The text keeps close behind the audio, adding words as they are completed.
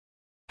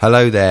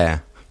Hello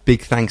there.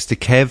 Big thanks to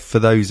Kev for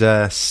those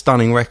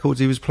stunning records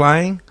he was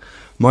playing.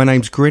 My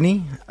name's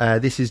Grinny.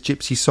 This is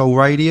Gypsy Soul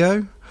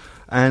Radio.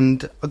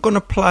 And I'm going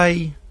to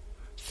play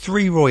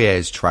 3 Roy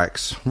Ayers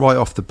tracks right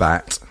off the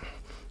bat.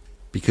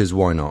 Because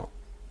why not?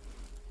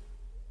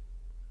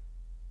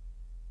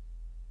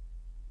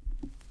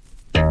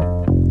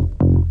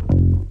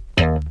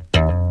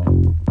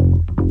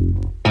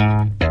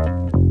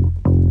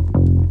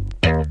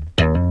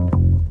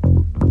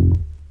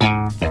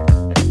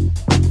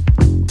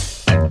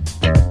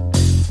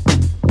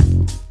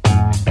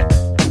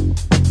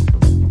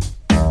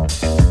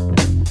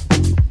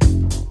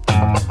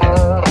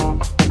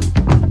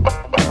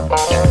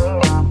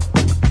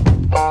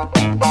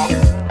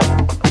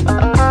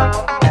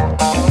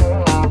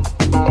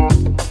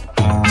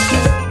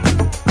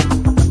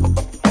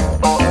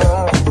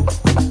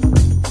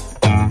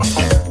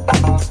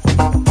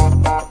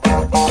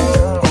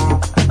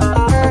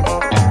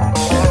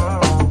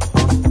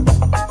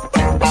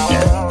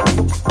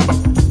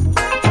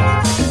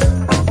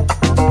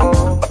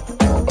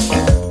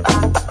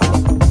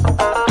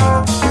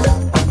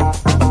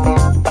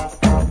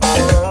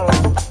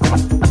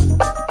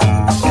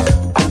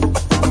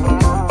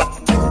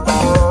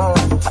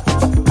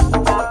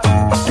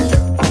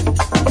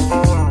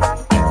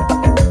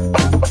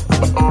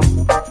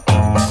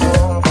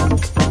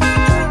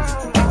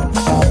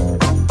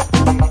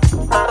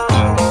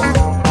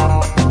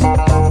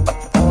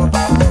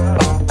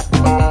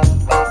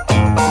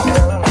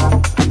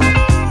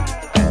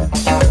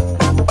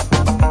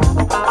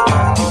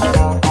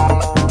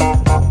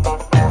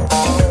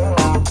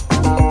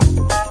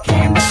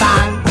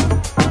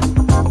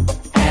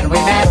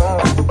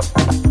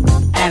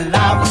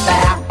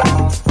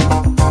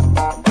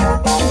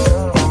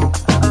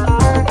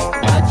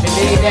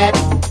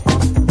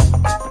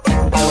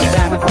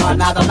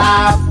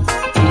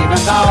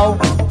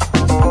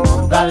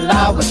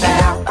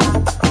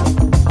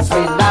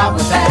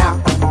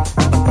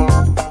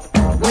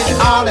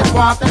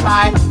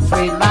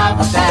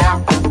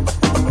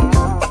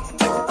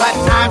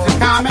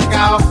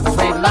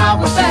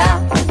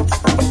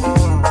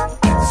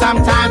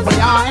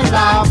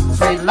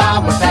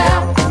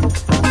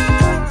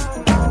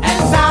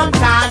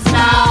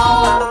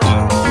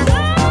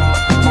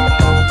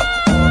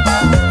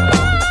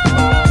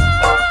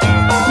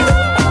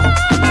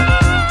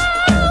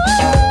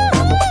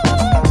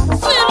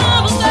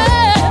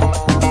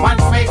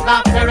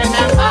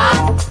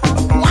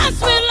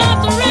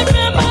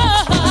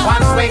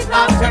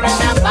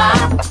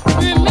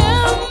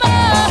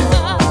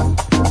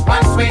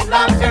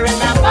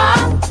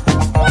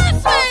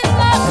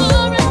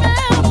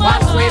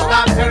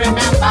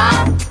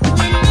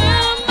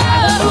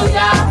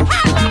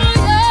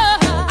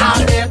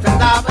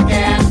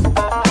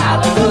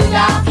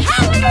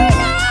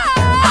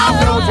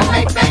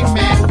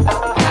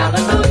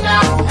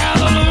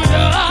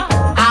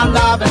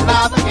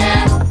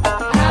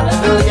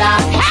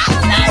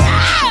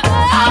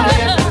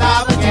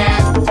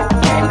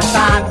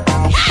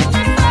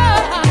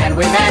 And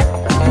we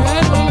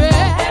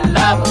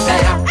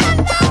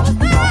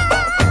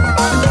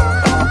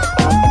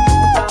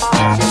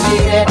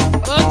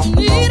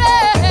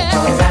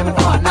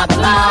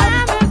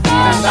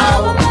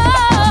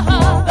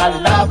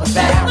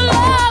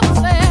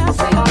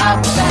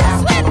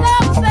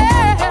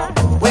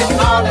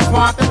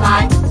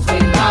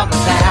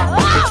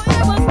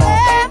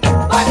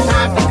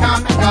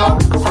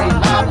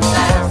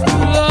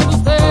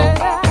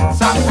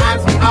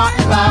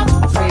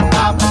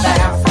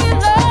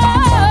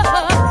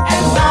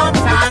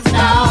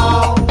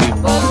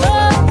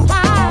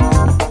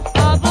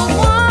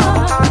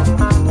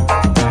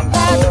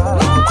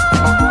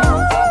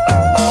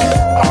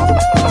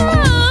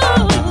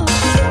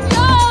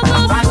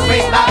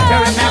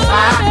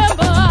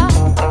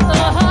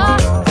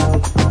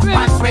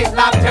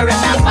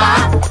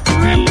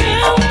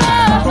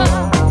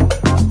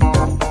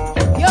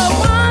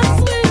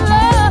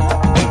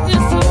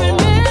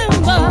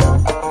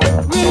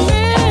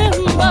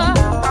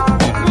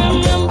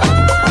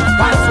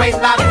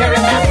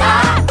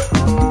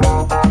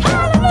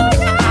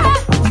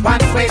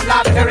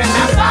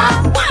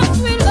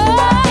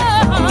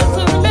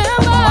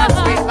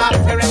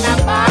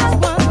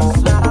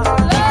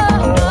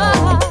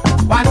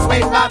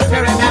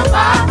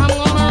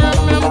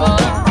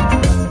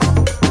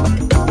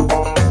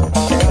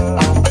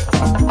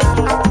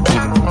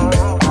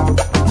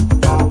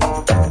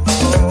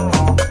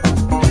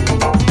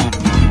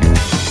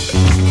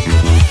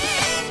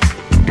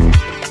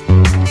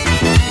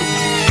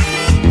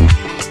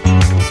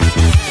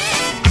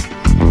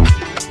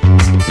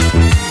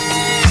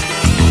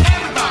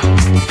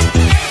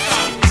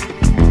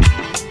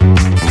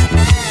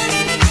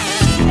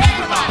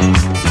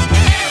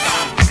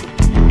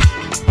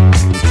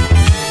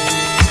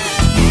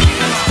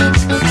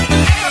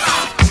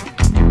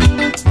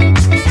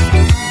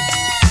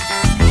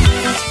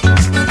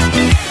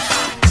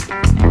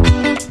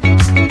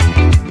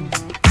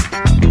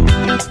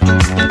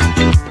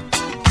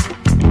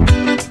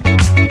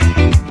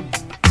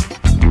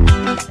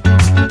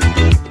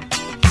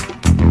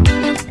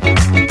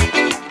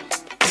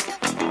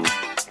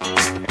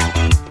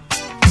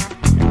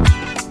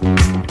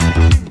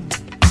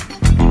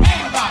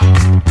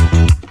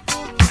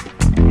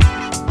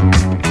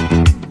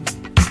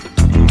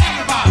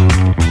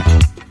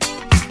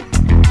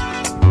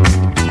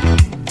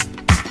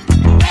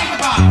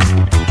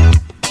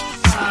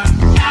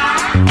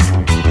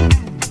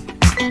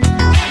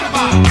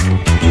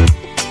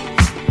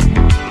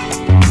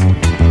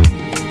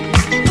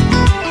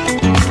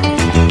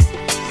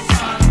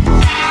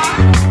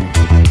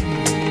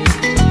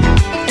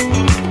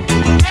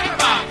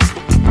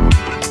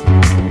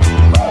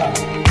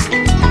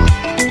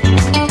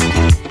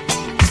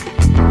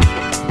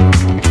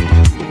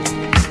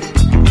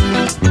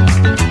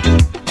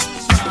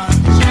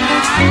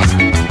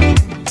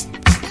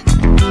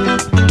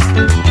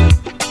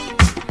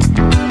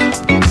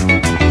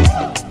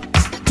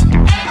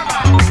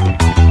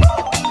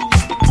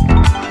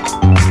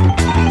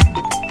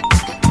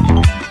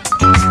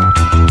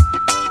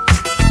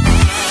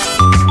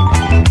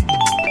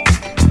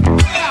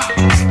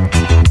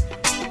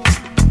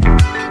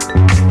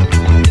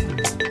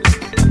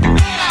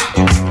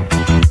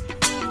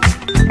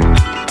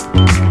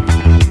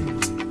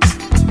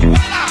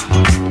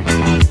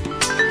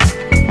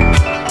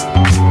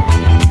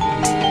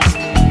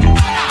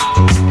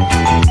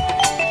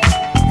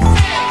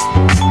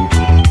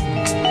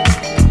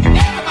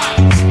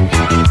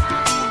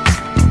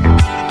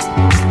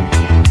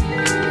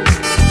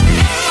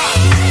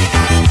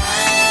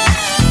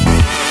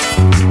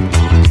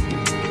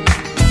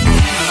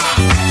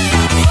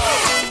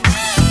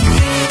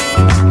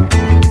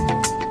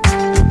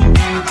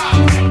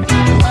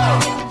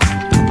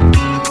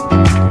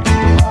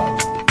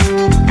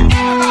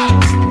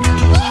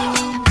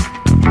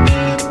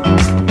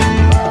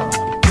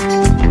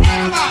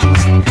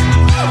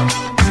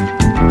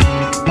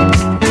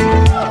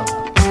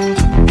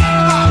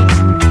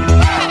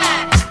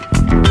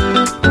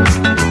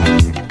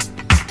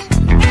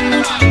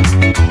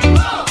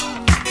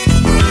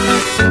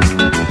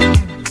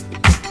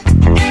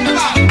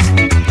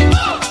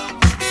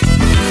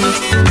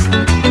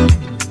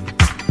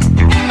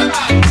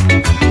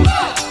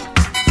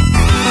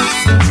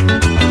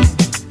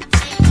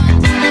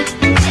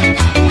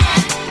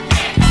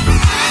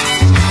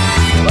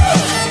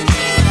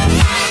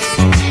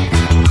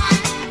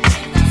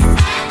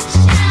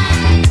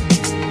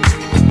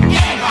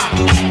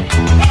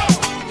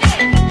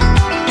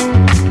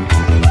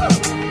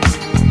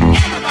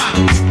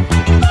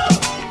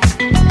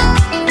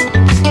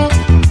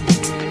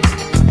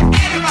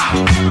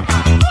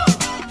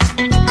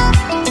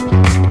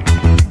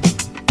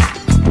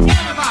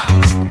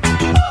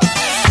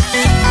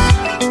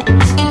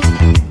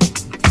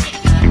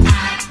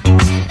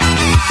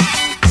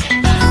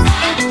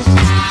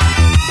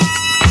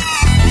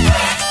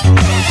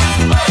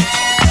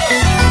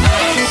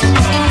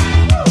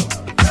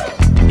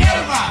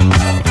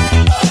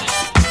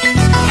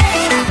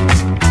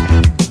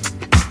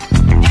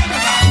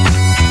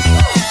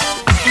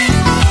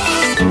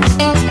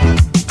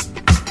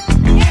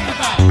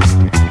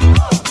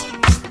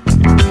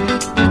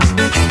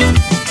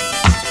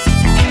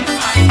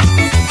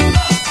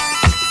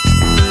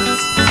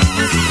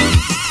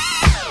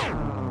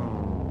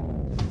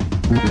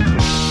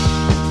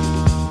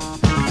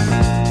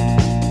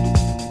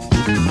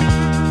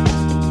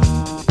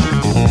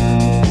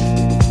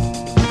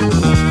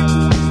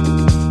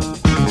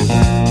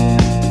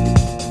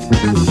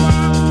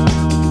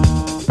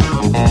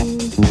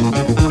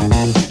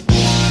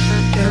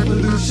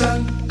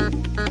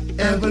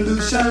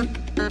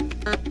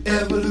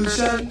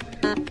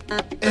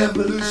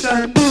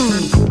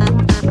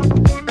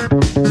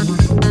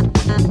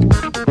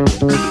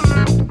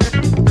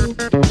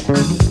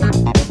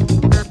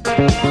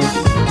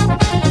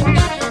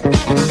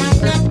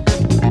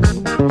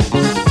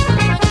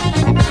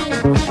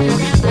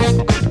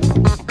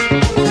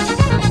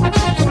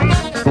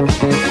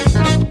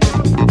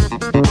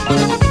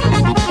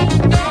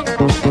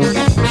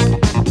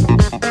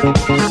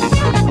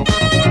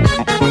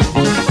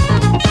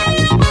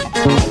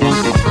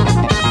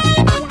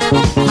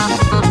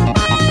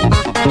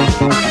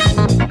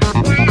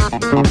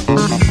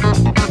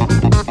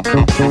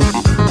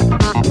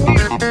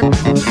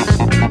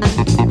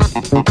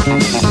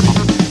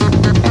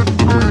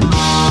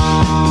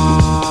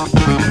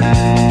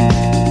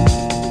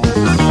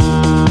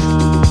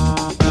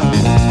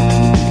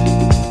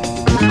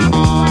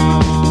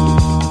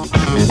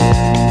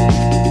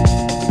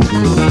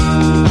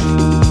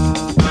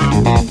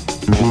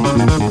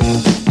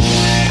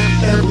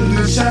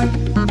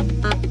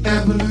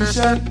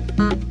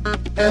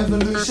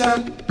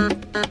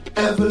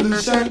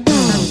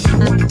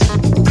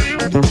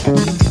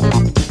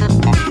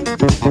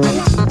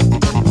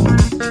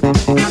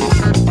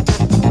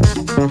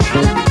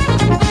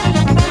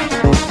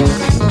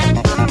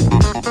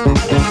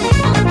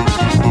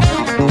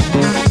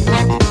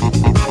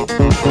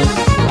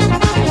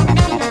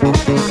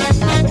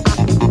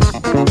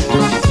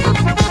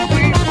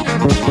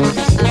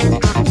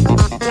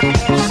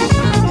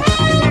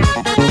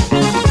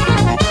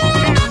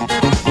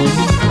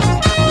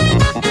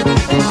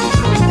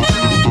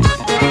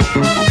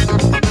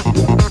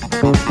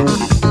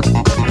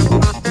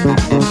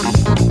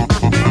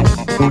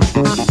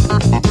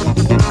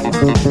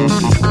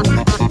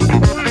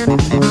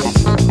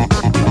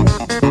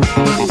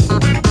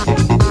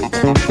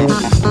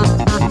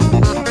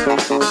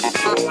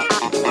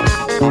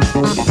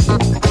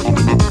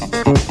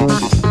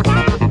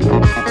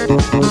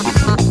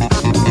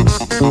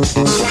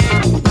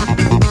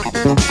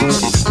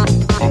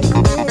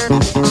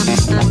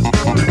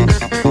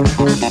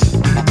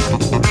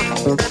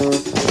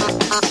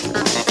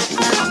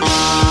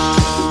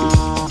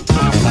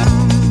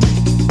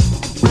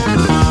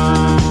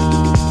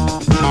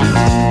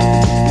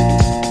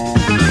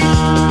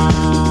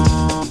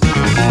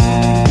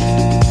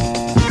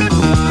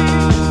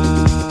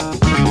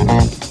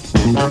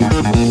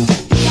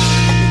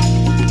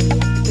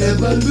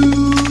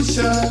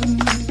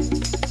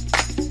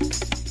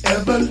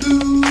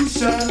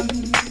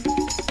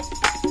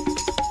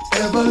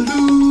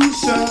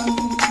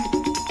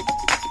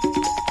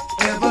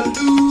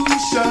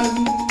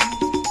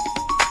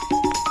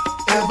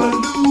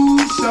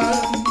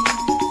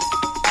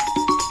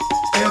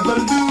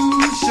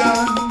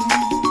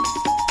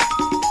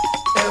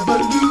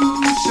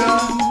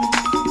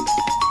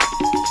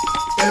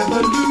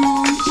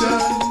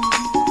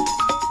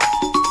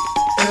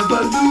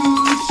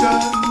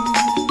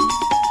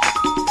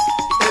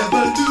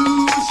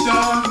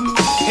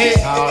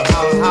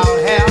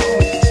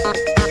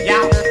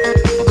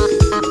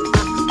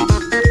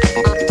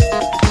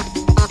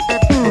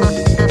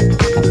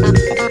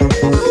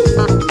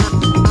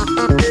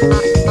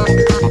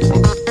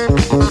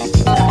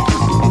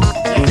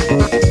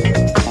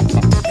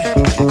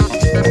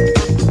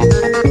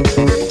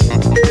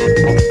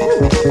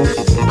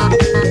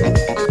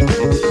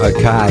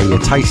Okay, a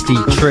tasty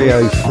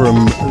trio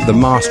from the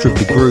master of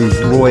the groove,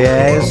 Roy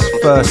Ayres.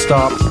 First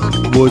up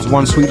was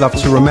One Sweet Love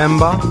to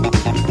Remember,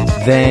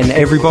 then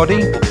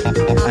Everybody,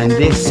 and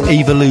this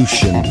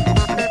Evolution.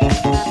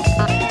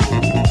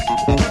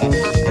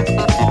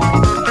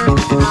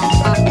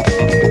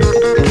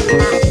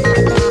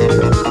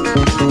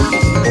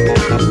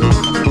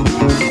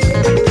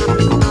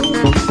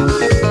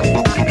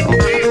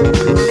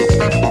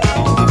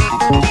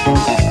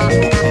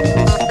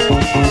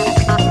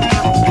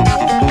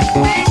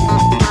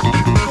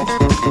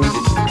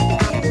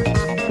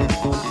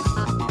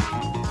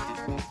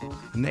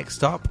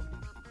 Next up,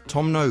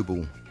 Tom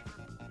Noble.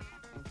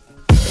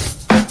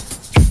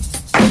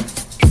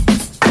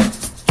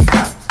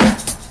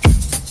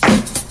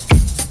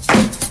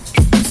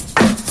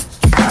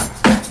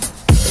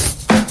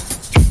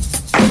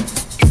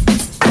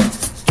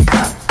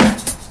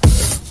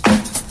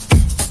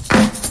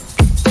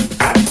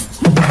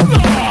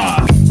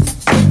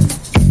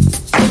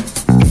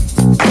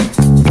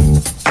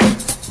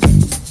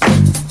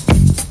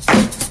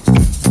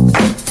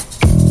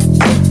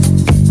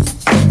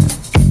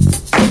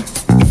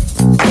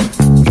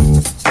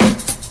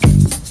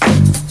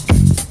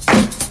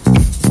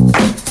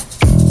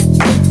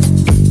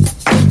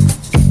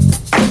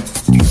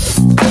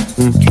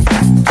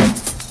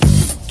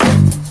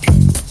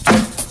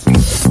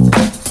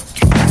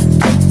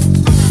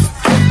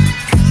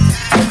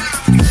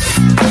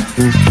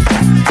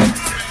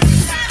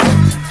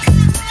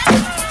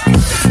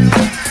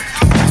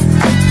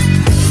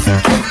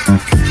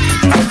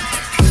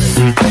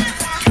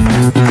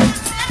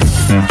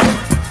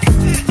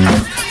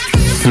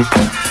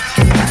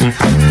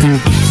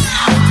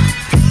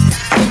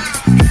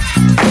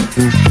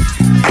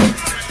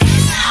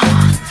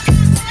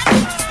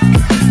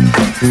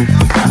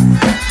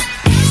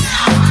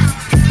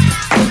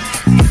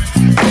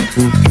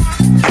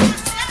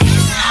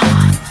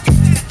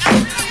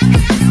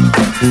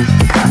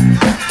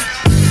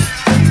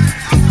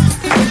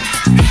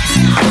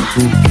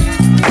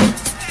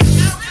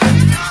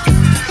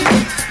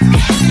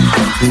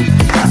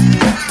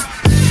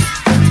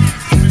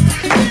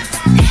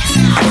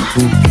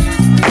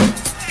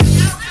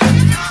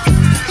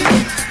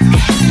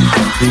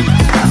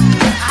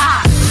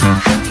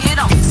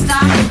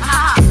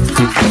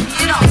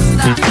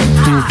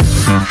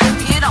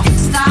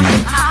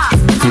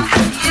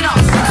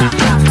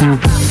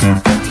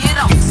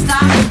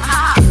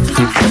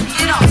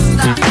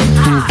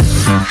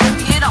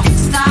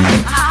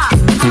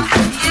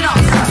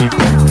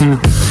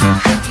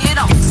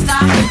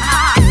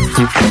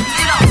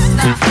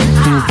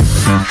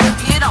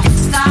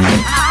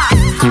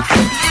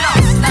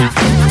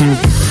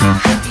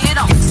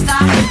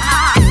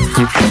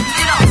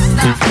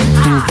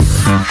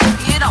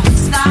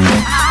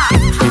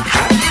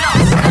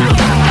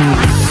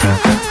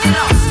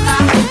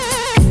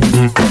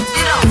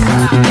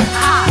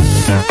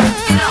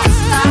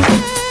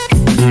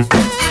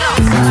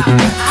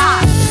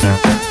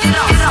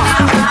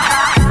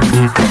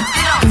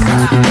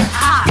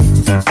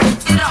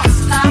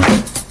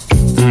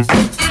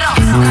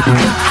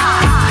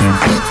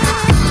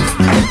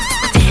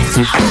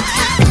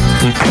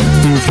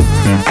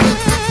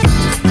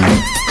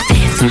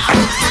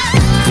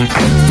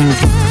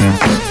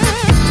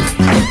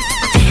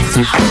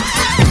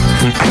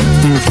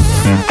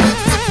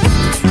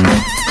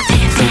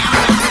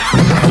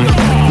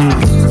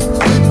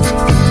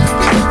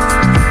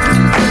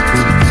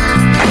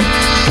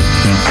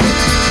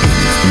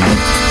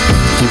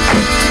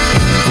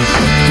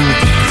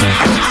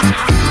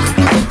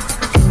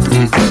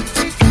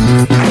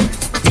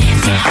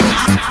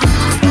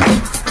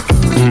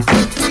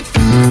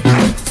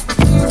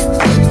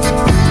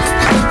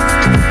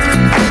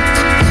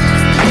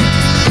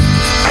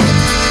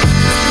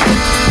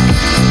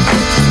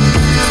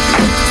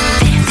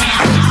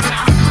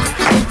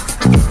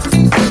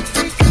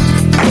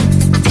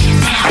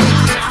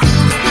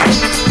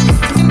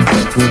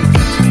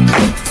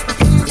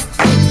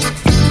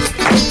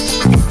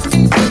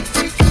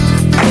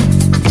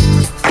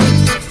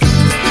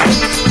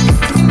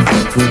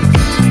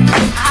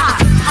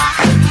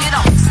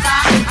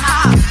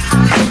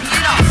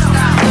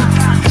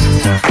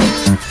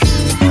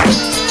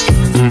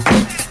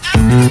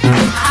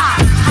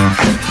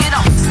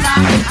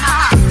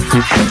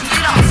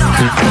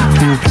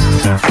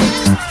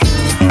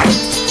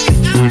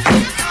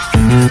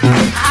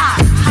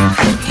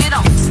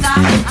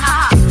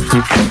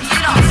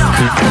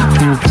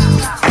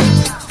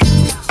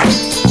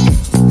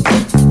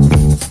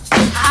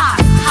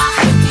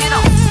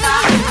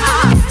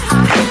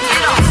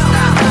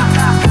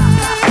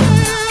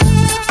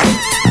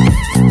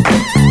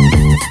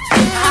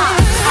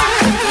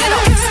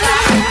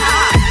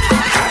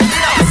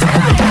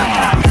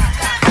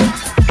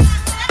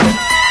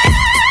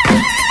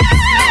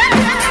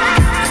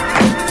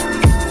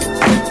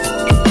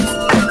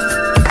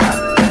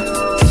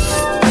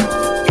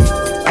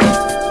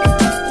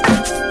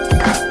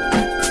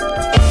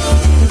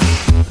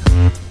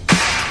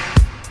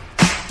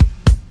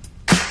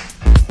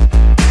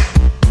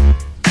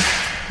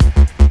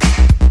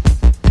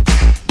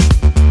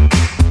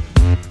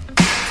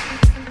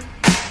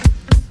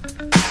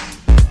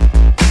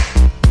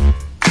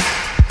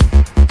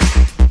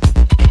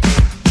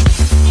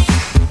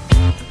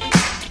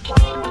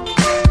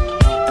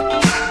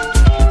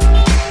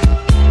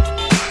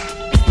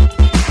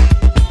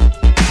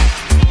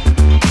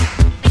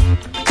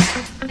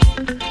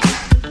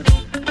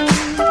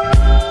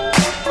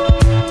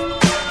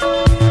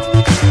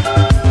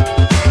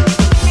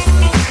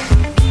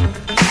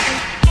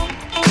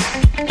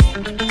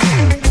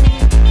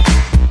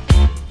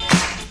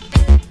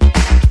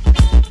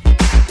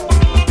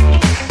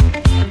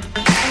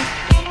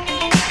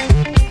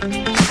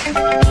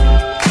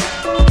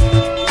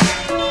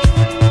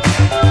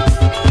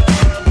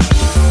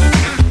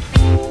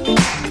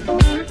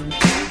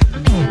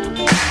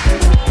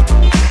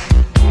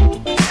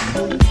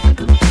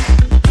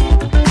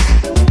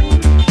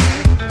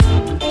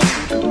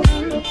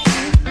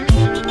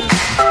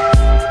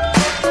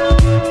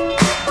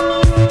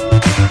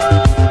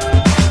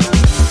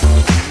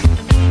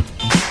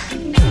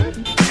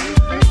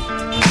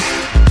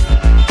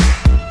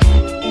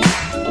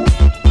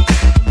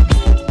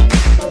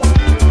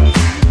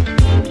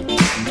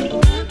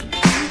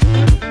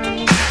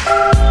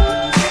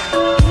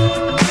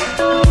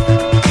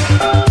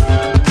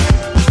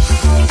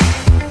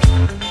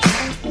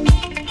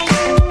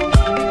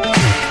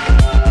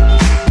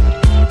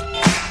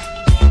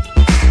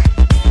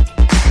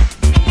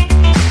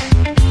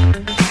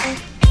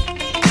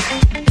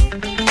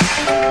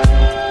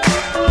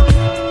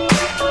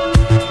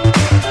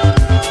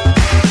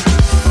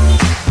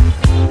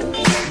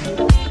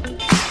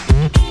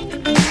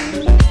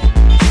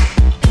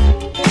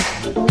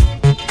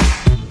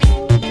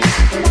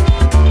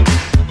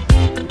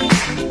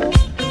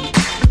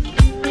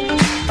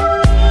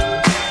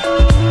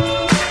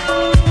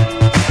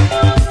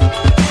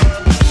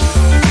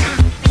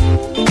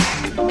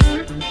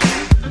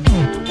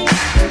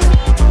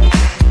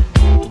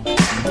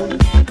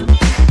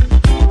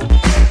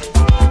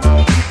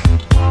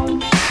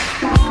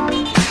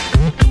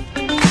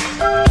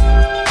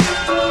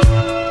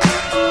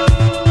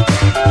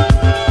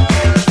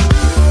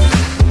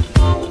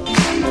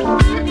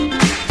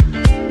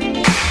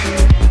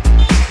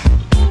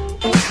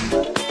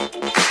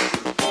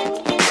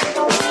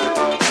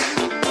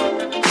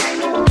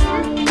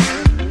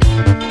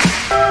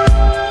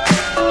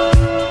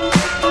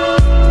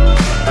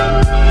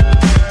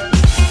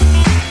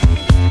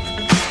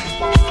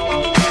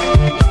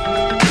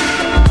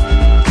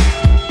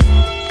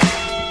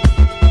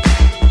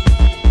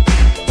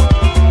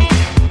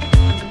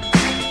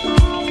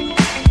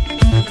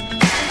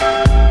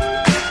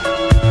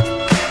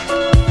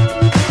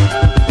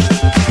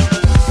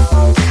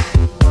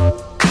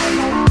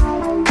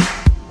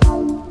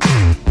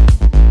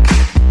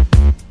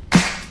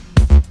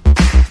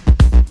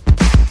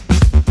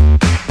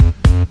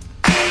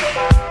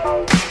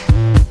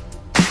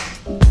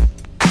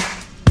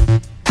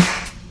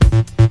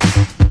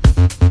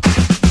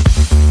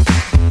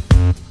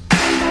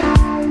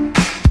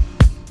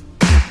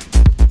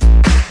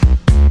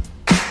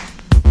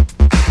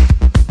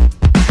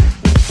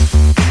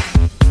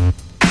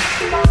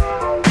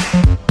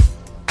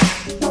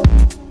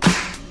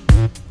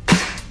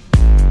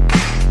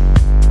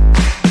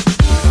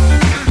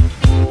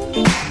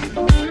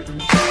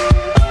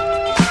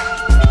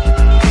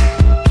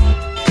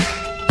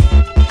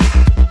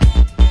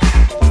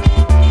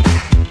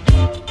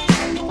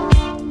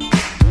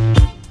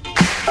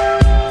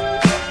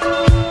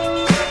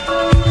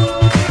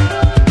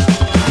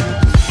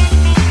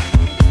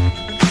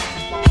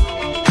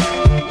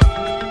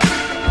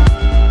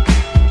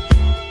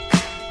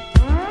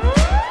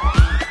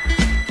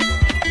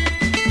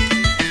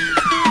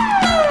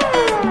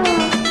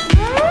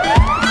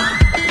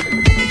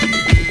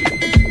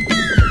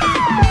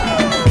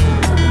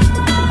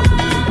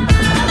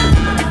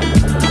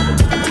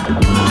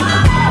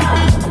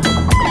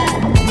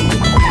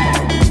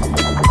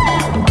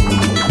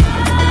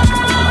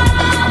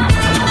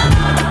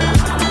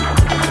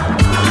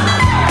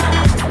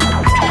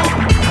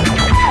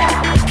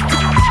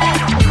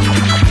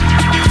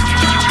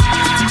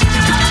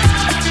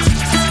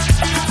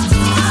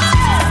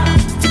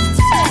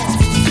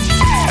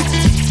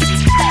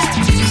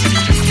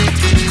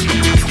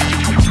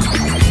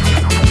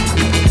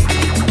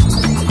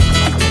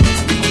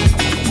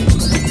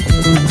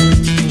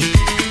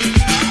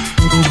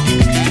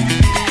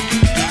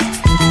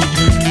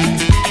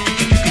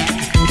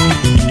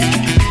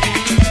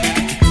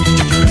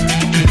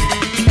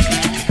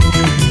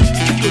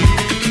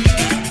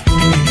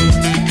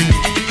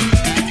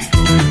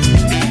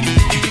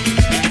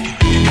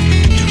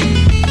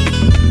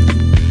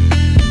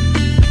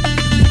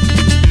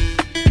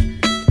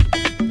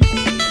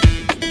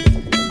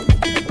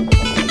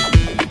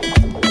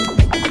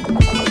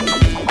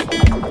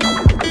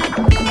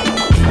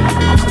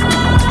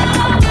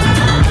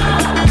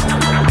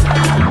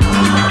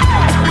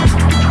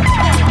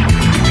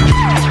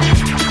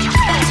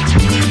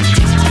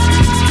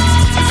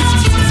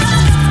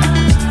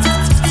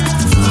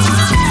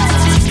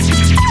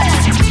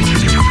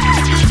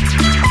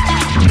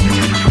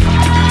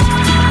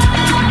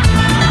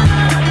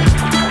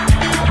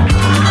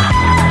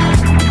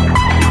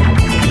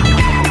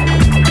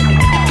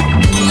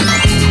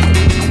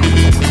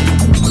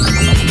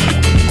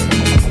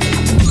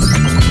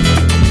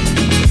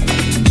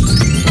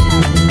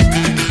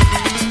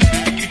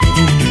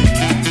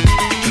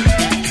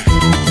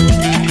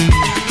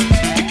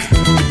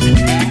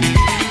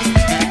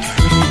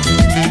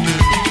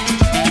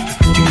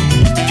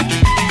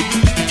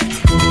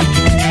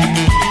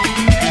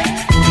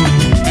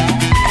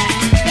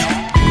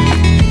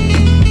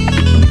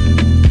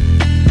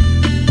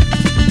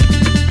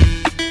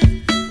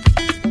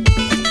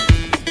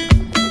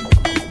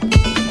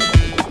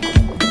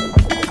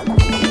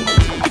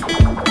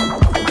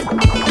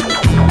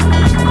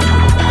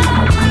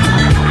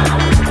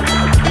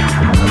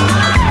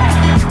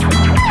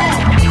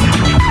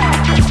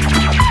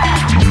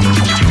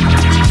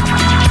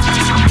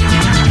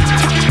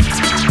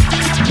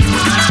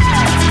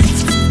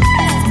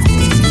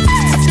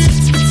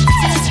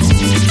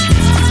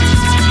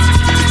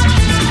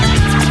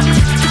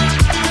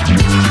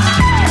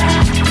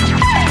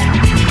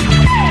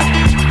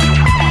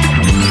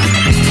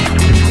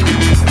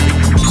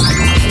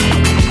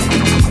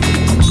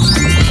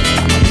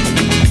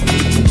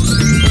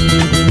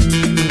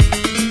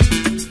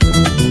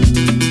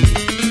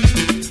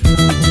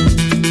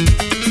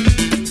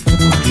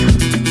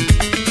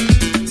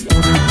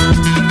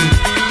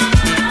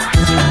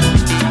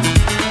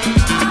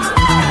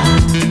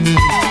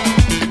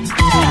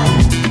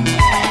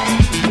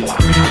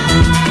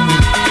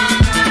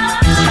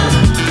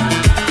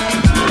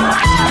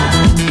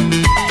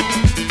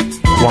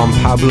 one,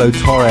 Pablo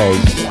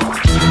Torres,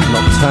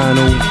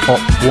 Nocturnal Op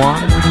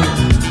 1.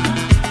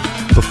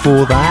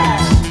 Before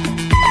that,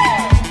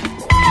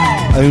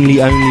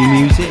 Only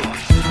Music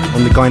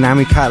on the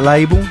Dynamic Cat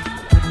label.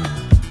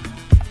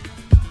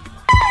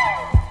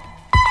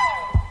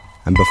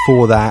 And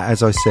before that,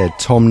 as I said,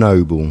 Tom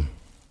Noble.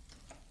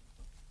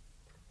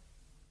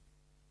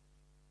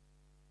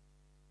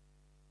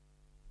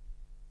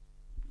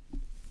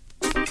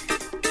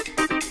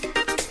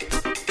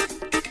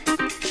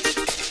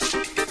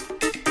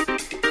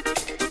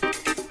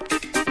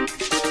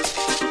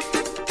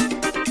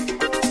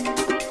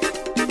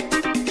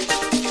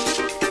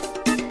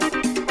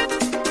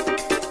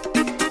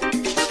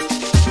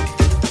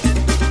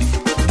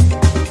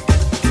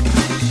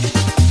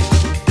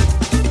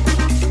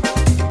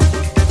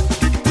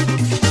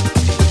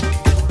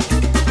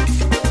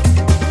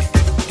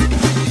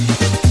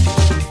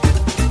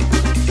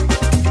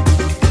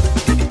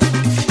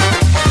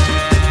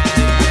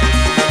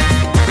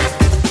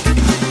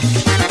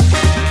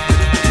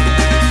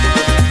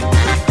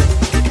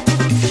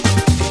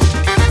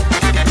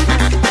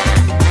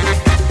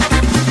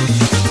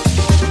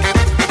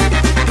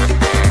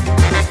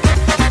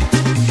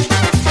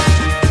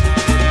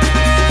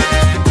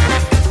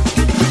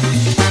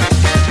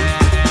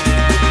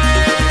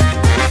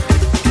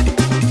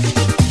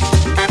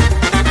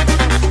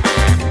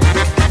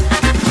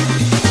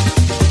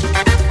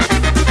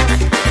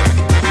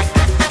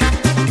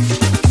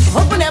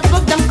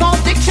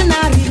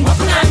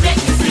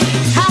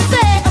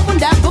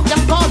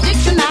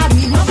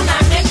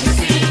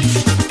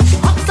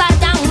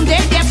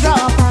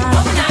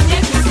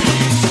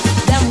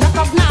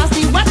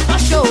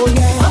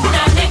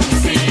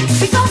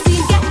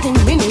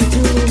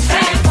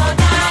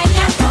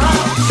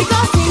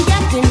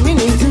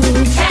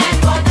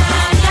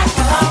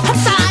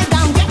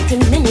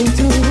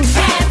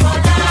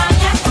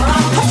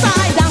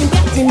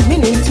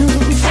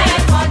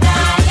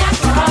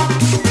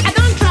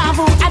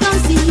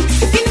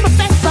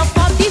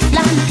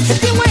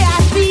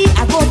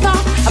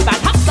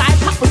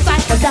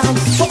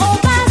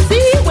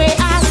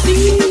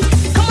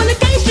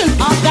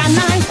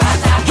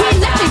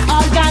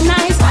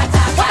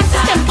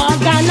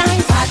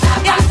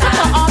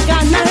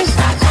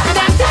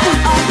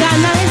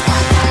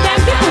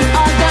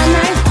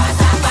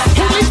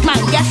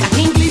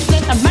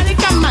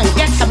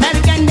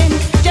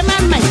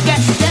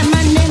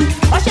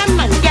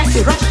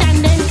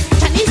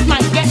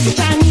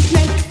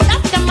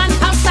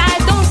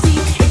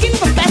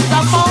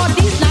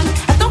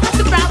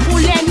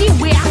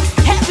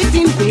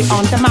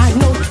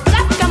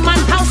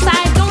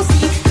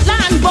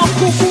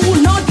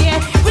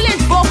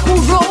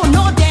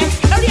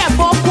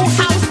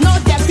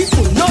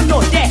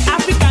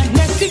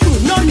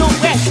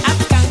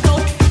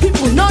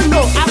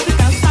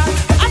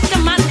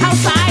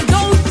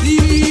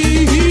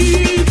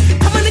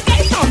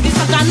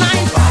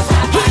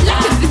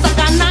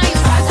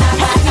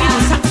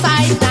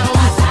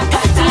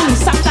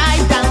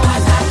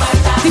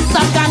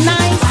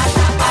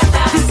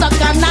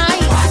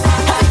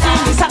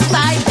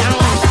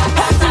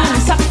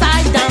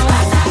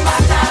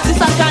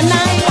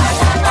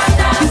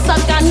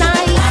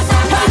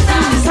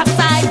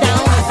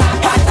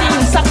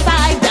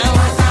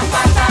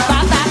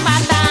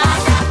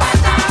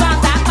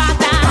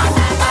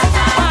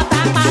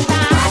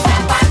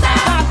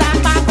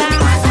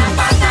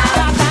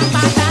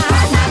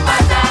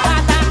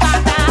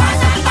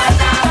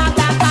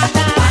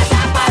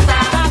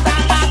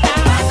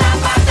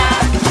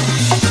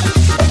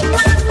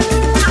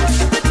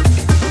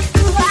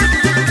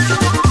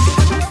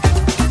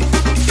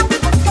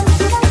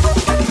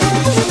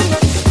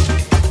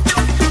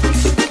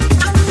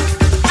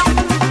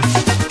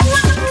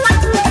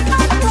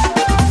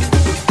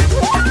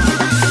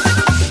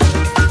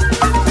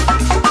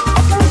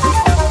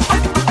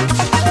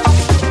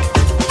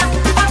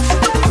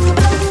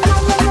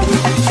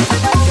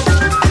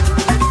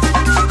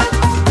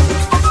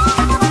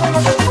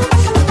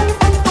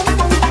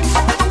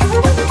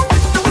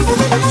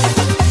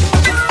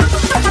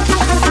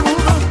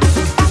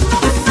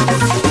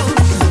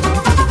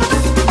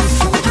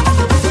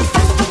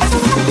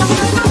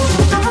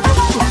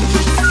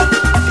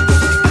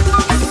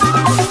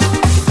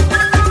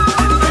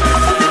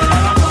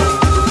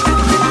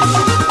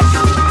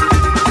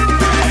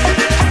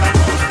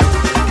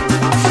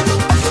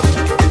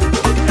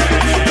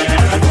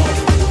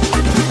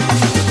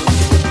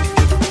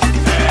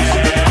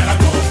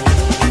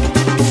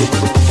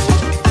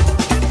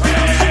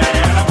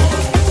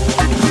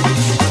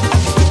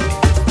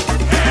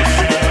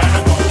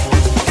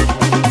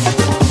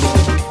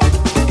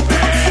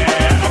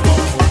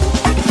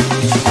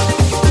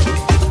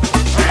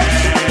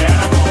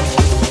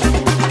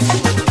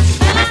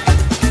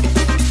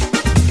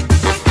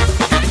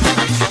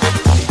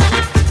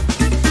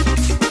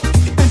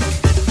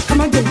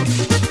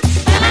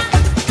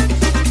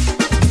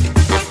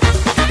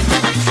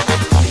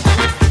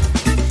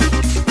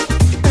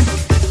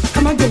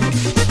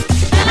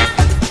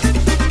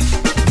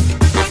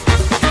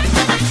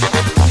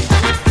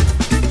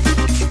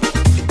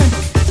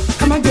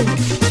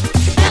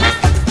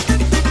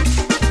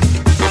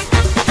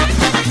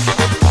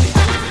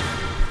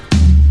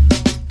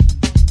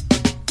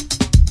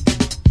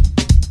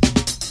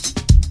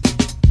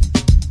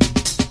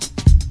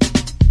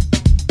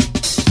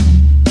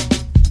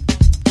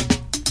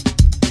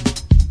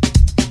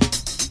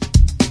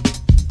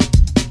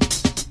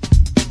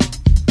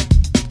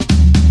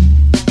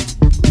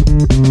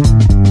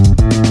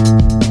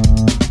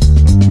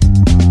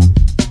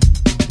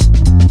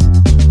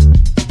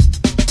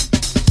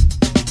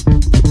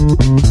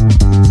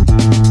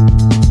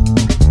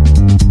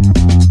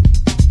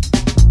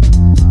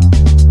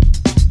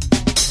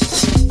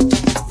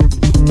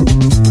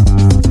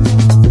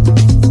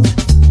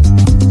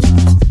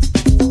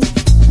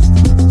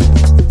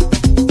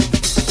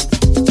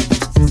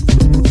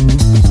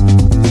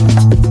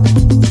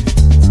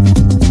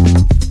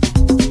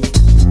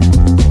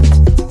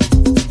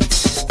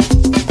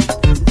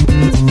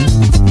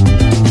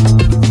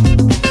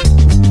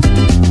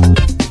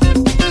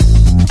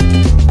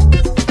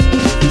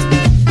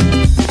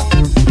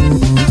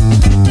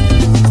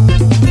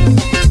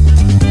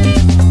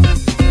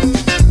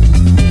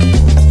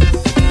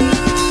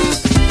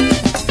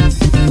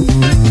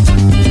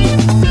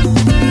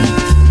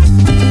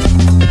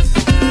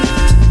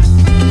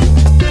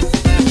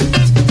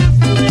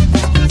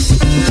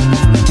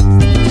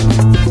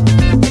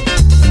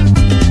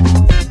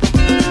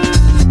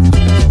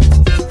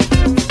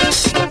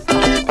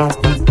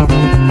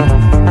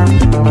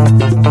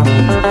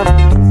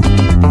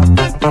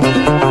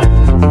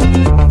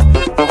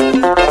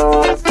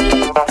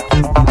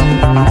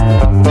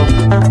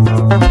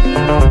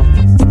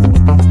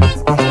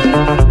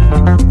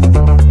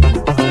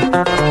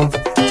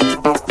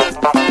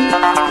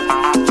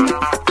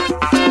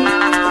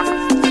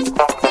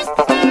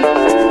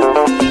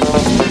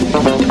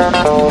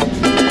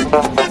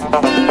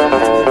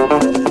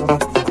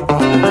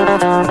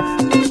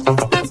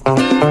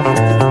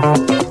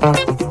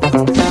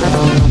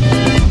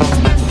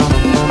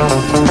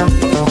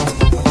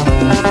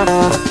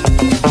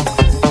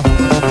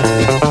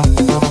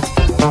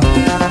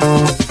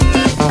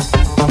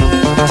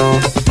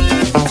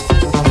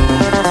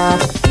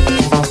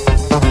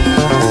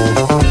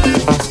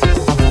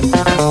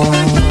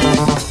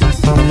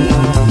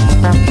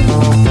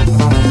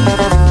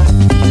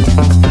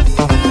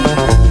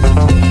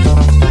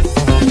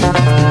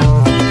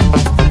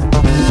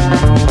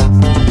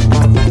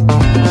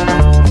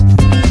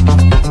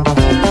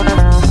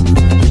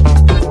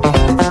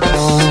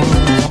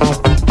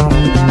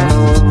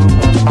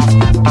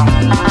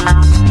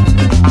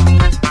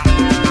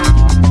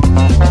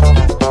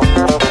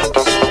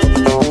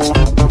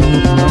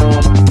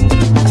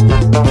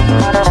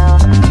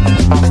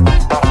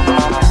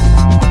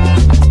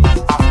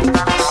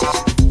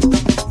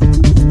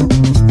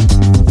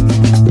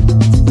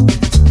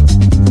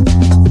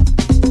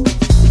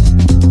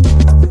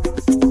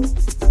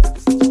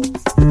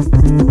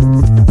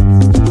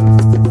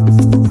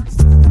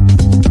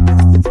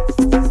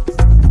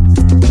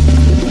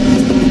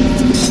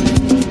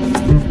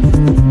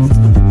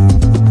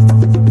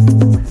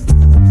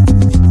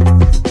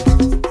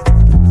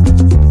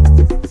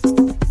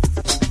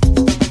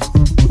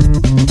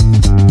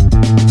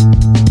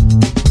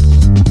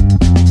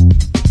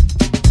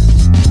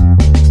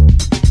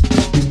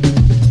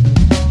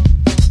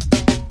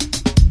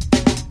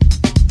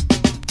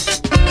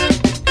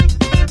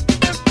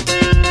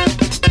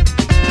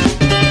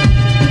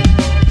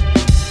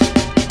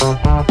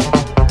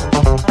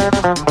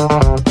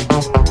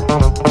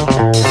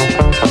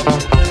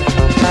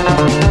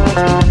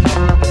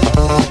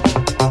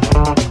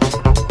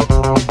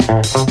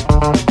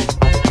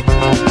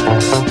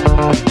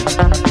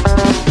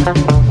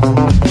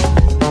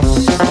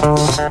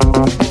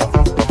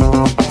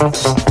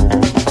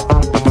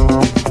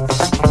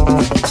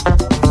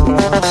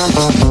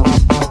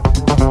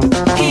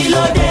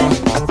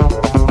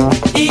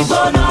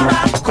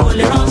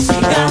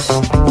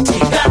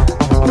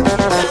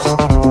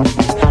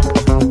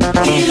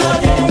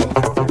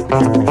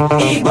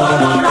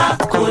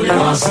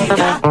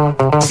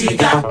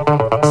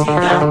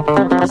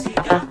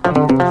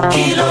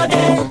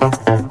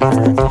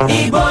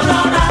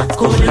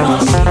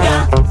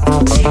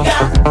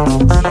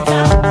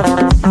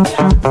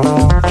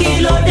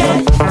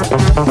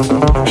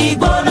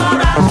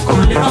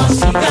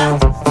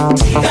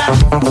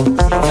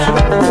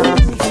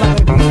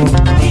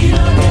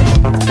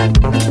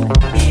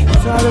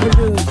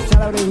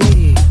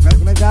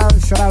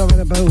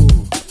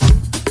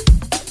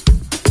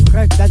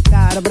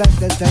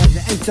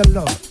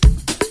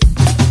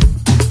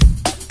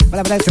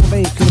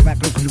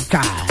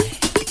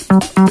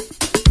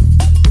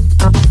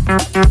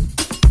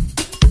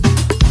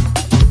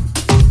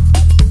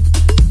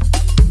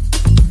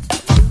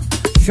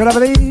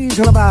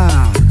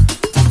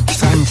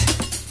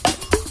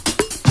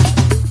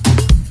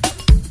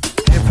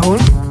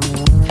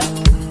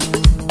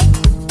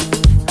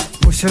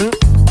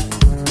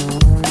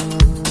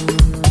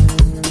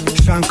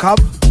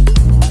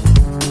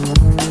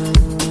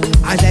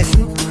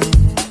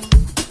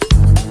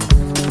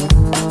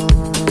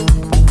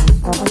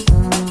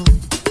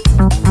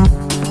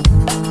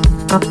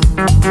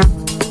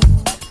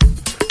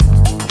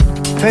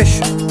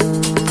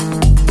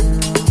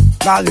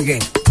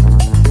 Again.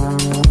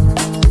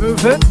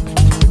 Move it.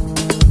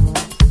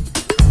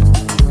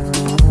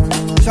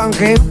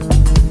 Sunk in.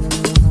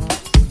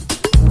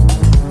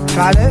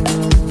 Try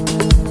it.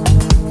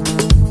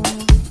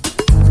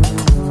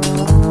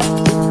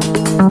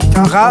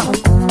 Aha.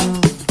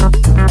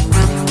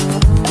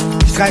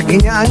 Streik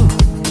ihn an.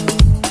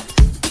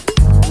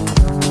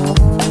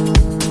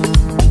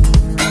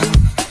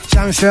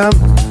 Schirm.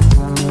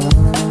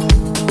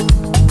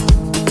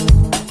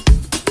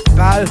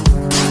 Ball.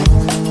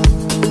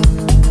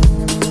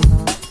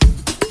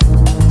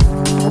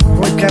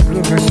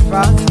 Rückkehrflug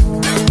gespart.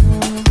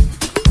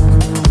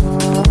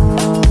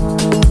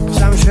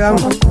 Schirm.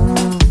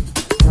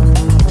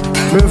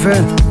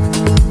 Würfel.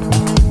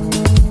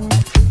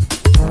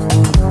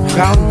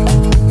 Frauen.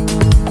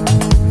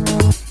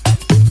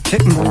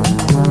 Tippen.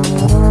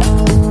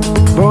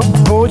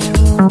 Boot.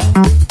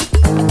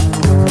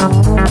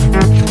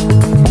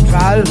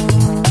 Fall.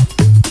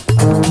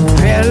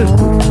 Fell.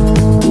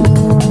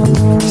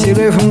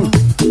 Seelöwen.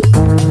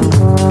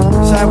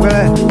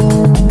 Sabre.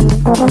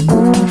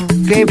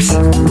 Gips.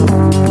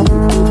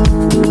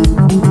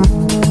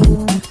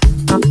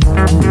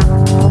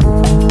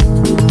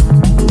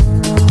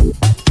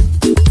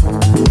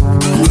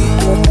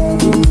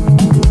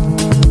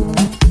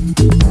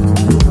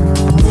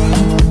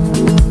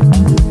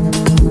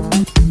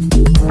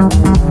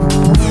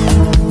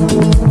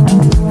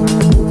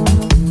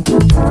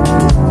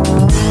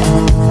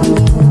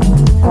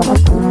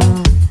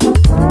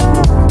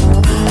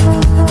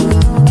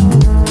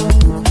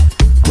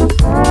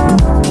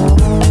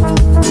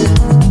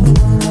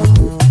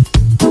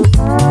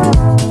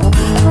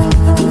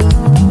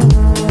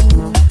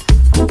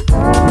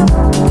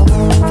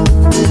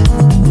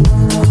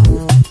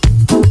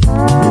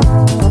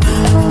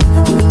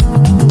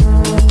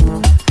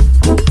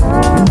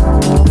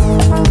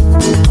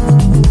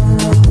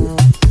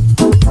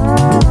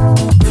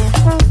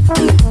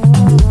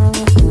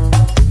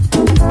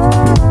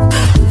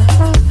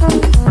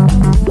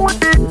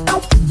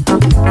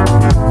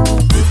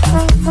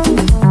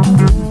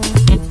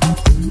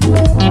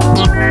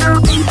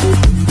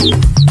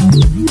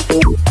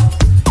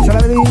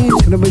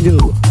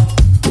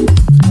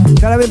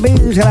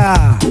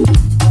 Será.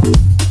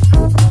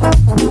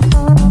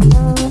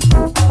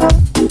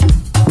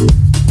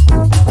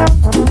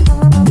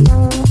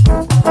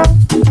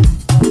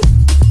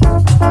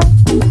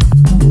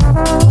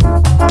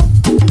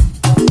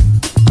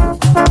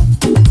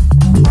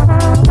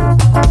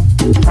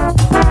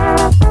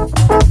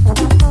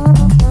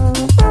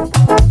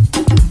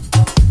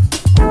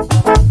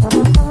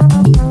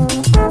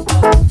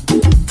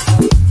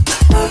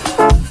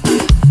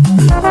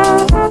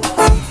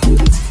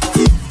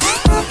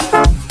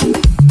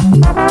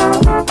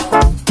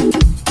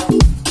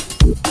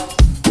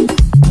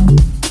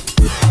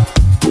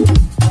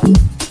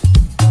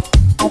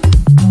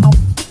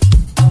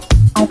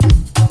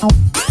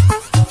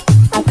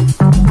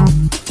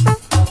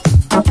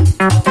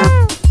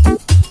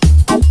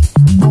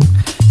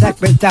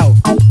 Tau.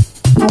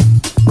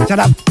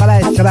 Será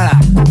para será.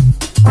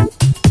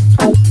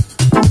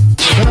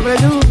 Será para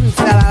tu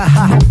será.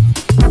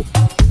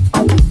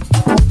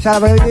 Será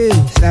para tu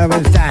será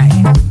para tai.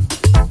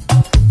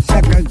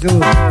 Second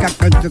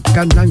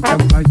candan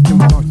tempo.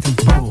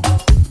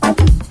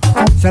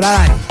 Será.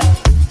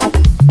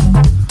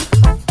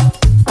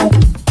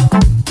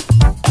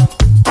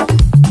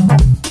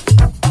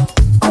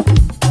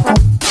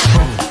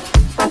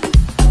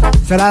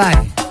 Será.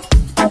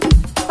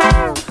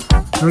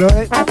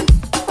 Rồi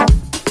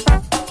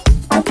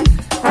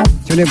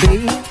cho nên bị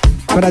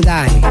para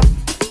dai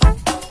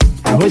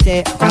hỗ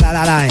trợ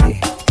para dai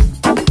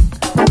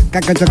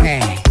các con nghe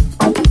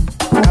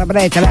các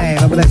bạn chơi lại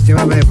các bạn chơi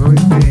lại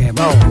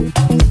bao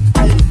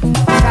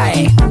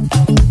sai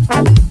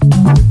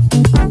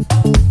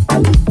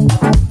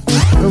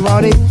good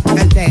morning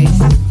and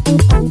days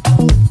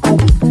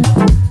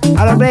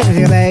alla break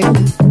here like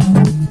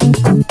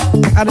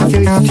alla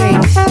series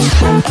change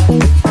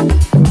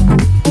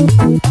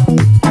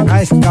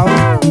nice go.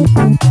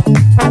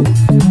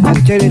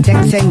 To the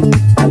texting.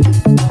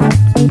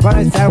 What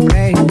is our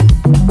play?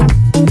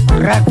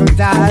 Rap with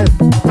that.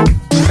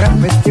 Rap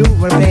with you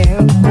for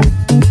real.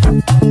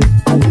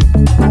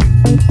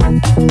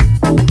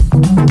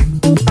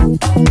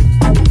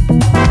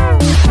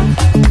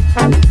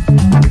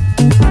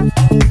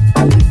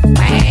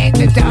 Bang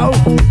the dough.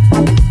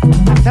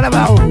 Tell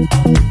about.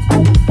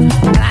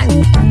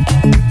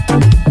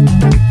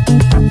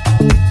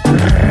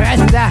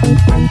 Resta.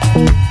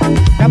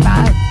 Come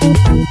on.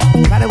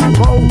 Para un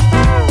poco.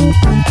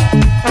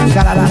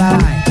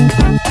 Shalalalai.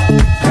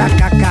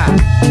 Kakaka.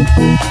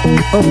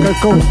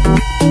 Okako.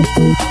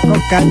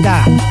 Okanda.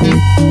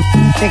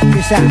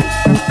 Tekisa.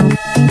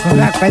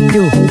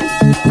 Korakatu.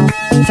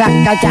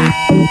 Sakaja.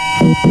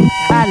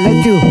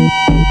 Alaju.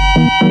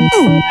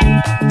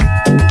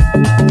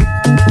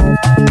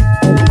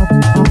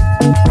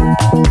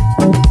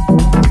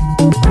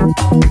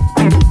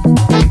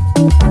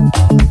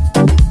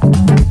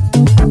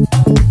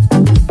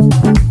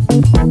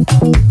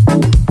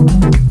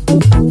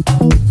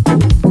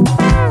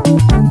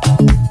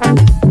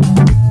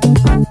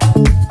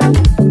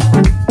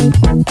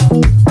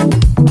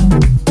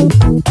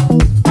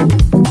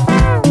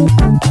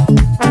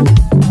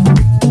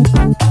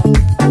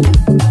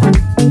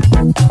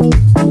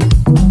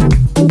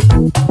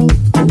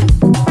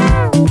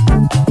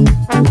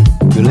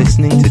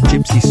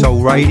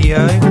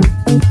 Radio.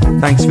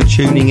 Thanks for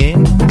tuning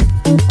in.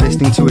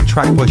 Listening to a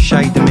track by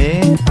Shay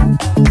Demir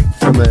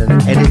from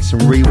an Edits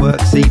and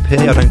Reworks EP.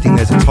 I don't think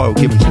there's a title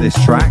given to this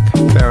track.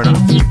 Fair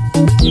enough.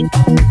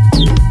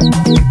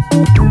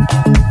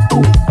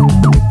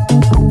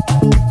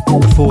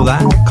 Before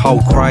that,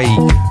 Cole Craig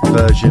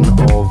version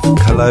of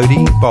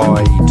Collodi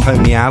by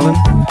Tony Allen.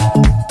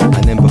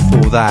 And then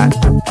before that,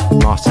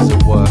 Masters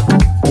at Work,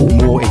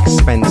 More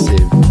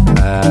Expensive,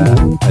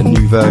 a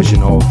new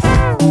version of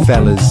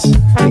Fella's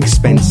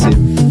Expensive.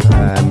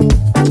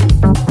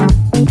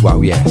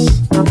 Well,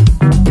 yes.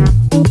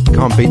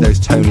 Can't beat those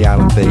Tony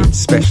Allen beats,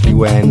 especially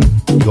when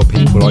you got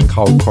people like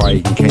Cole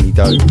Craig and Kenny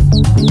Dope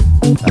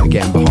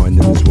getting behind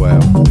them as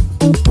well.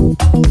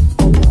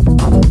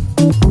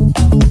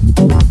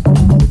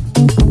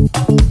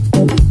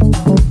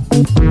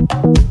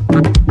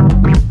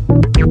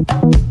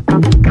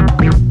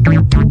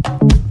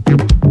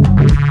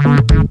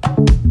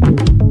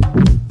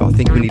 But I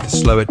think we need to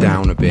slow it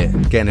down a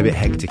bit, getting a bit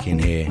hectic in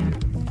here.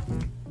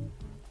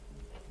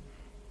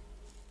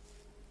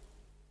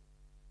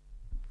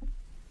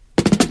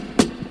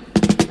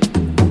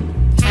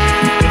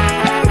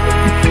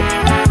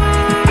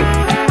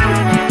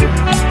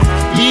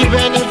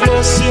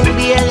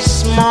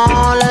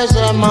 Small as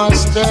a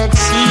mustard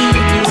seed,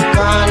 you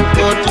can't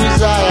go to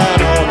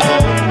Zion, oh no.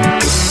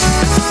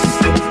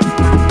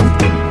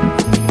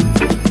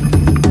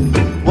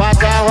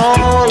 What a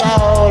hole,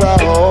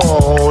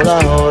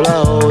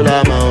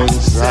 Mount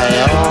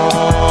Zion.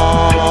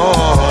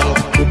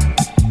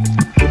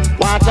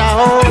 What a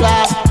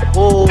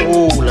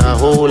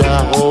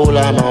hole,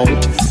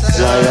 Mount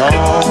Zion.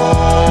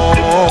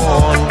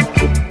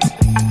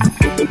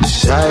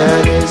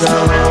 Zion is a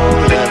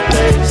holy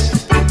place.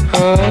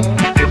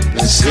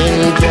 The sin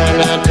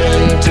cannot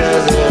enter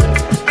there.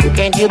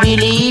 Can't you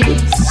believe it?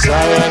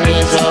 Zion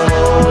is a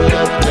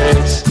holy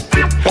place.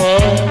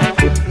 Hey,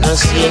 the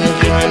sin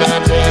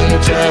cannot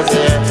enter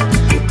there.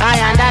 I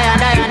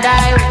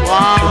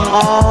want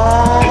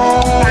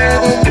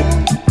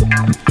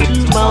to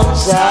Mount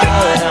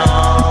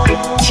Zion.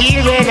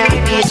 Children of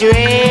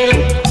Israel,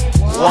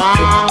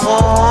 want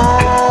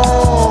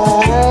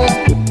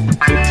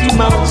to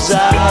Mount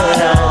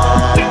Zion.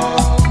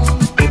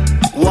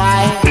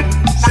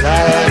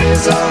 Zion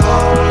is a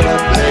holy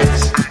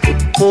place.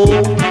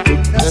 Oh,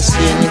 the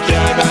sin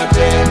cannot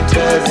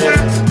enter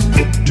there.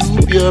 To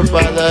your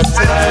father,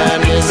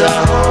 Zion is a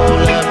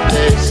holy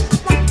place.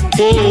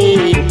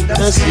 Hey,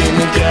 the sin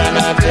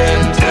cannot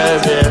enter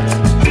there.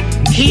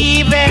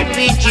 Even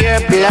with your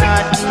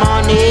blood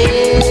money,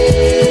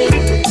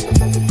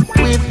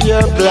 with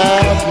your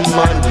blood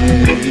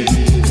money,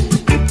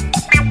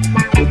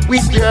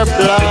 with your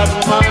blood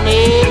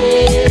money.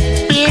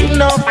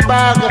 No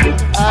bag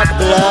of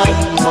blood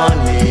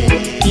money,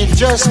 it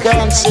just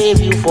can't save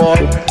you for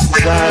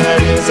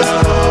Zion is a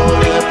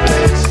holy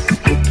place.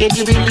 Can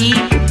you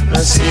believe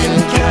the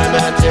sin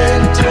cannot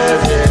enter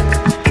there?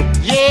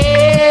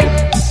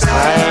 Yeah,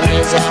 Zion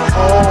is a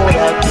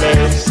holy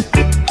place.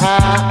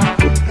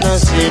 The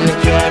sin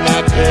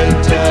cannot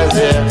enter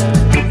there.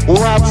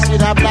 What's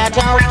it a blot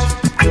out?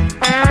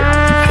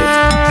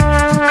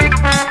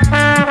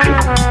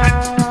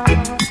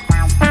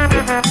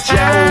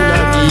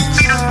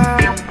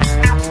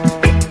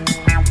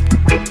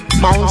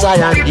 Mount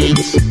Zion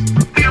gates.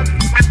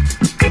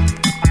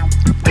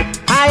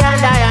 I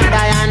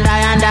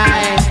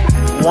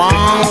want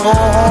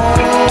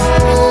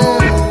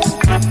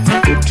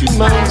to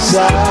Mount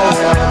Zion.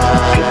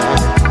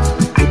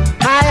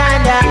 I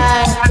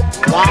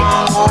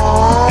want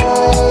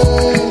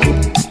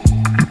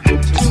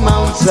to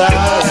Mount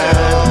Zion.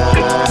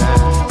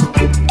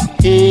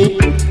 Hey,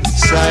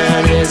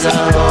 Zion is a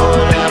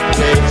holy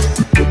place.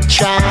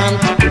 Chant,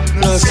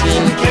 no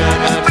sin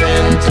cannot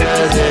enter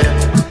there.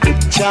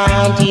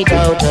 Chant it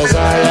out, as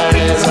Zion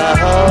is a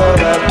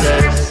holy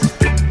place.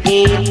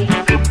 Hey,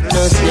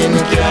 no sin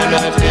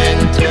cannot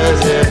enter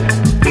there.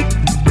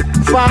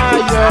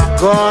 Fire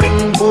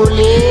gun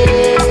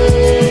bullet,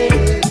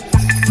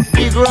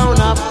 the ground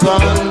of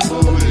gun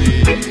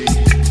bullet,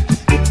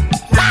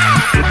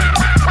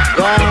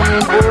 gun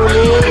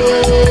bullet,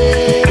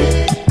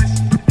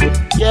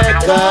 yeah,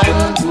 gun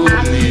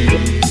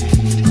bullet.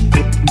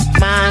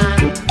 Man,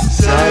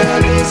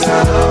 Zion is a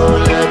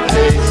holy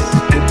place.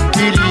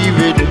 Believe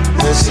it,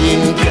 the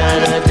sin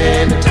cannot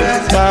enter.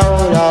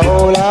 Hola,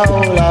 hola,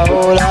 hola,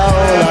 hola,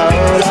 hola,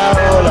 hola,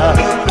 hola,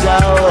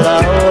 hola,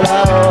 hola,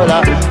 hola.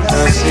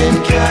 The sin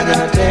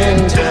cannot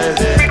enter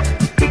there.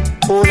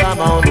 Hola,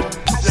 Mount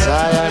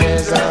Zion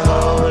is a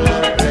holy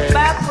place.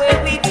 Back where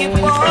we keep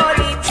all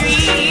the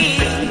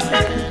trees,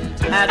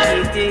 I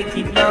can't take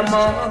it no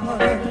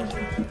more.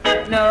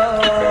 No,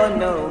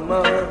 no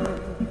more.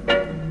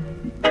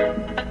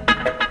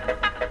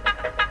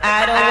 I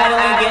don't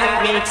wanna get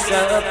mixed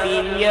up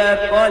in your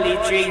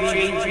poetry.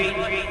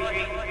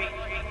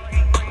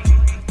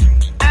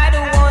 I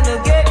don't wanna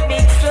get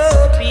mixed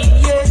up in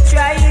your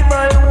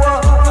tribal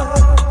war.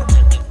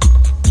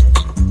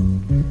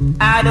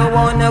 I don't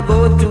wanna go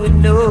to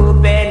no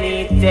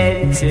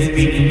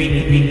penitentiary.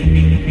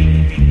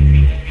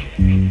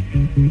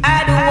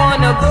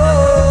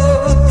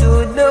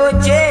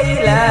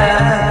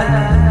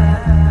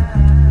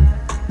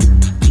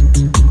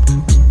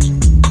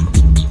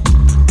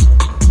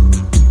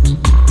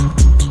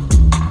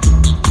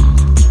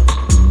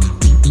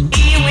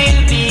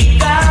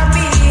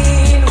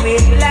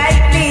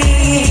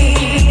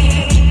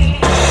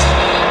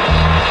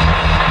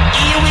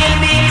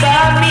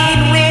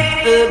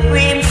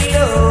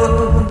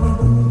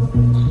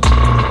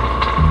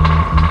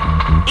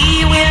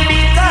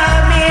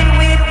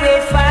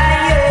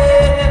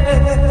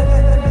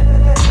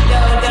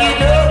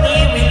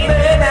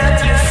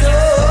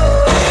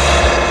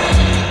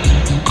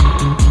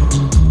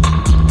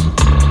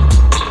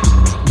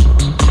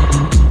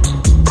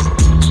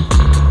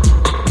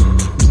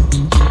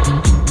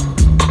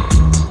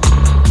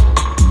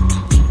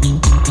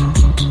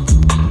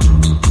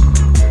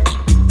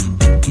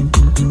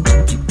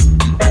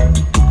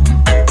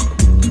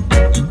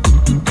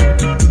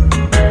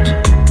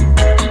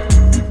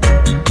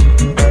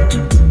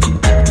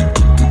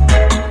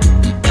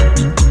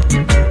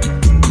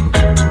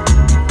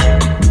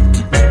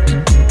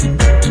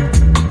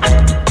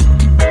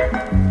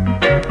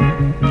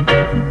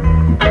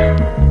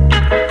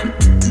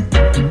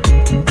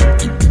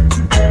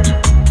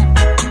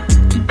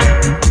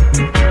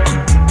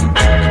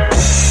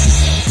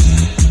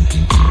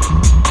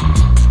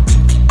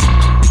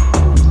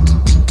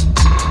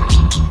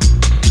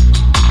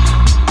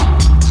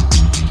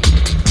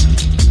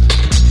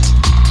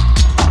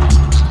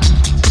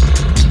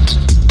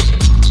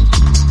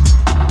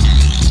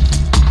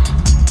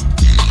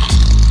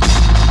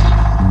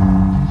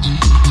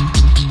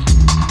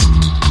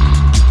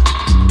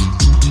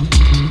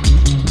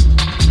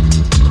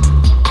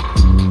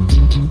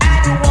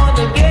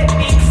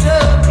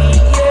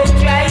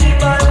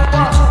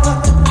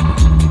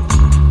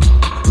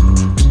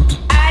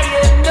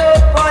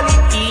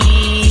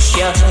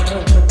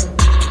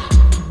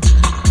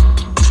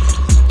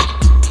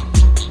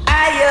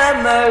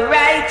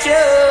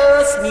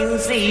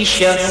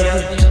 t-shirt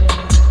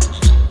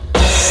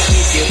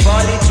with your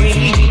poetry.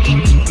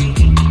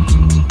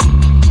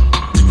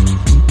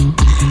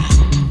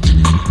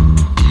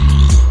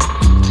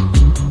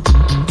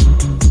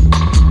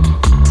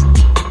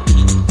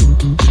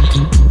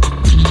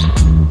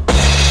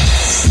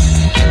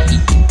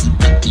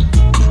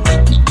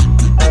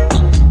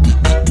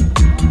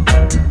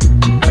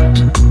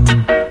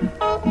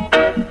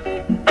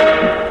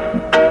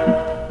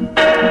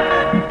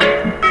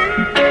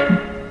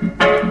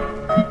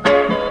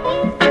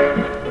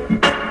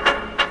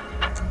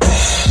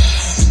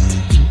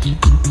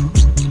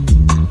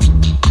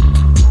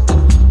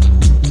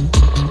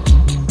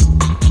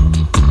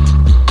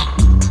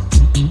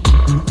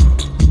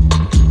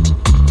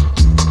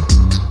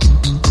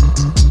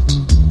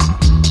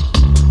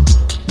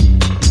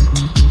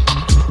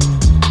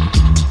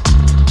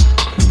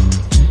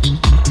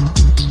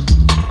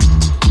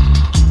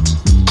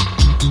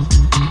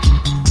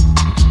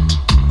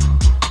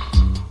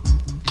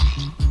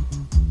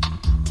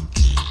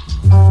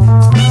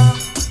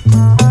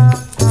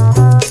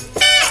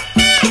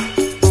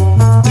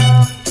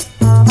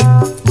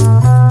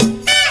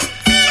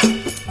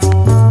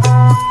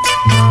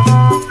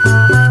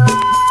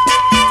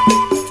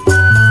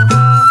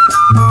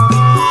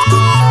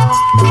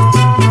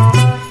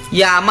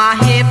อย่ามา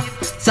เฮ็บ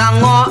สัง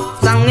เงาะ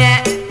สังแงะ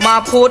มา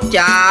พูดจ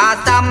า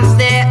ซ้ำเ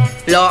สะ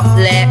เลาะ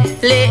แหละ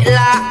เละล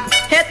ะ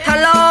เฮ็ดทะ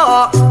เลา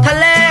ะทะ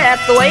เล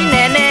สวยแ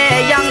น่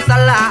ๆยังส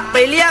ละไป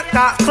เรียกก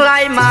ะใคร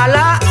มาล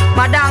ะม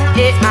าดังเอ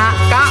ะอะ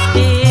กะ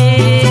พี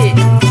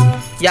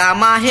อย่า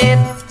มาเฮ็ด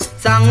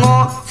สังเงา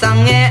ะสัง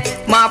แงะ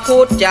มาพู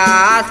ดจา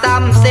ซ้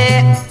ำเสะ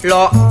เล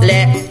าะแหล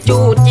ะ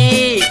จู้จี้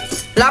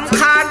ลำค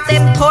าญเต็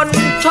มทน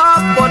ชอบ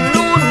บน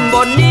นู่นบ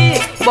นนี้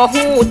บ่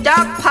ฮู้จั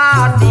กพา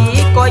ดี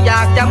ก็อย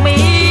ากจะมี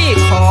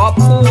ครอบ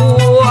ครั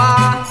ว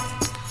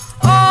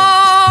โอ้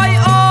ย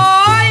โอ้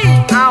ย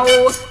เอา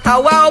ถ้า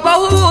เว้าบ่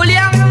ฮู้เ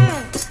ลี้ยง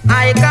ไ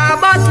อ้กะ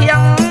บ่เถีย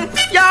ง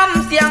ย้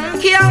ำเสียง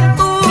เคียง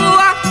ตัว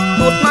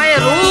พูดไม่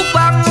รู้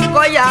ฟัง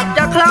ก็อยากจ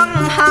ะคลั่ง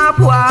หา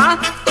ผัว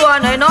ตัว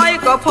น้อย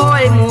ๆก็พลอ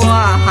ยมัว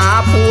หา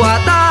ผัว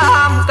ตา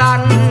มกั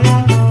น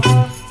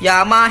อย่า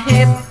มาเ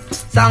ฮ็ด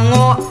สังโง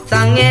ะ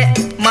สังแงะ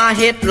มาเ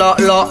ฮ็ดเลาะ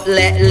เลาะแหล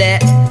ะแหละ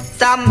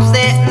ซ้ำเส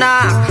ะหน้า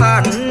ขั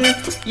น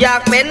อยา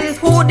กเป็น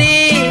ผู้ดี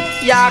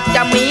อยากจ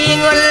ะมี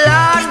เงิน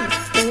ล้าน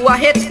ผัว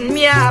เฮ็ดเ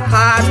มีย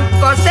ผ่าน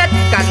ก็เสร็จ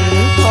กัน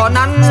เท่า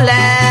นั้นแหล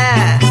ะ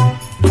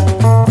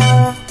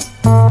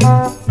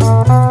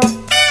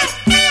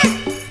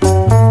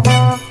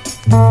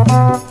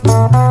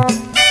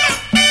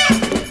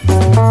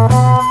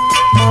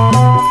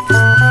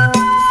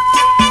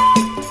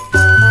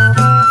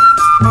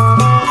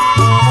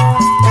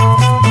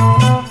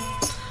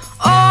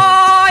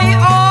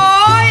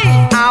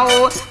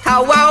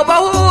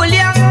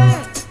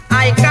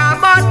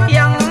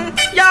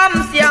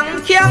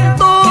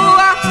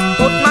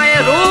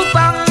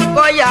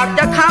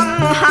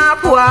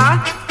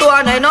ตัว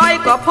น้อย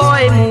ๆก็พลอ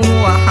ยมั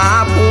วหา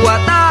ผัว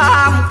ตา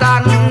มกั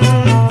น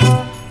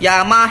อย่า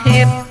มาเ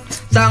ฮ็ด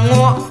สังโง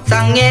ะสั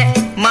งแงะ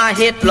มาเ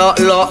ฮ็ดเลาะ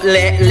เลาะแหล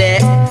ะแหละ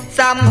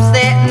ซ้ำเส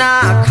ะหน้า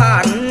ขั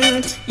น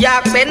อยา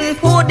กเป็น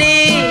ผู้ดี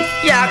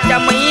อยากจะ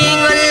มี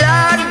เงินล้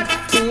าน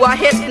ผัว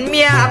เฮ็ดเ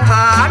มียผ่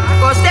าน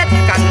ก็เสร็จ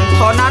กันเ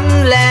ท่านั้น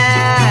แหละ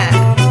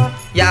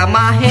อย่าม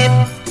าเฮ็ด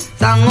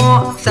สังโงะ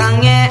สัง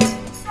แงะ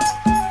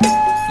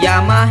อย่า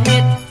มาเฮ็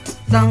ด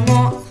สังโง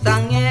ะสั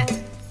งแงะ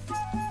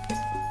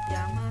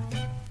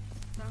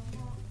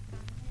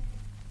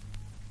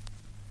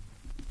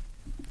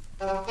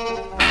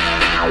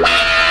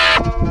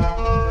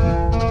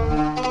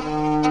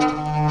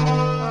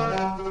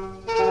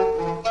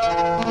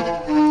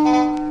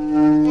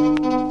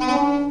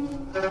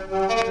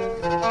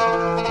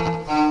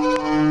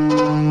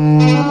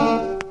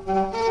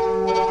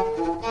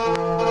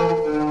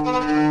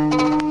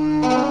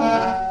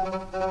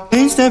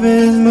Each step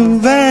is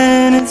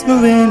moving, it's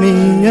moving me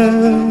up.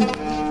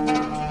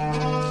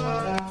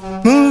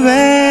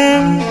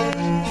 Moving,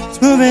 it's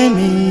moving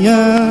me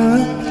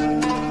up.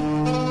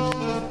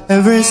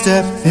 Every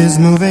step is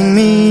moving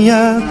me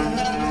up.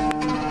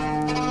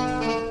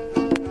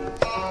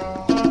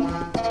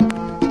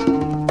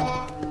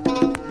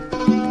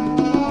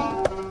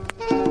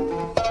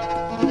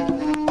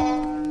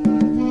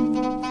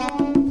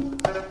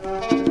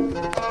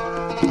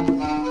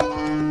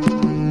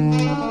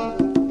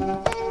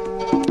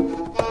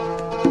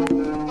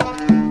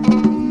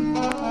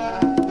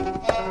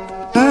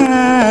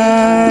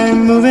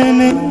 I'm moving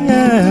me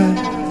up.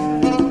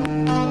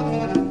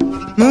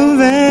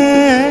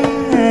 Moving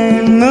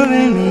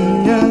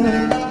me up.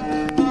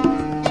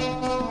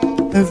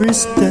 Every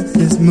step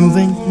is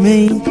moving me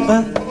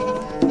up.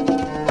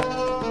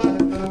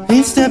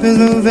 Each step is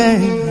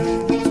moving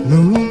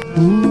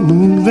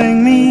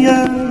me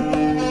up.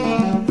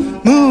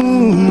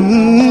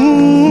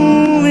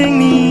 Moving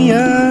me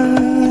up.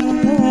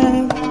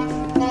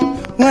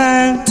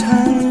 One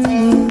tiny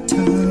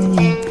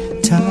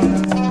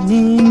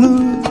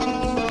move.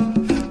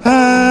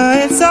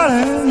 It's all I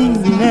need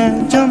to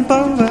jump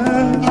over.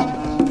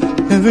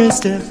 Every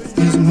step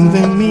is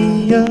moving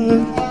me up.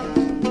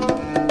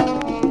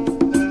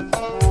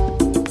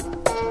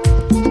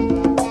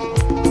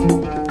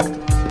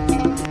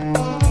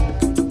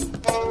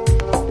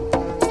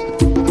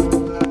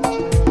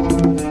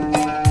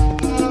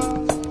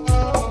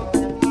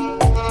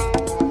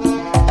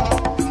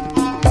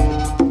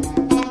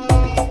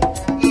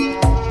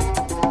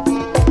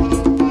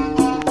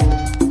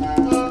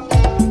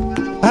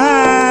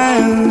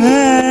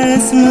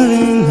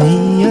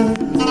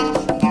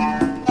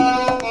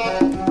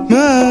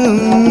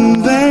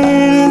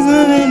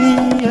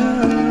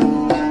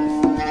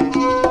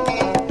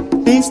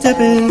 Step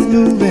is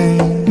moving,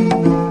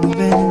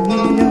 moving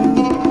me up.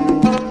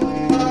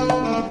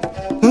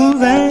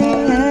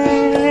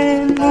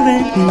 Moving,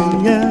 moving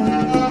me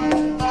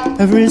up.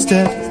 Every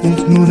step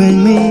is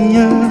moving me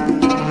up.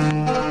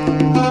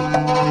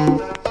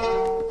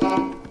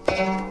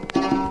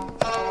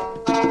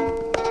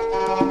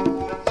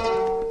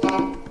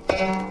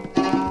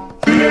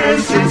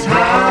 This is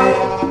how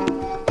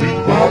we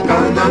walk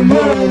on the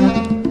moon.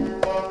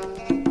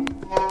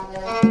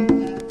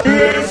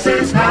 This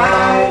is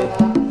how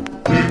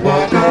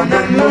walk on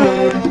the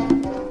moon.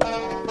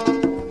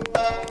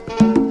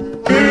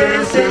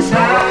 This is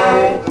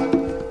how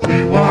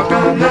we walk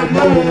on the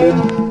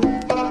moon.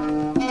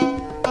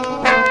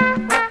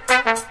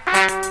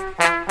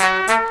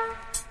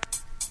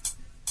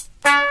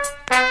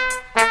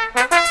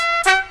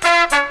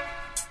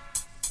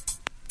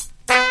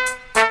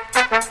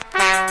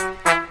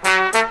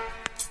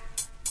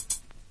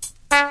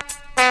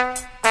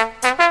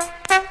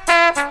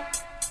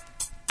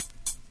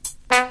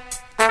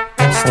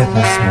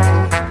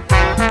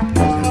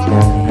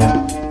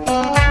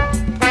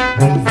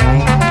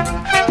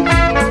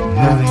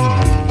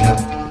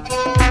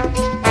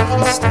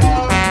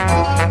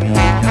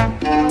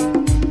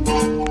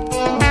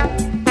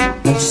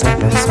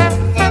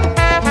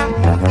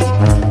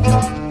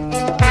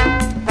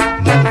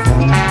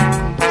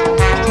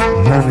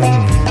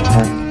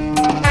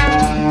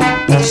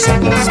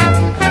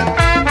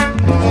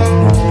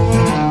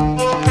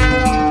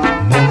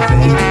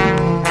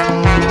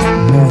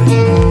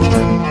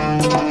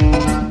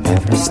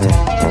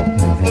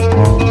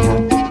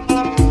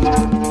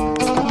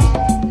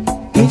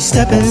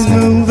 Step is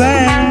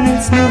moving,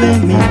 it's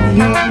moving me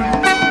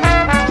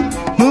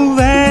up.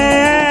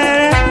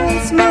 Moving,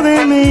 it's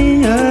moving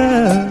me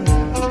up.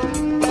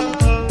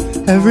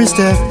 Every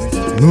step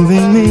is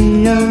moving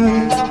me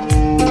up.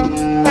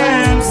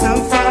 I'm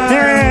so far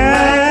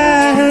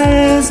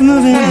away, it's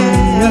moving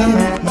me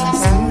up.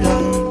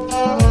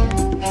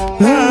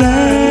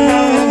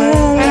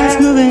 It's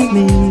moving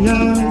me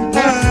up.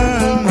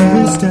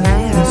 Every step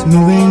is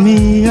moving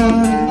me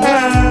up.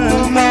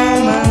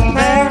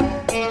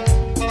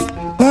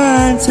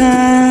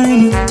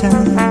 Tiny,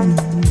 tiny,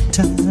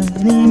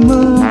 tiny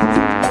move.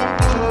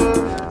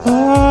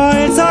 Oh,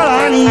 it's all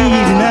I need,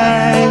 and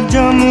I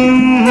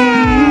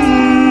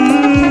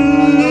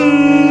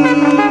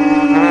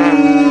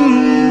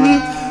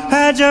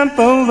jump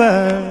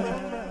over.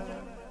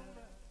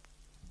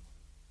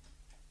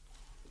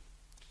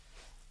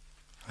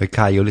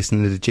 Okay, you're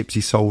listening to the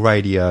Gypsy Soul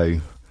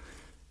Radio.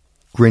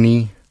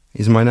 Grinny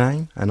is my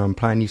name, and I'm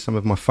playing you some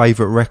of my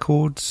favourite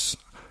records.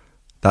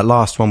 That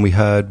last one we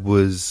heard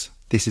was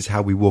This Is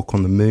How We Walk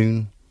on the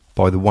Moon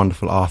by the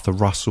wonderful Arthur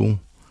Russell.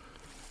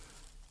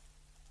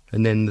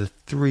 And then the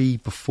three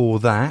before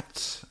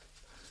that,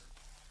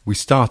 we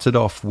started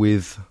off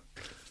with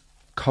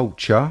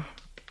Culture,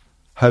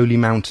 Holy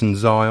Mountain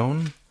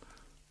Zion,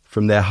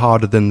 from their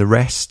Harder Than the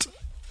Rest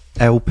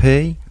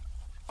LP.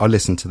 I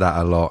listen to that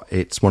a lot.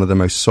 It's one of the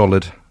most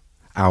solid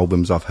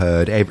albums I've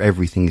heard.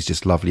 Everything is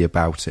just lovely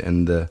about it,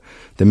 and the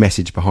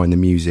message behind the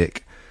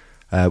music,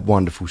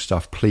 wonderful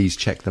stuff. Please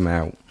check them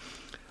out.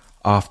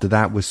 After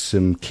that was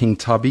some King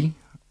Tubby,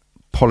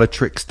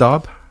 Politrix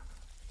dub.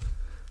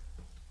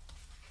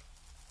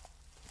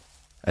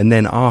 And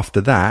then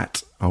after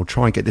that, I'll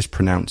try and get this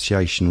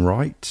pronunciation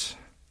right.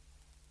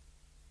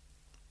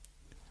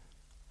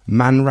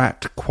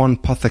 Manrat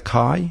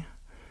Kwanpothakai,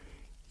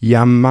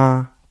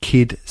 Yama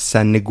Kid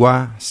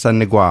Sanigwa.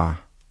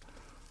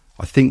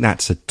 I think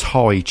that's a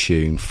Thai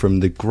tune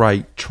from the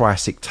great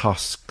Triassic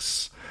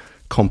Tusks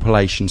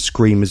compilation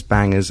Screamers,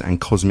 Bangers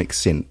and Cosmic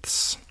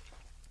Synths.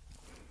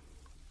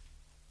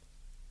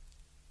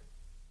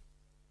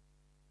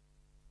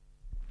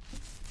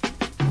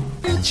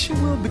 She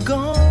will be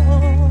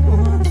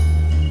gone,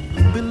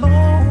 be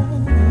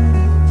long,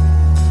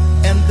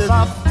 and that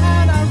I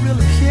find I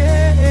really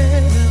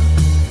care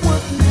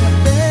what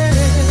happened,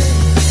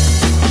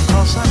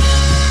 'cause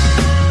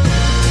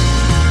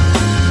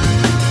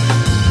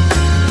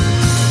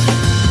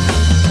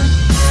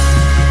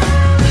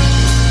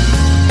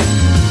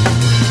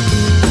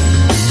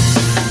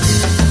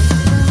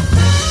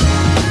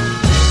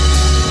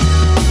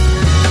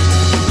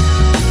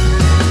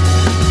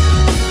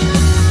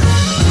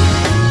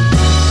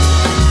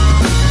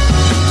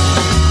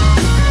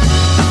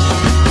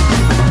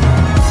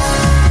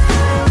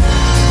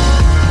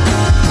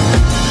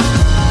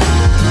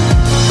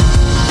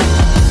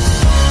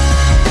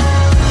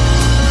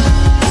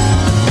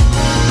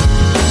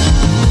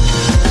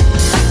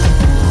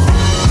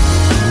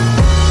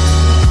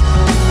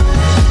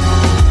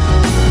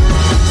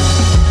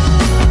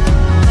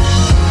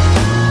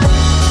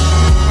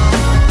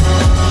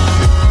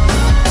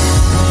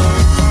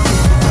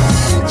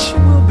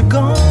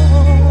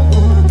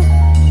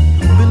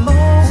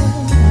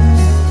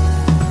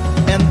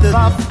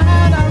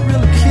find I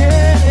really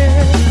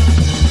care,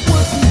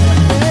 wouldn't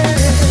have been,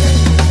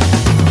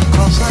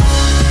 'cause I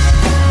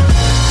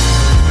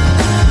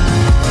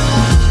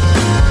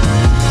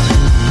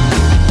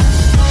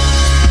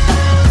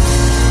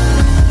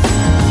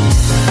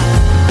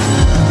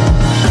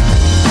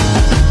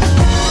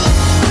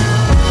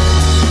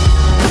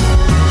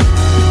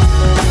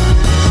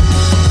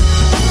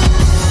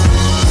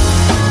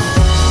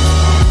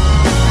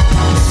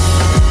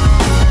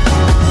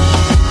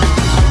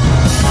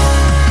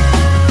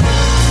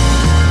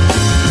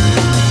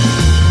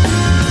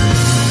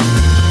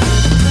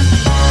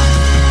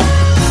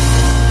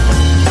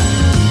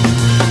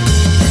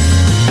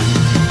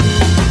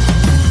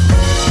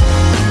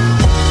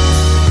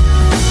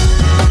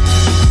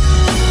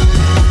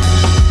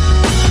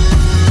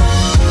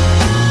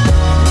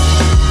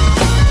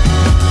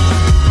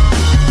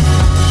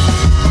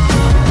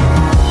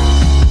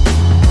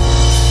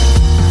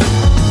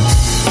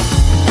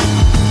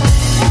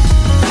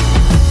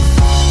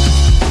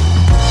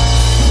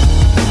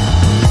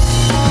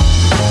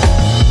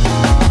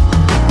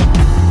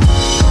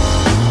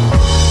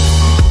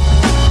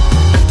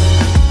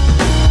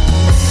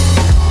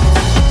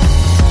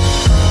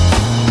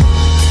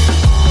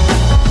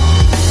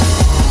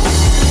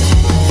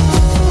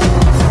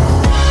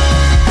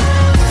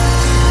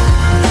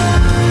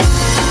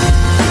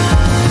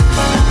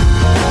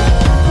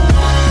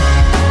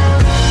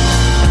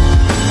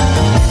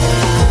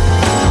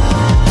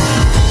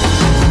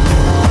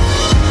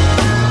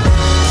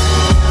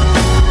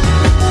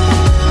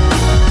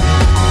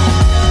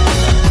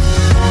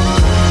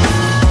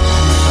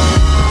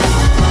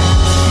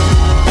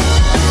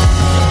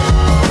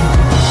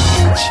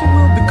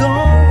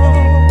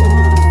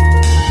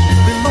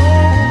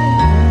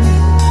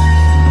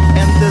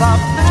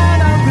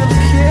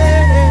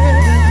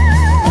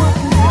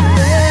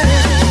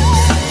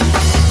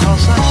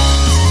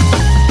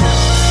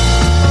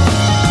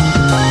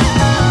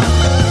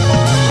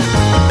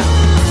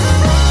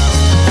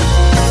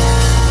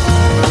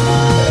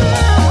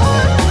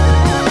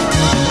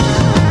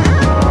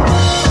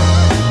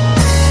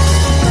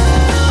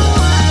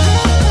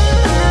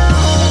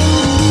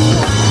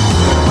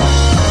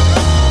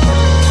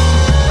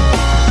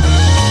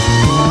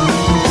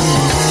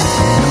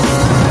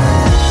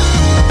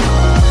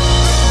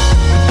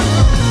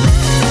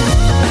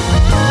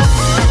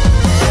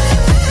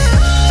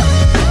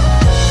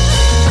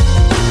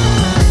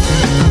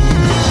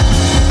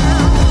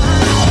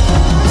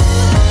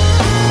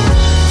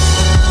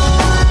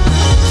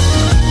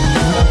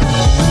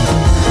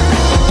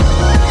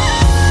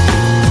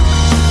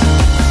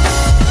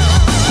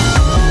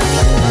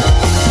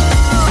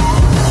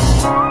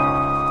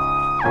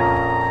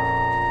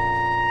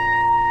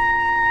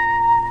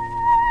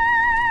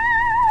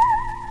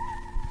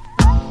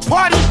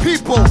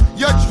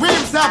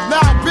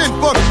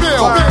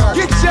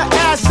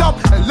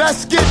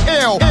let's get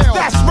ill.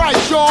 That's right,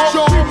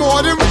 y'all. We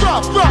more than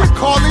rough. We're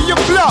calling you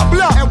bluff.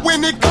 And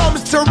when it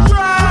comes to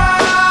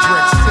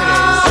rhymes,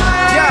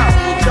 yo,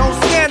 don't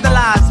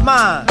scandalize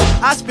mine.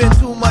 I spend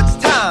too much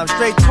time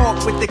straight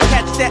talk with the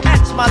catch that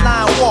etch my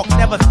line walk.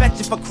 Never fetch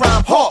it for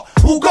crime. Hawk,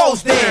 who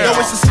goes there? Yo,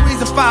 it's a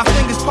squeeze of 5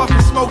 fingers,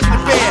 puffing smoke in the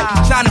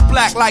bed. Shining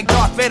black like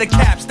Darth Vader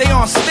caps. Stay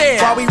on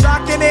stairs. While we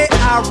rockin' it,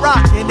 I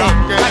rockin'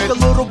 it. Like a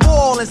little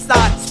ball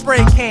inside the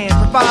spray can.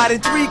 Providing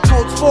 3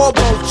 coats for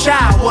both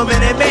child,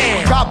 woman, and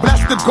man. God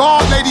bless the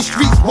guard, lady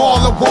streets, wall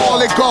to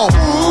wall it go.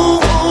 Ooh,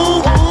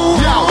 ooh,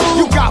 ooh. Yo,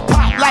 you got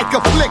popped like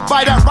a flick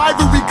by that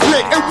rivalry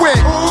click and went.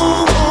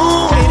 Ooh,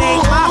 ooh. It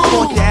ain't my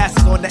fault your ass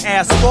is on the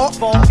asphalt.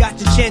 Got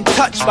your chin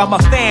touched by my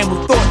fam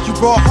who thought you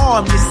brought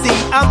harm. You see,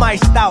 I'm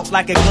iced out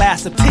like a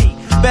glass of tea.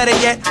 Better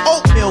yet,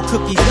 oatmeal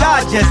cookies,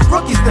 y'all just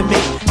rookies to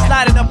me.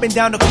 Sliding up and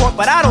down the court,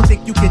 but I don't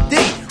think you can D.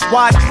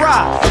 Why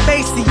try?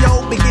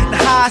 Maceo been getting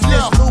high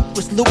since Luke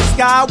was Luke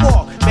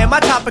Skywalker. Man, my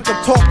topic of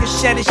talk is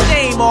shedding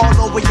shame all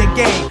over your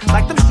game.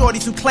 Like them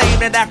shorties who claim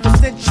that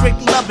Afrocentric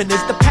loving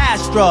is the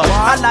past drug.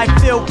 My life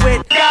filled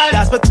with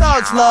that's what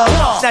thugs love.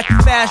 Snatch you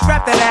fast,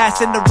 wrap that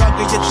ass in the rug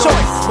of your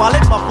choice while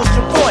it muffles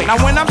your voice. Now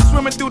when I'm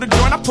swimming through the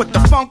joint, I put the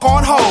funk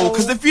on hold.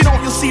 Cause if you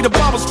don't, you'll see the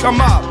bubbles come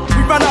up.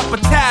 We run up a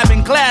tab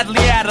and gladly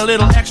add a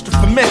little extra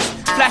for miss.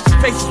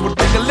 Flashing faces with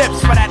bigger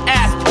lips for that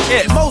ass to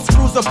kiss. Most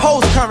crews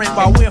oppose current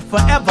while we're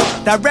forever.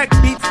 Direct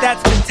beats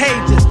that's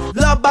contagious.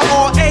 Loved by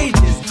all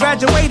ages.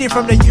 Graduated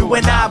from the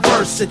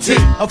university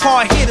of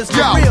hard hitters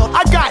for real.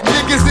 I got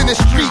niggas in the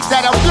streets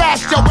that'll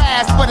flash your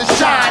ass for the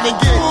shine and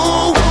get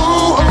ooh,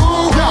 ooh,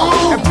 ooh.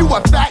 Yo, if you a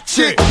fat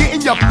chick,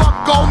 getting your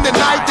fuck on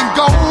tonight and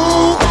go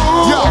ooh,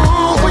 ooh. Yo,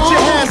 put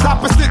your hands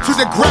opposite to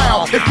the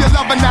ground if you're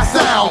loving that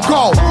sound.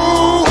 Go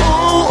ooh,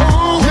 ooh,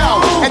 ooh. Yo,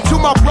 and to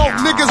my broke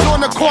niggas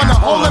on the corner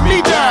holding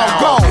me down.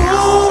 Go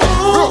ooh,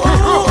 ooh.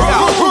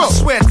 I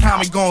swear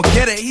Tommy gon'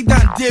 get it. He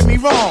done did me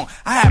wrong.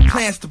 I had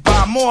plans to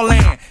buy more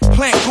land,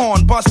 Plant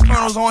corn, bust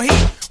kernels on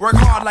heat. Work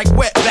hard like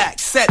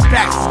wetbacks.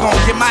 Setbacks is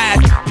gonna get my ass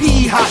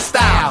pee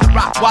hostile.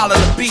 Rock wallet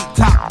the beat,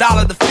 top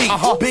dollar the feet.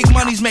 Big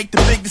monies make the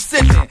big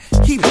decision.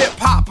 Keep hip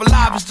hop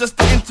alive is just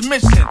the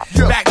intermission.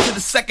 Back to the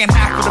second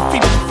half of the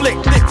feature flick,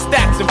 thick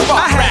stacks and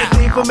fuck I had rap. a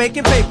thing for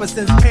making paper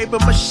since paper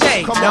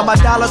mache. Now my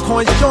dollar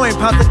coins join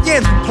pounds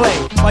again to play.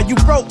 While you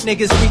broke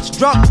niggas reach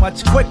drunk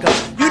much quicker.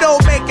 You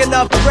don't make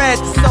enough bread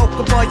to soak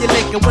up all your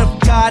liquor. Went from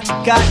God to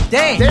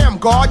goddamn. Damn,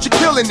 God, you're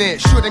killing it.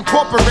 Should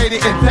incorporate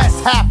it,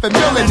 invest $500,000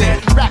 in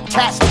it. Rap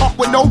cats talk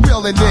with no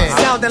real in it.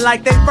 Sounding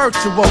like they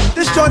virtual.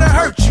 This joint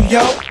hurt you,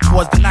 yo.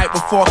 Was the night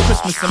before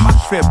Christmas and my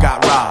crib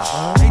got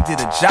robbed. They did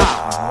a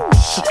job.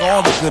 Took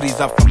all the goodies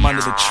up from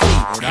under the tree,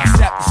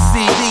 except the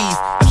CDs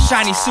of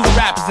shiny suit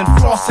rappers and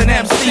flossing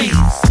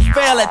MCs.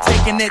 Fail at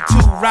taking it to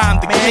rhyme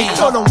the key. Man,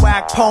 you them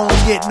whack poems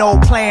get no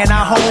playing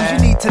our homes. You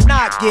need to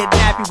not get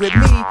nappy with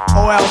me,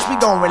 or else we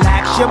gon'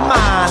 relax your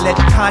mind, let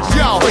the conscience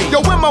be free.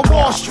 Yo, where my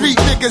Wall Street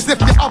niggas if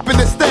you're up in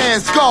the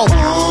stands go?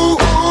 Ooh,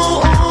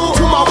 ooh, ooh.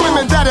 To my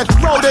women that'll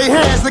throw their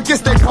hands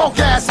against their punk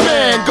ass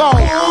man, go.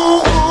 Ooh,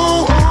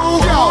 ooh,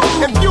 ooh. Yo,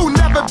 if you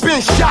never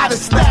been shot or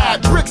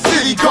stabbed, Brick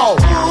City go.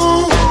 Ooh,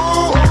 ooh,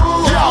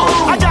 ooh. Yo,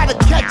 I gotta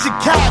catch a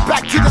cab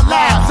back to the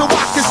lab so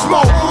I can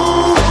smoke.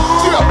 Ooh,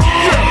 yeah,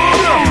 yeah,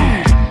 yeah.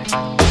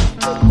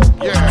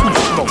 Yeah, too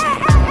smoke.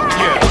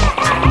 Yeah.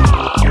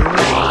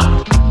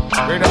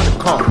 Straight out the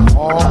car.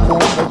 All cool,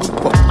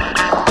 motherfucker.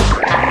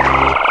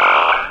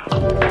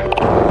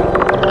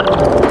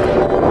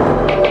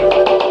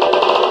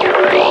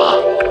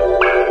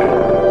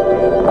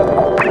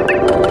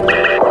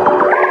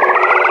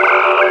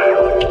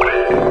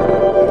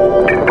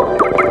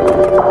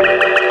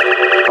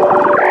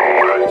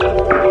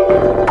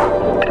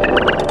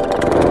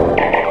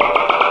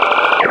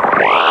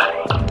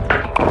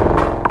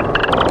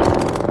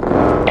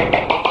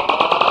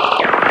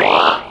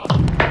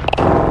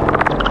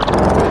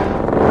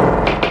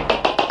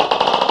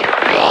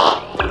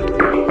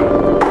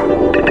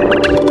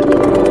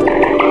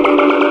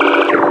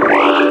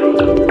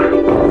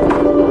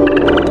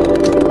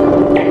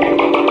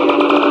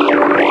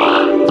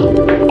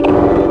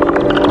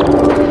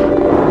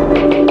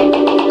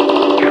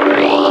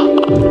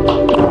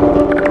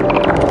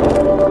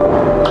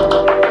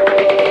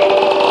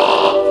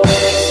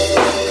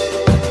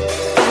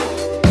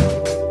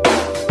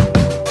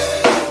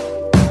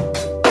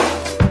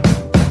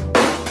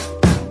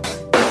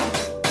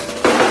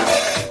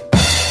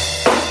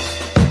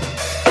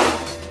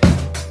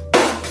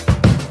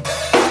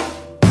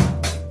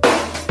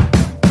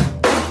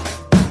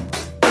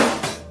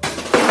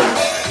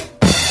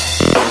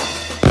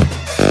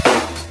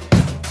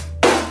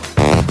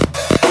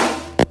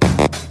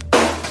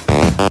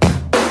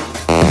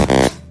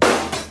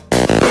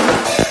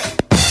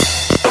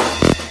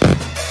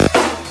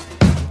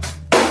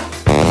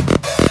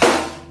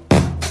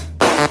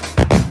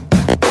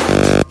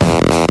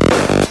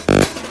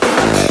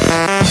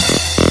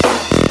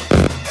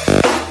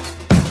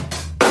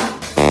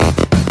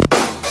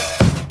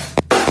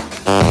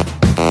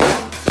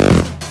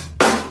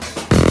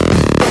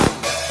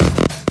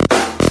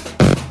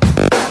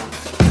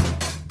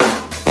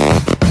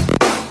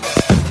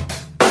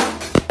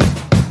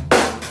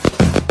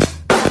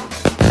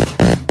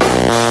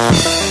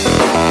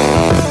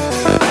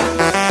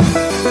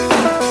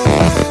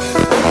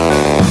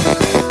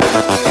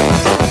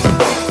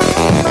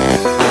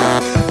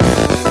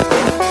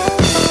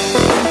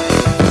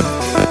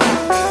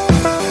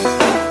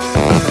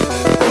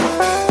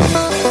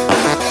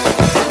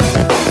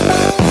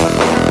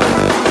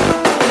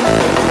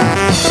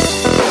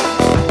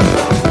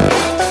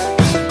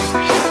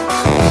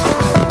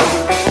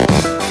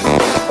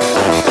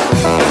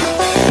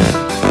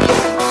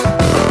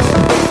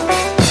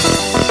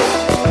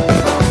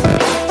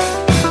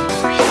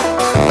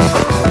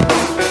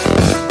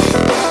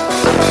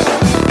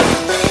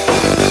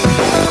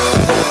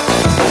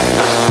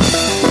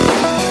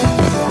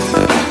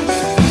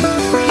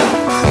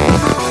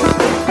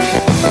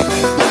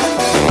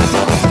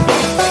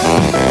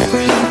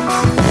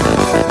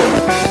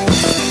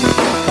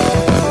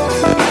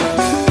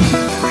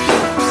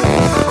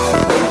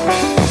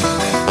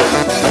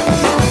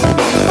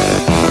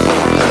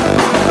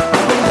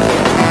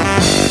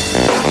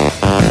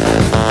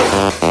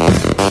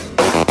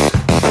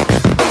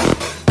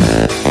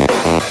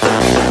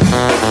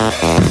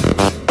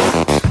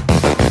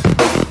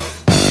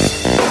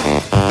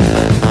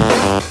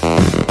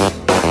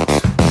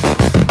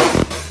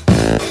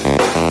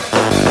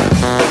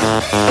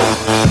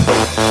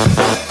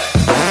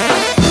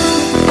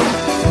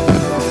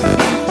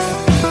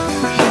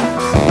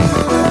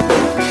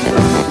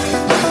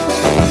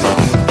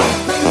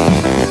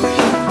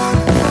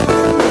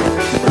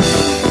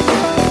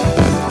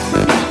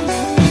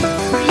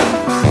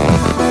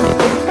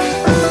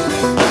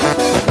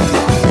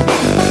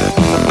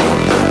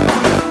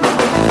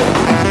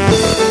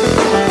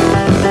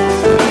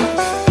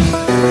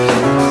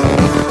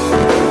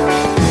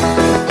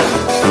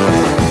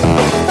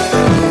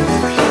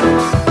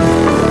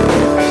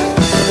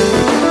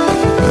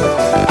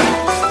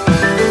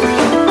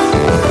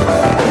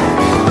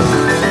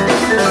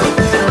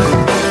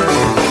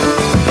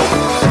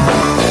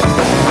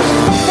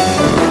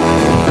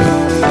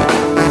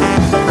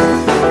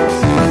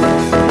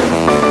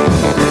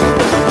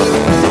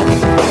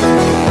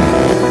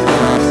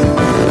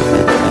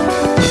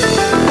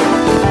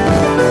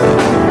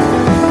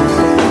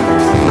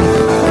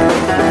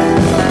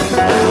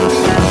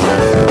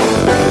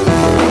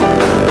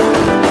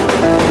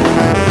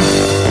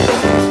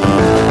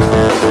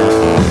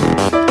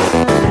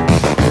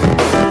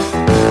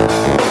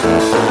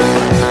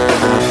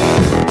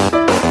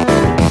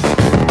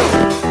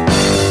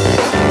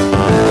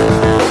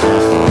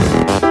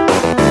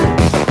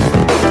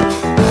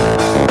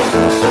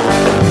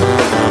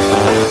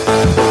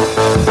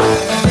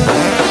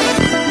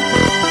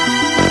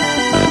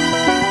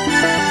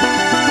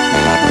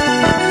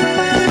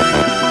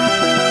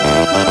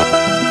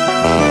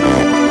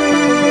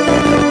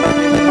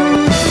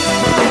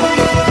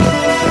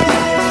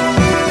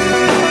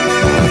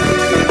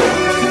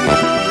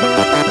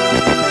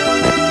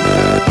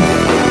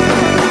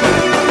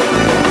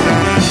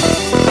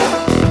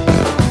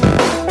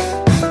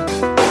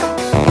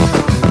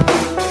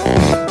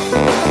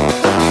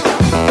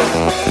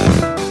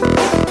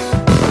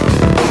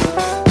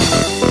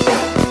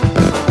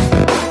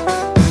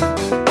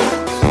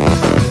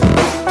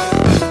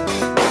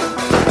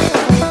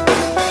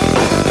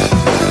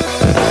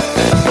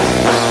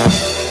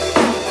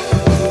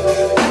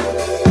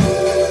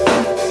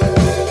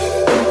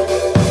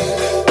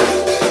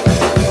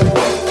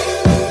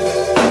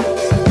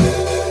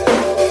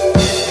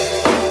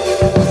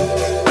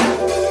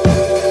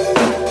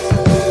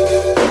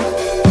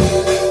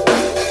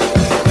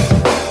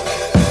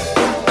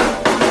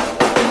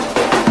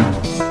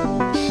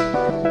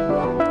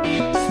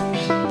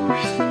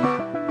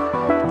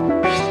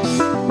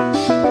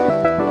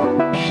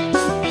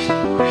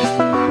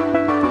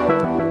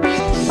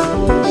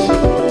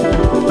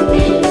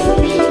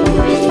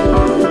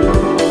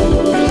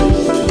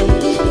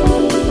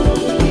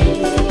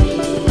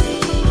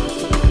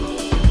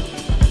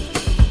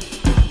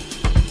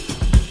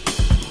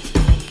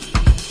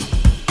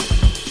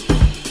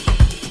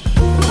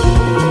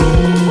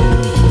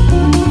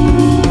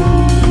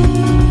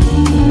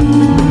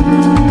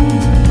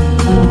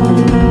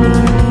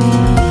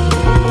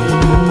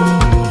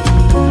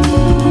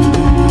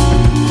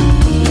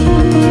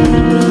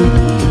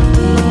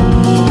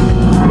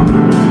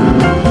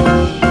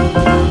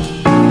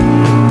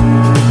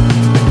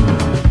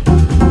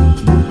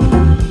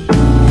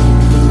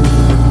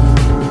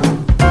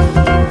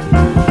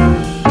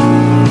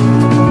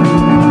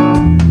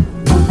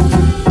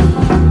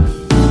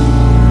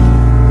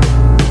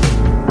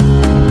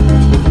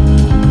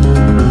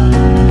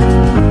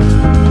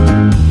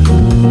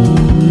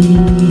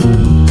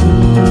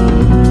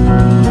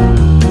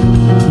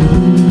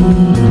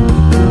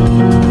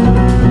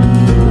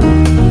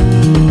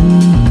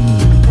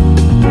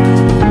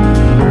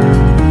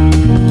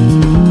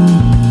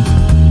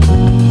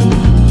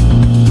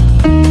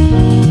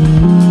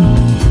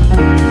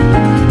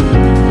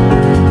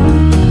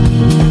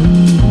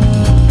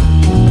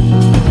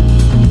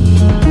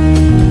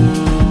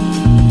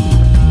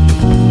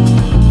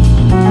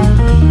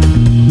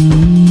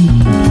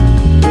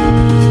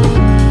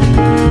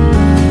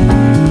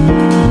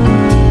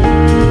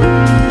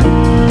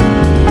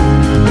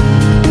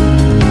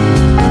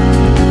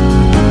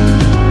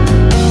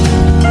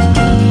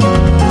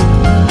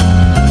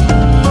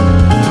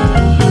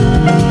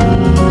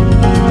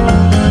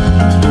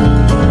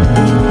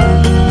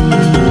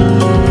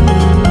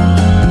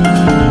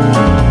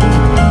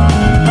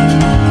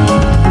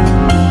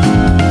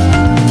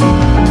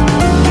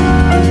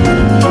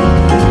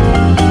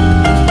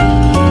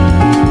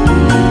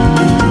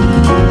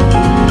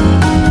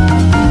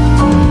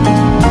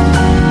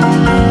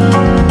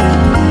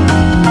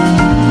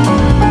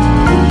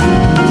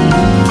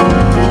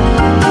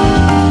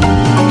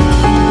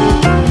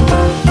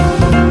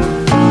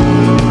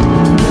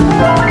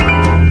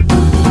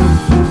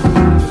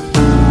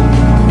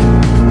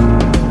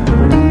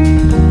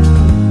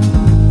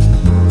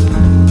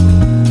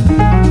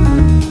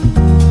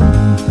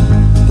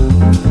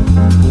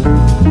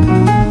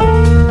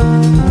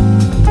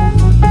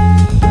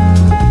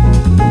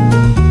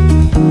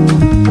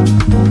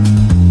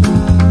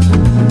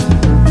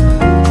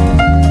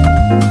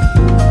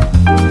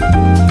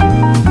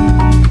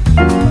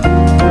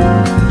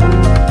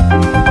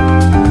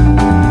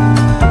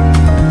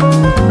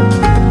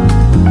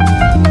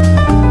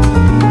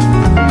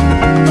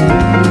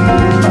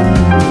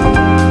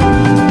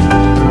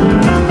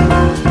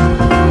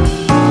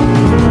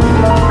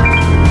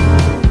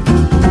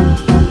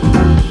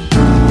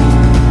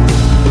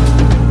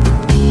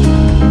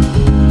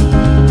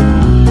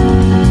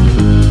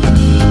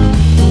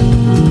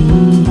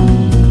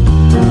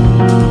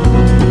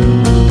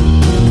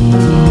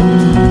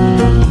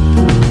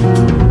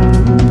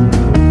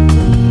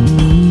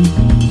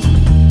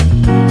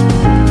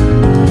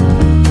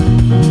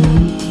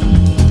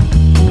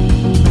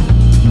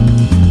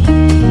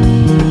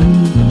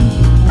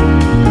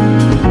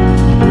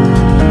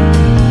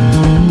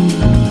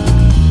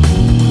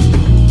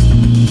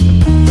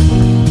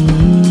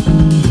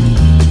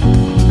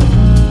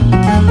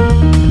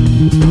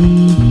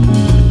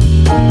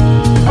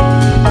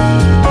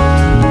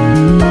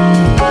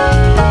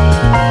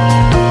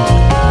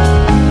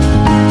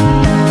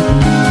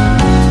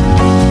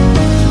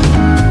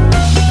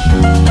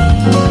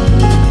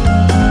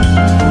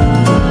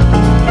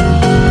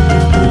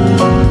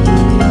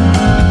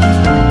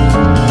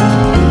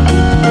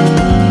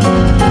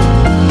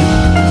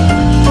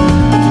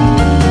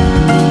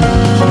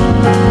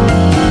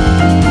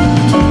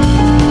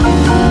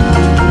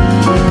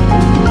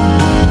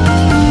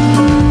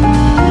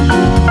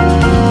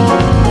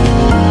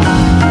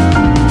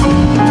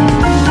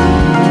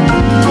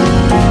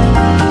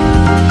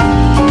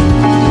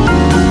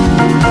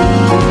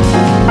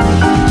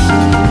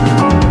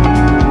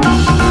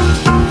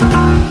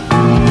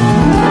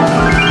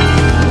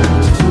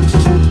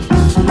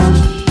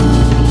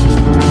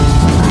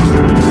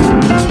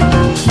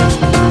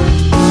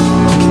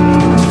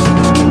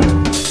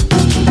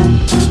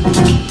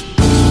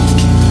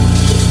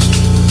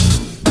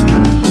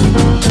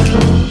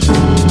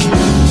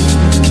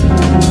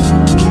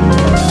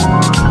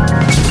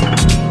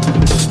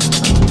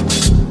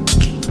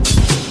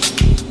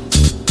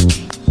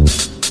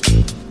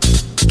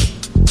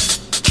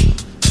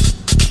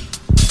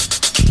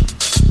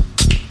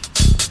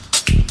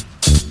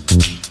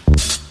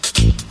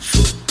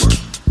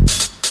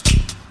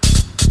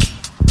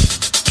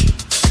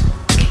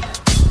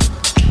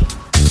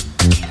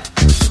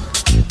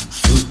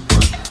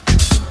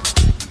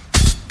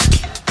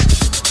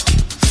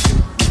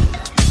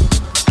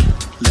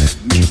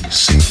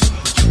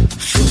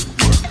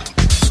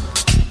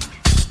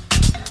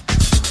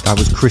 That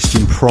was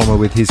Christian Promer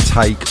with his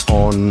take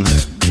on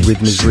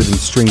Rhythm is Rhythm,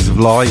 Strings of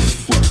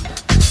Life.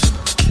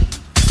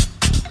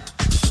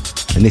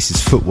 And this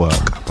is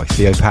Footwork by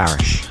Theo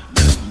Parrish.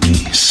 Let me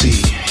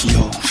see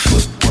your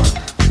footwork.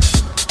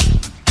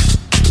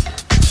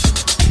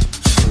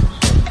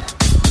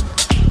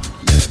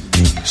 Let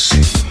me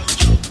see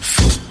your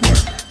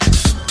footwork.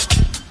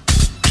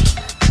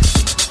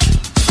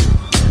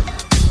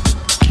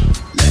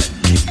 Let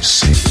me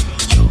see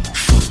your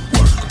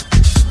footwork.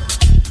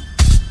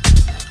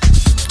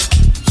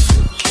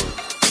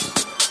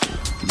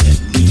 Let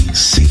me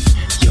see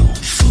your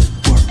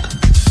footwork.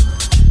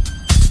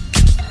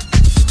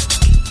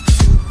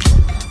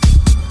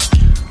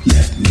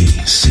 Let me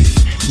see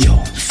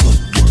your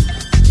footwork.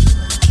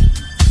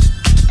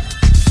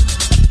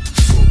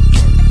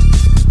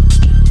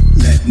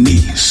 Let me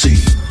see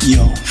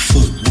your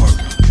footwork.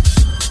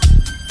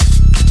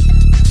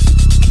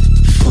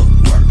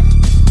 Footwork.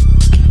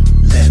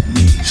 Let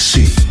me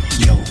see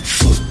your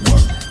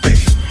footwork,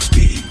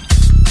 baby.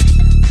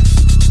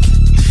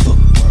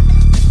 Footwork.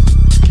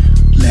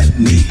 Let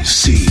me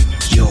see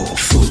your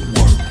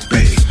footwork,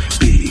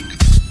 baby.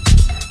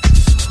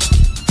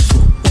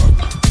 Footwork.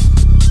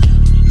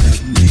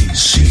 Let me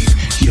see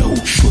your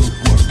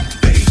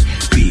footwork,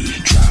 baby.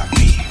 Drive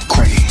me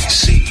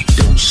crazy.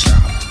 Don't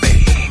stop,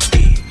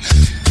 baby.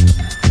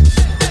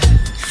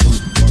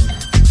 Footwork.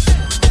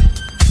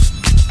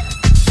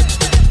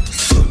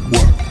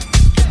 Footwork.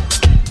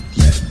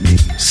 Let me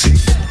see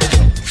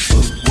your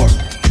footwork.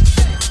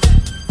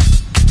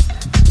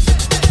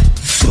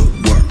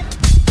 Footwork.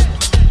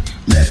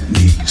 Let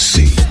me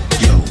see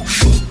your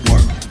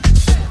footwork.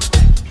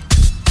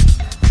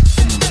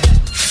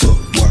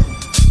 Footwork.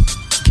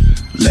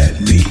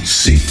 Let me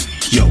see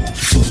your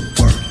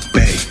footwork,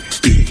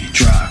 baby.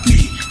 Drive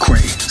me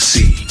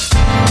crazy.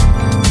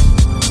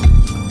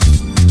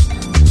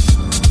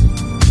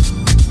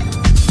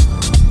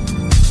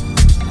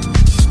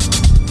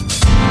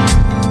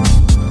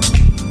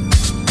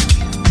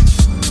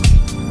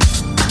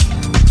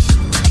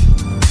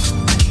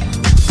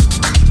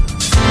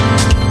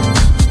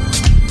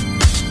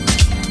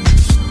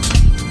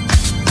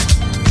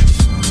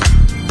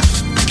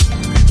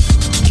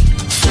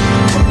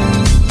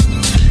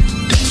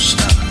 Don't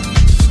stop.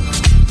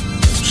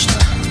 Don't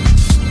stop.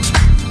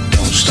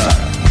 Don't stop.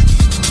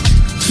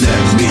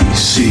 Let me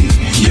see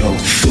your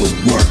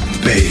footwork,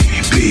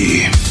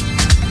 baby.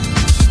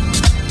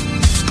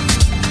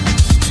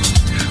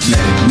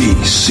 Let me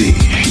see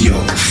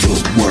your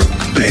footwork,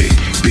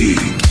 baby.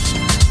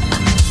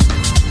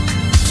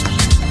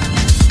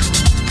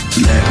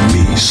 Let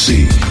me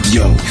see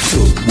your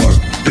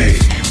footwork,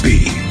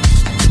 baby.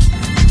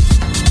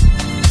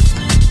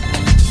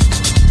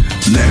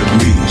 Let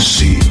me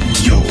see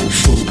your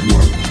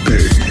footwork,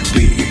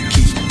 baby.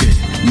 Keep it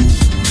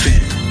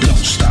moving,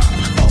 don't stop.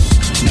 Oh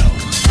no.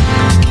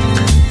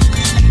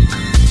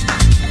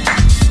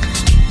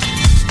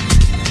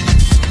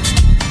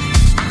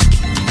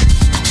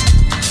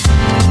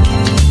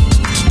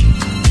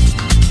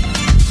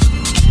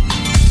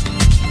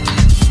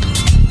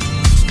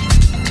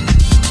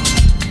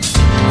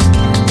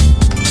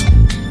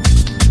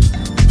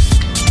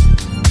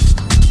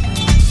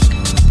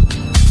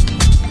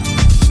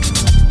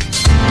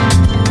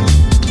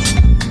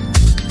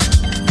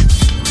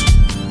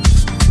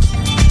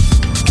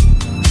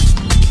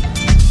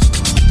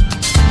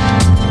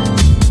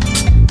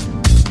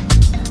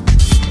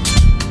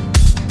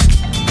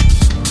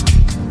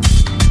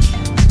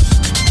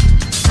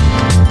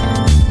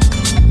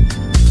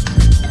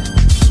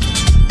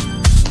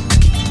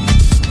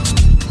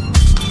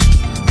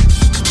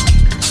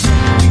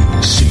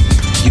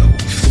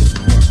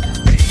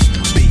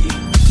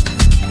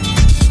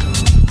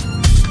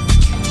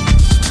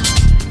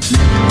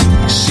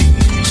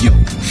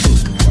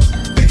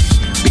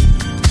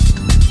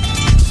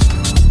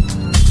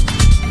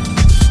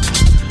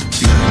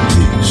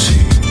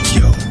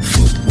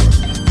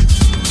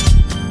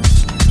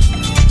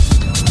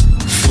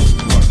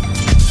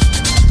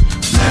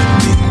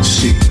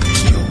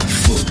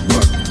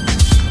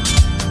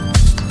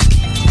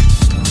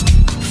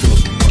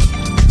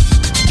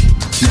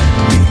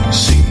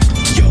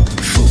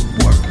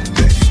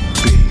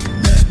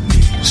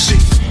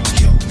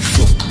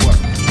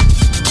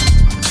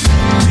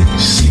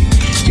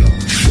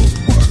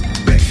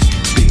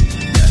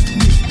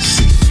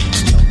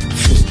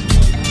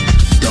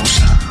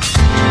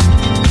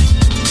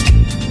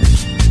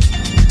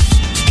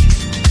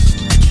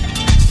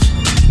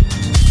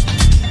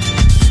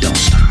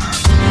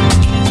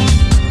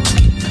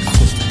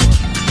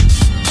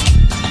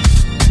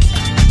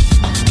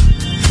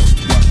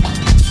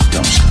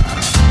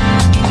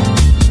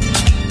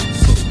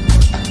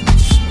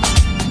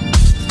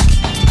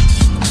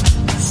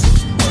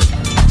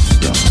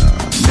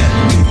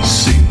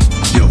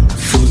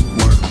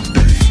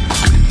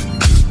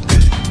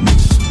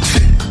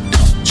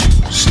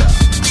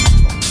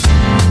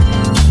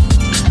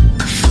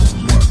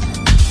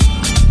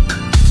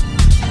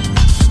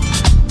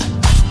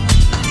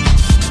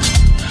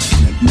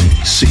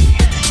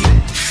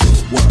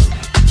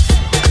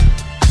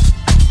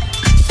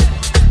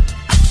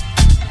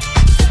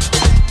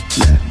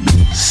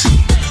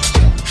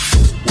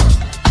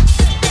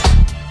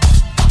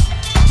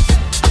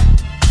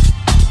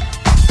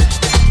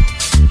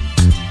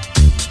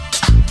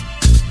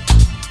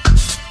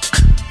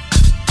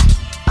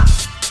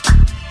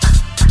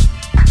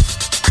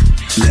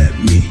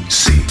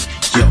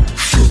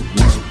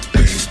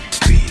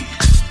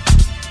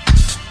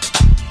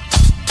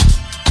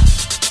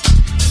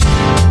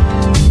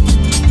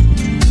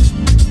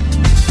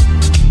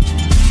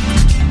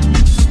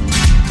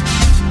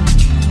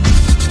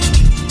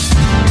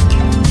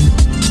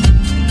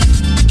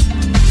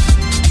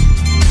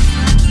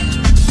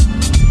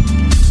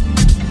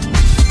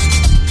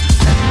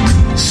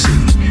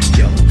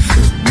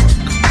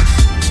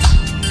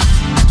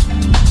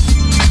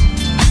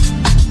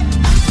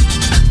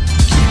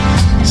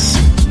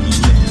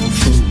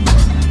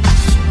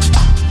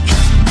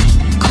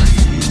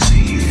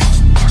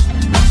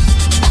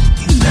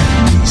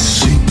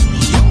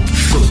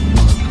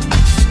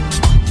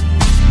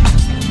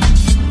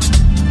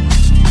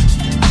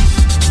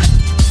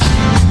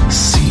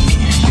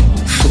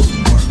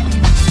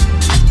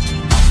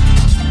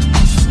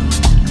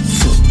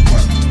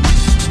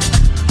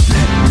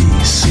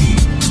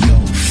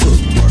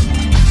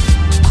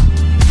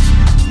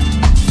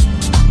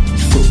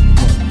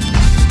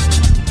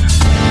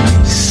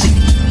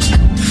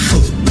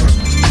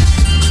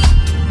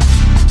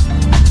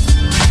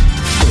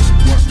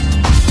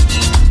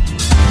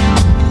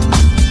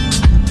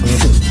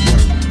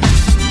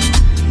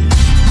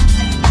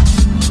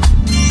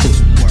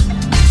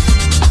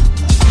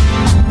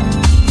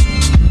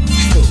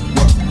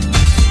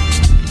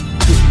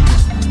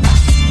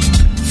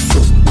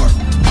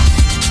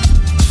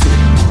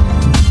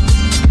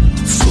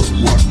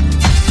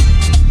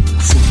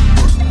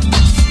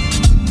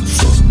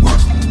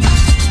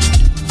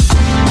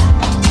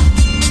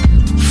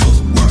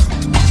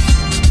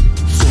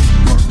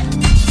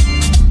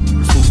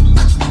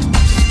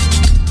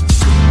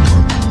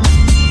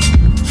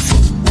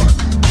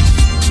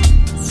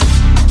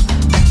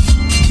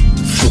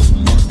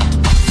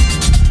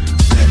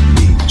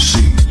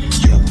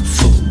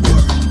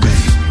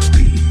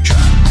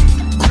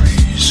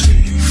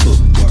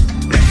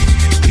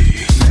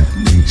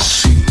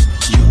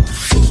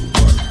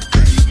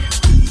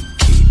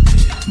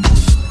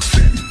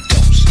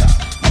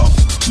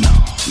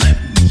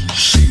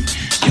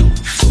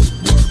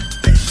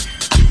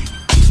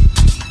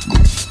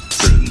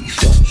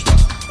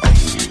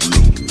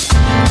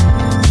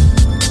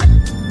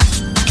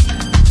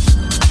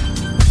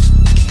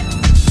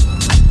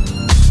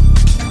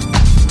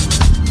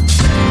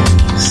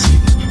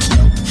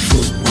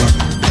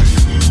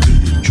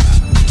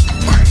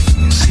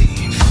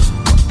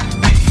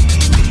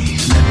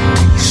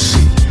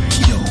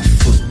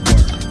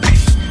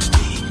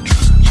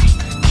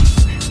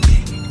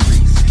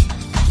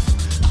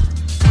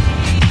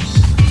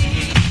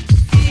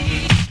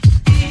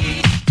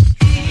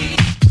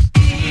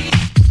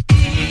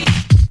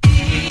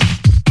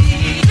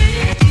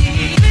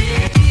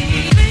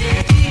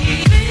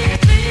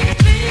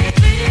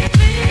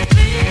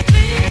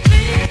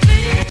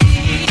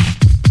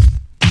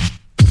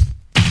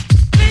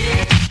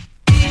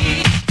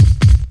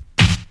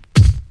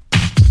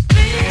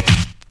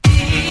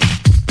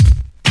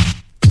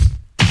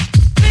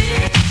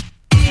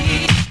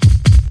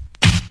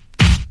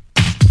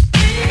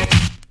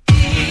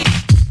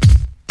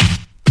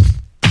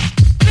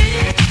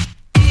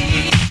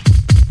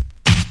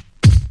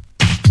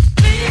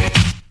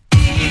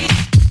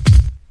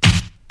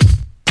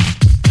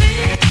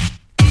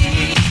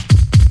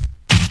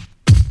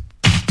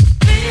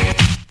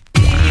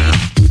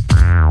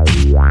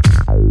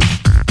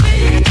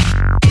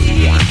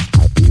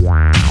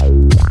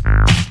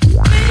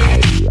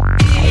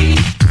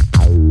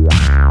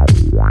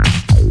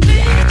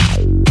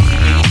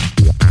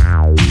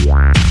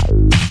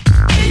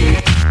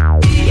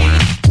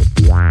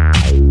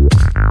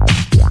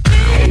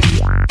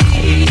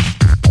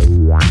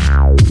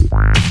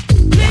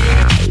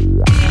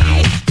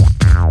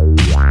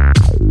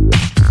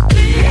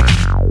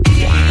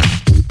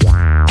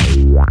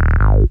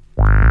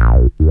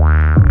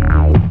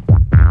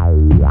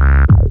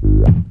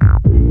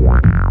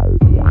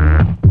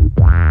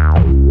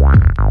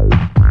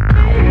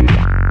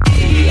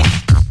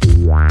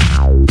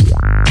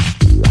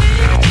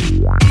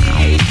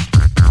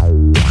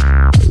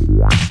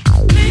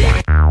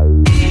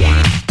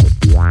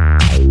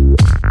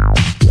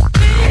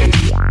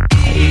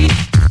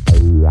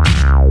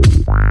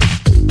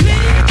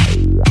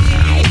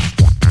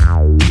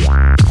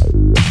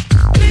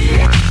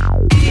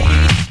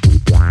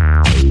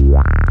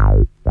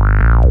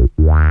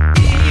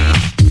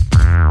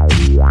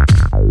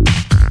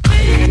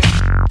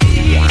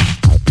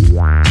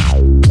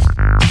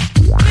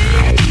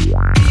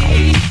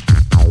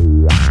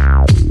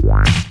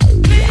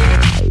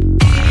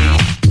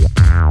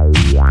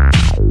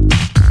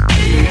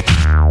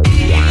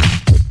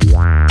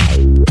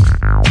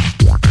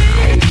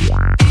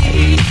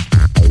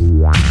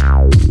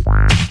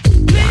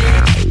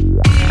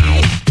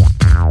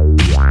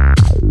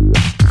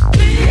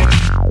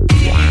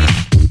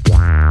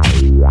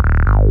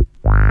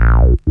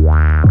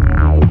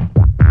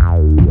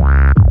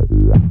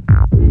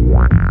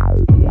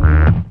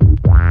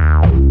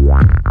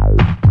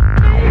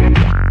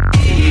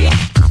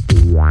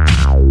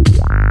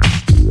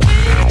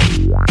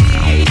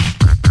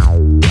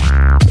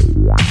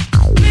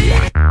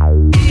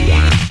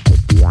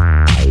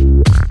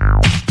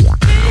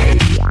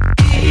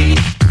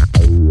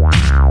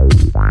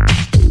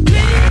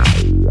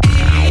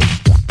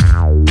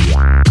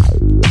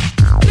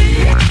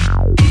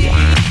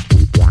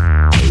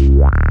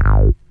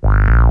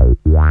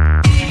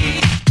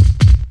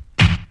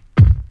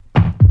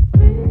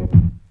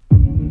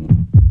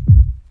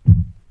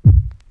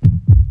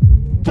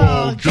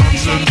 Mark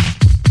Johnson,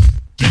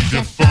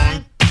 DJ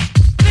Funk,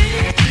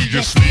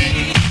 DJ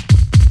Sneak,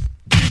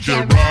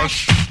 DJ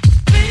Rush,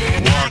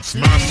 Wax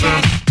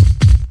Master,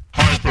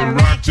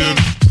 Hyperactive,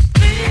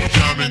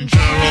 Jamin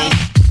Gerald,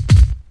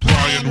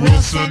 Brian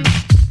Wilson,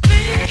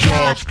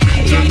 George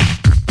Clinton,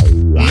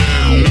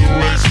 Lil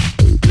Lewis,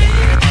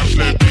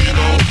 Ashley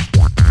Pino,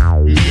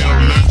 Neil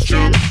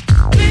Lindstrom,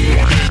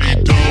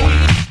 Kenny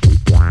Dome,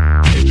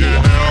 DJ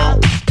Hell,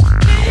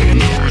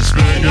 Louis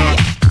Vega,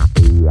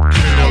 K.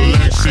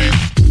 Alexi,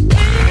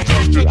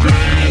 Dr. Dre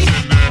is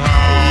in the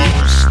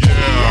house,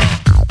 yeah.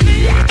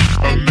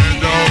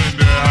 Amanda in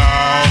the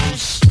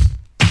house,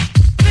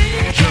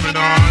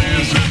 Gemini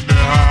is in the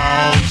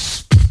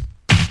house,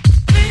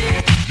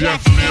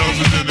 Jeff Mills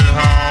is in the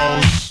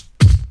house,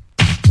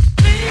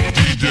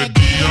 DJ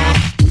Dion,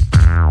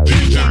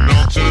 DJ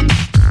Milton,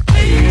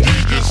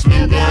 DJ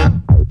Slugo,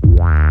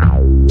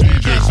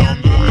 DJ's on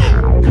the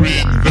low,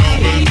 Green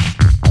Velvet,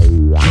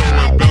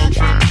 Joey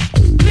Beltran,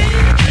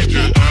 DJ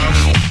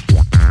Ash,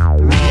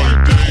 Roy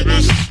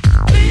Davis,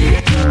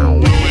 Drew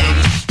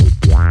Williams,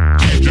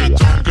 DJ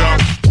Tonka,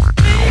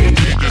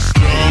 DJ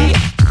Snow,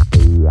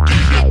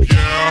 DJ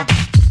Pierre,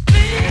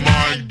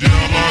 Mike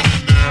Dillon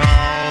in the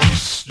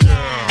house,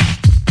 yeah.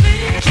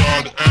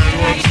 Todd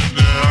Edwards in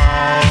the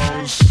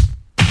house,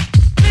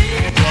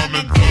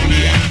 Ramen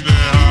Tony in the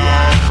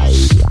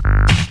house,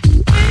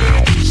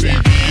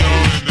 CBO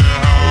in the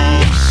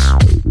house,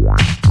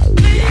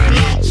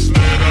 Luke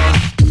Slater,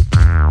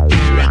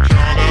 Eric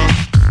Connor,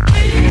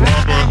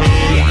 Robert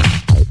Hood,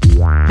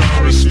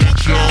 Paris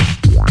Mitchell,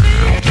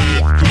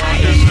 Dave Clark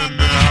is in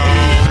the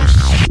house,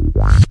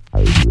 Van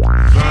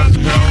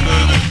Helden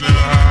in the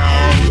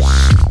house,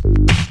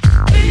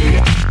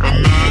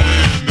 Amanda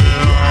in the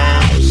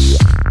house,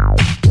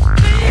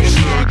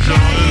 Sir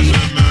John is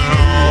in the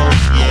house,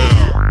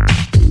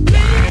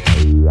 yeah.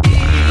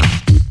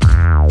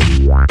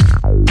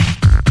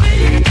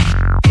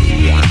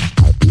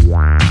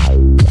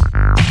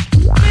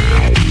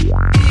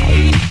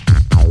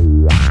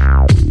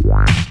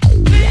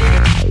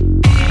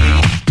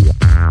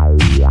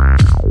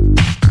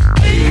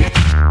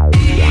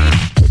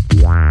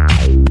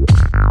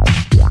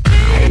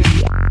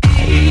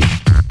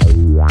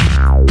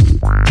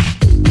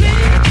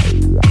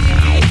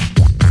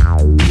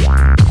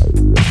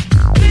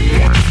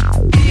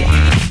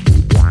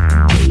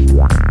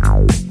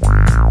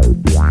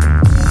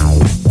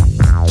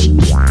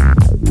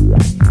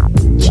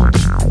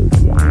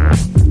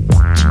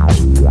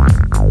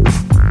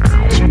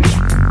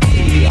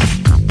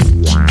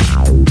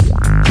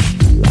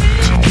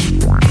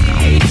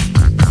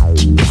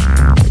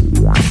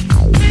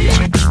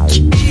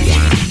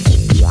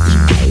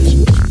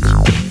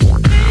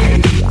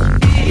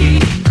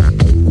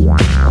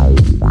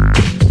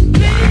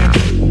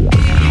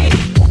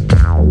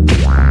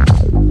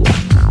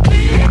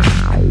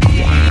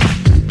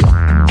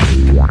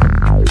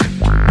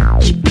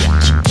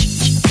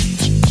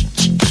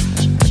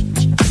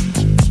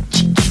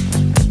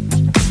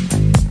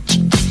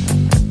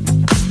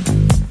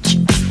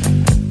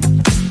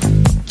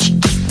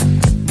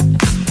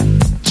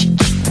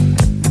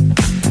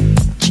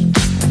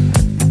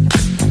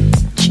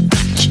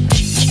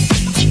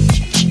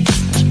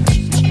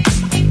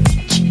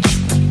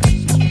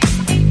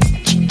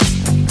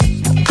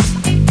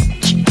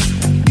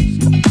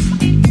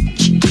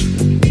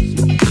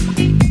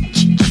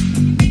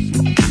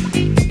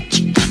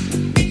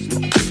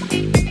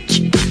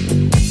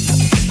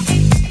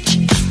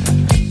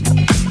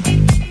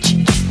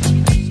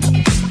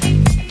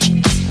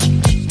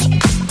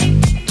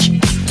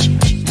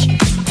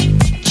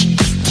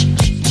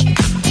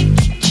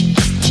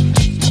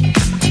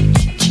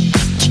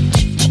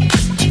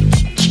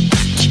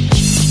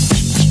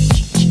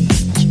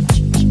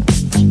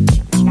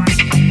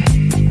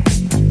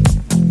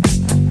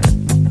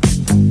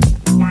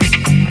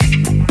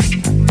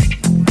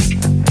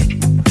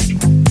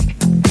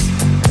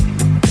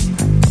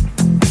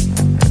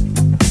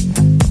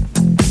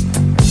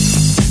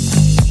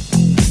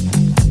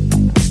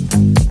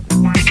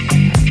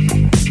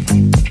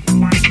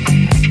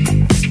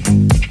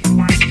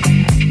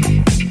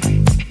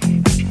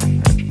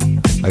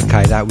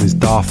 Okay, that was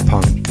Daft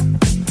Punk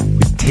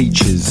with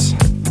Teachers.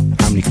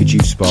 How many could you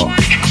spot?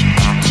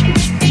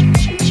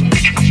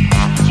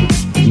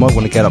 You might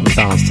want to get up and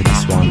dance to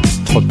this one.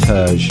 Todd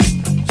Terge,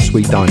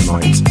 Sweet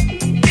Dynamite.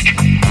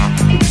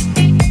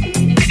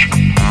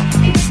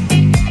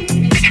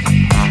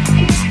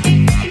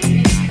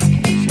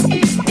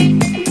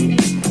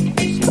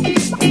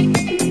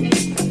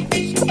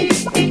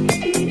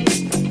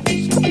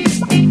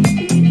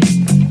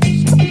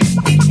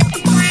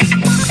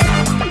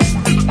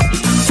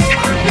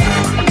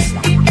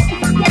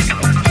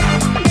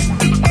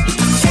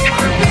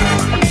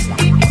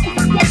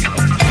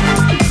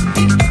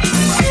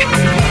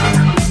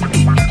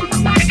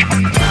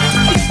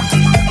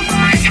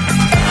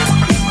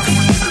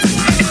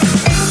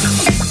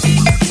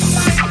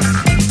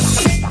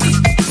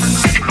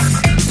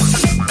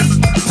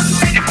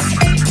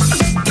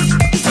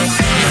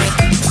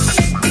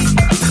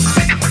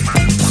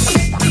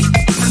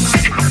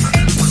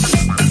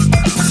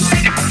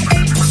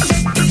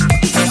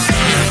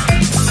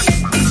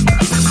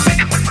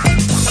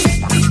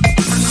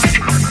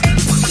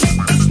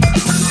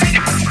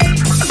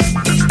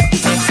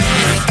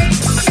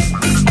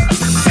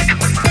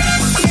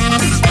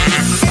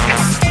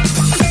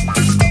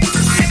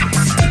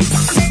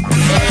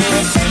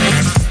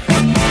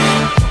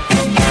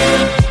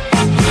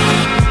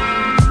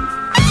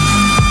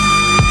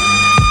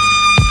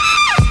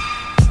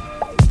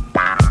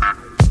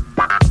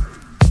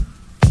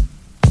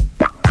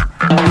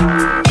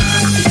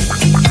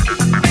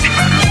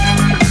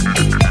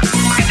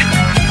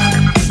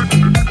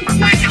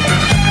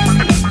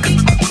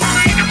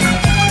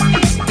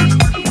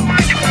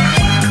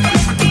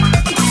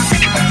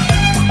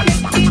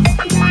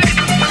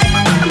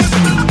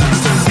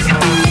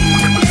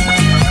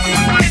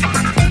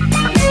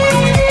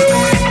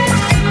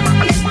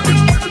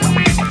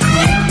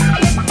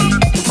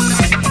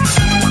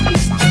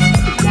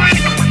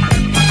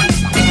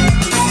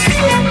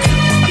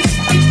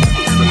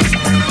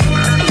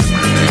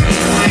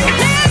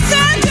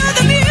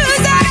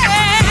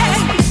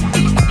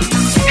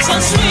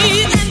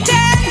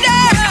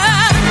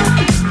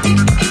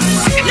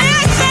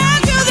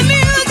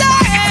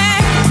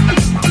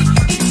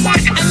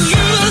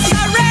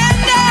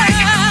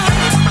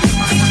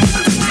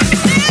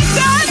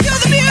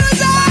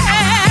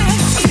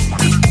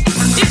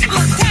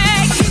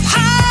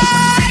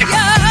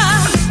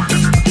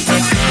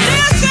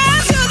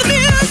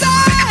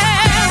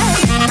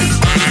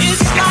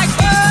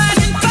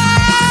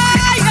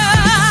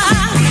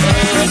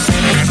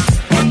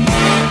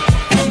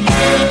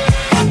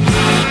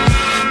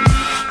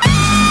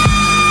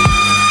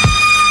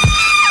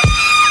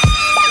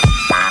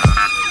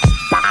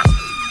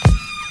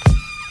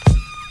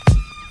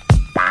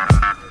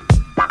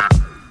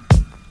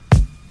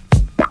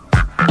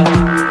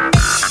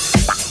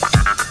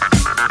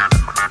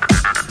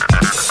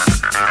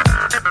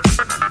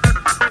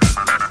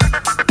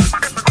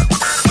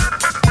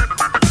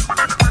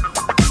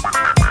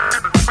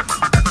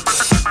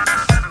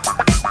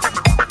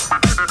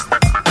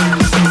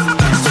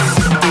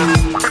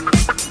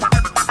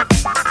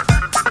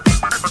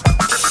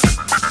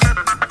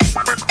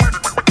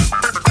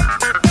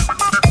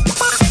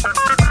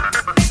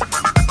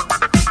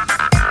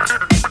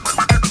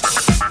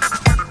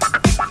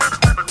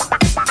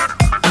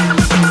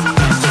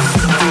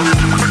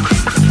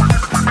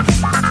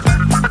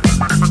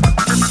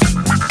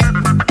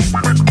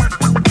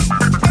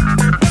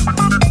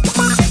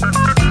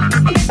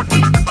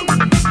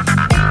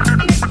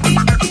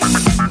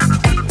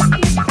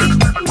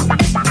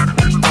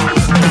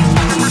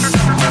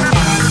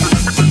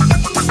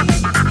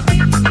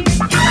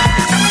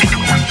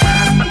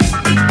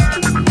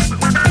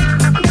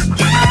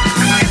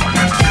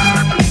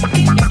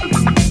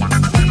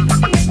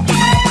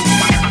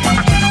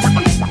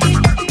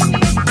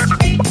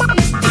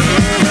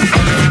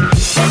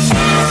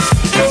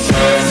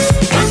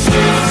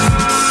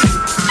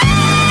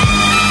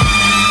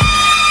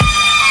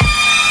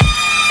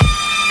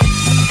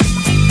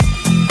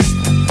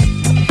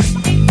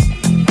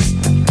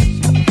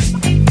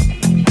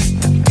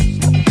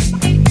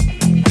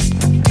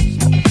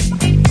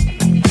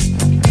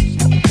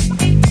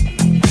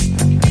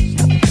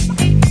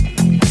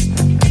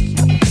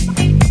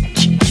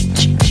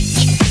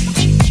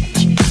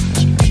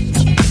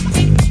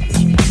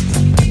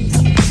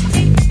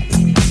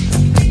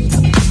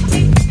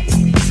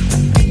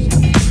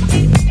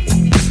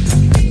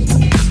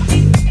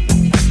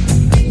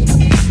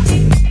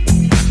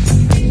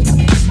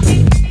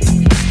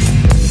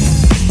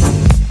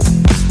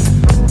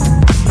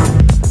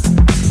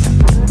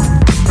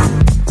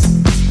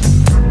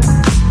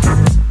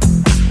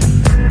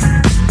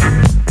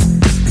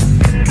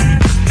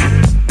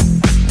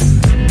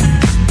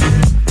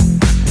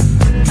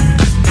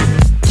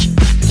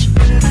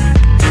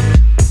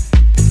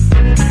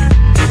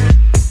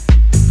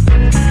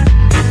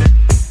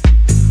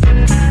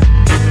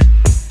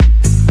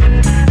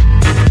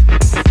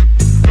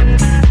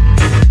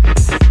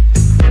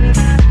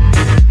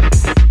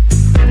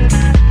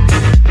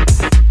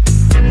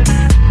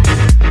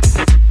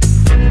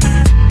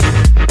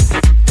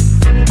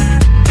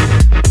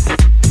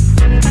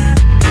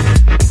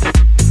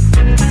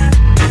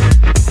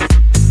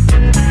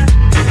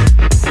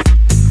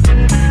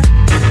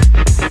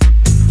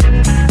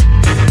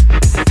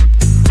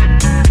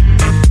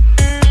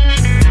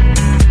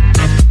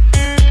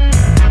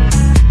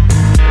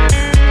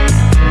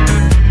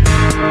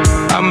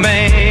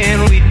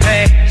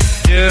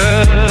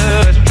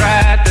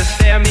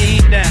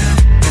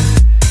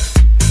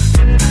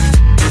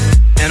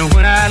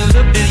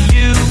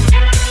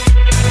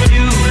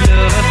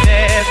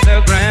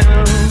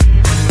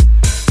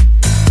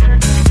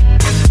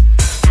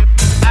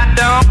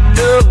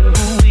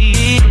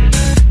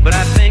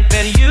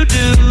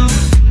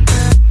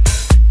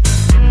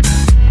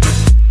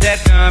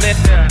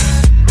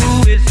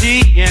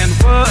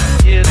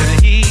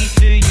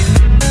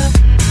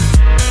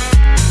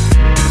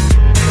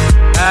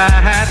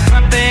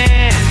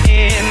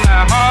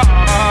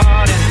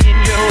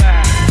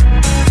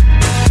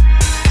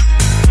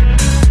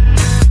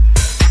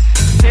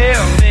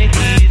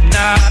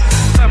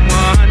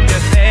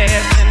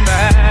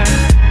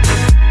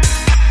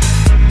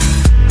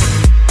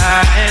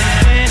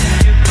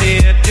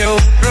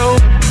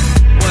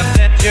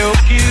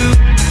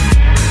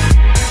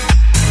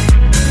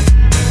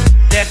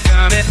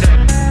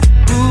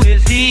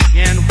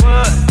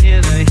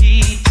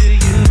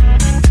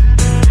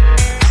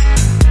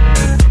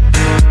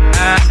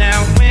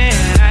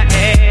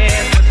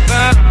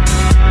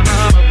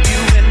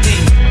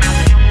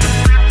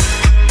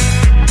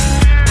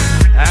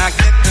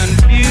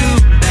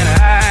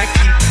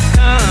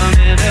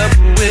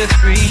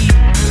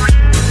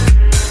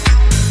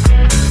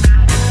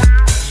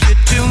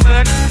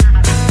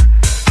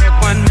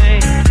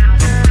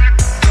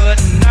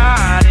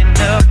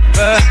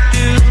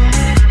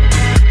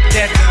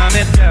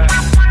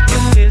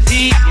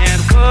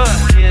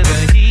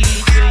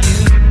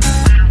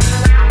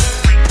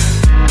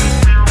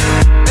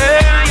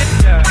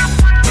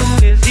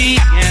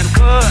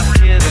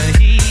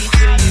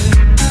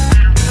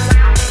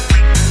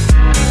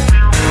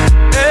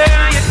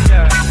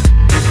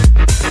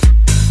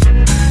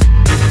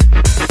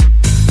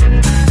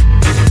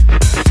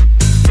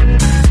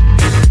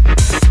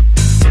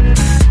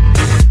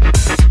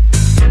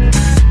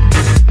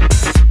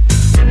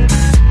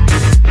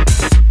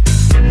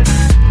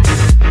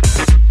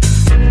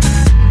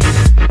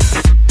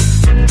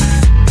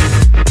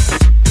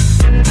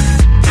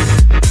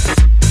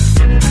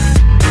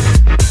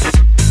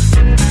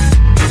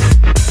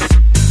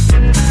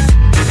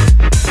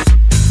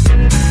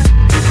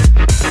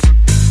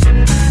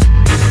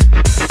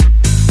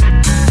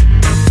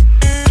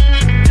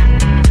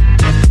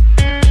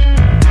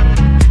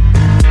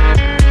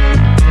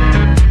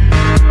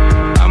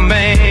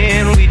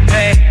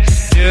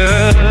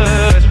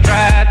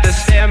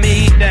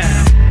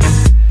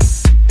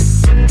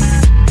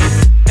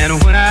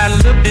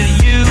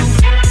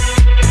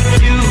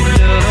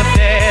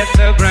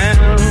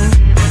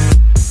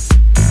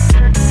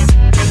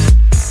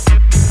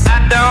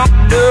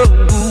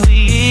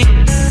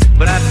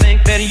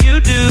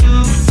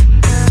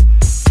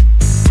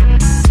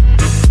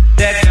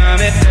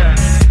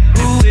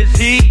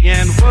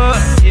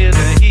 is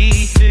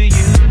he to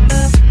you?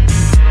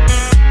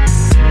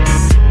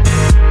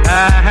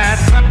 I had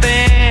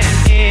something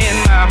in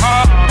my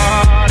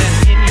heart and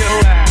in your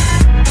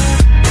eyes.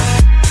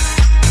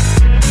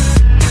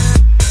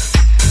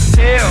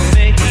 Tell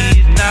me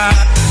he's not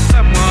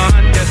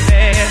someone just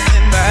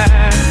passing by.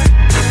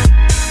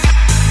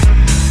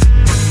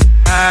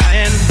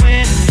 And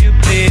when you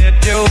cleared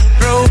your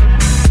throat,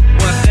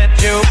 was that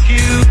your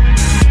cue?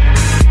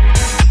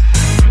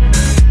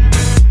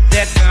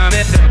 That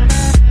comment,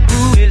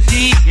 who is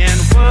he?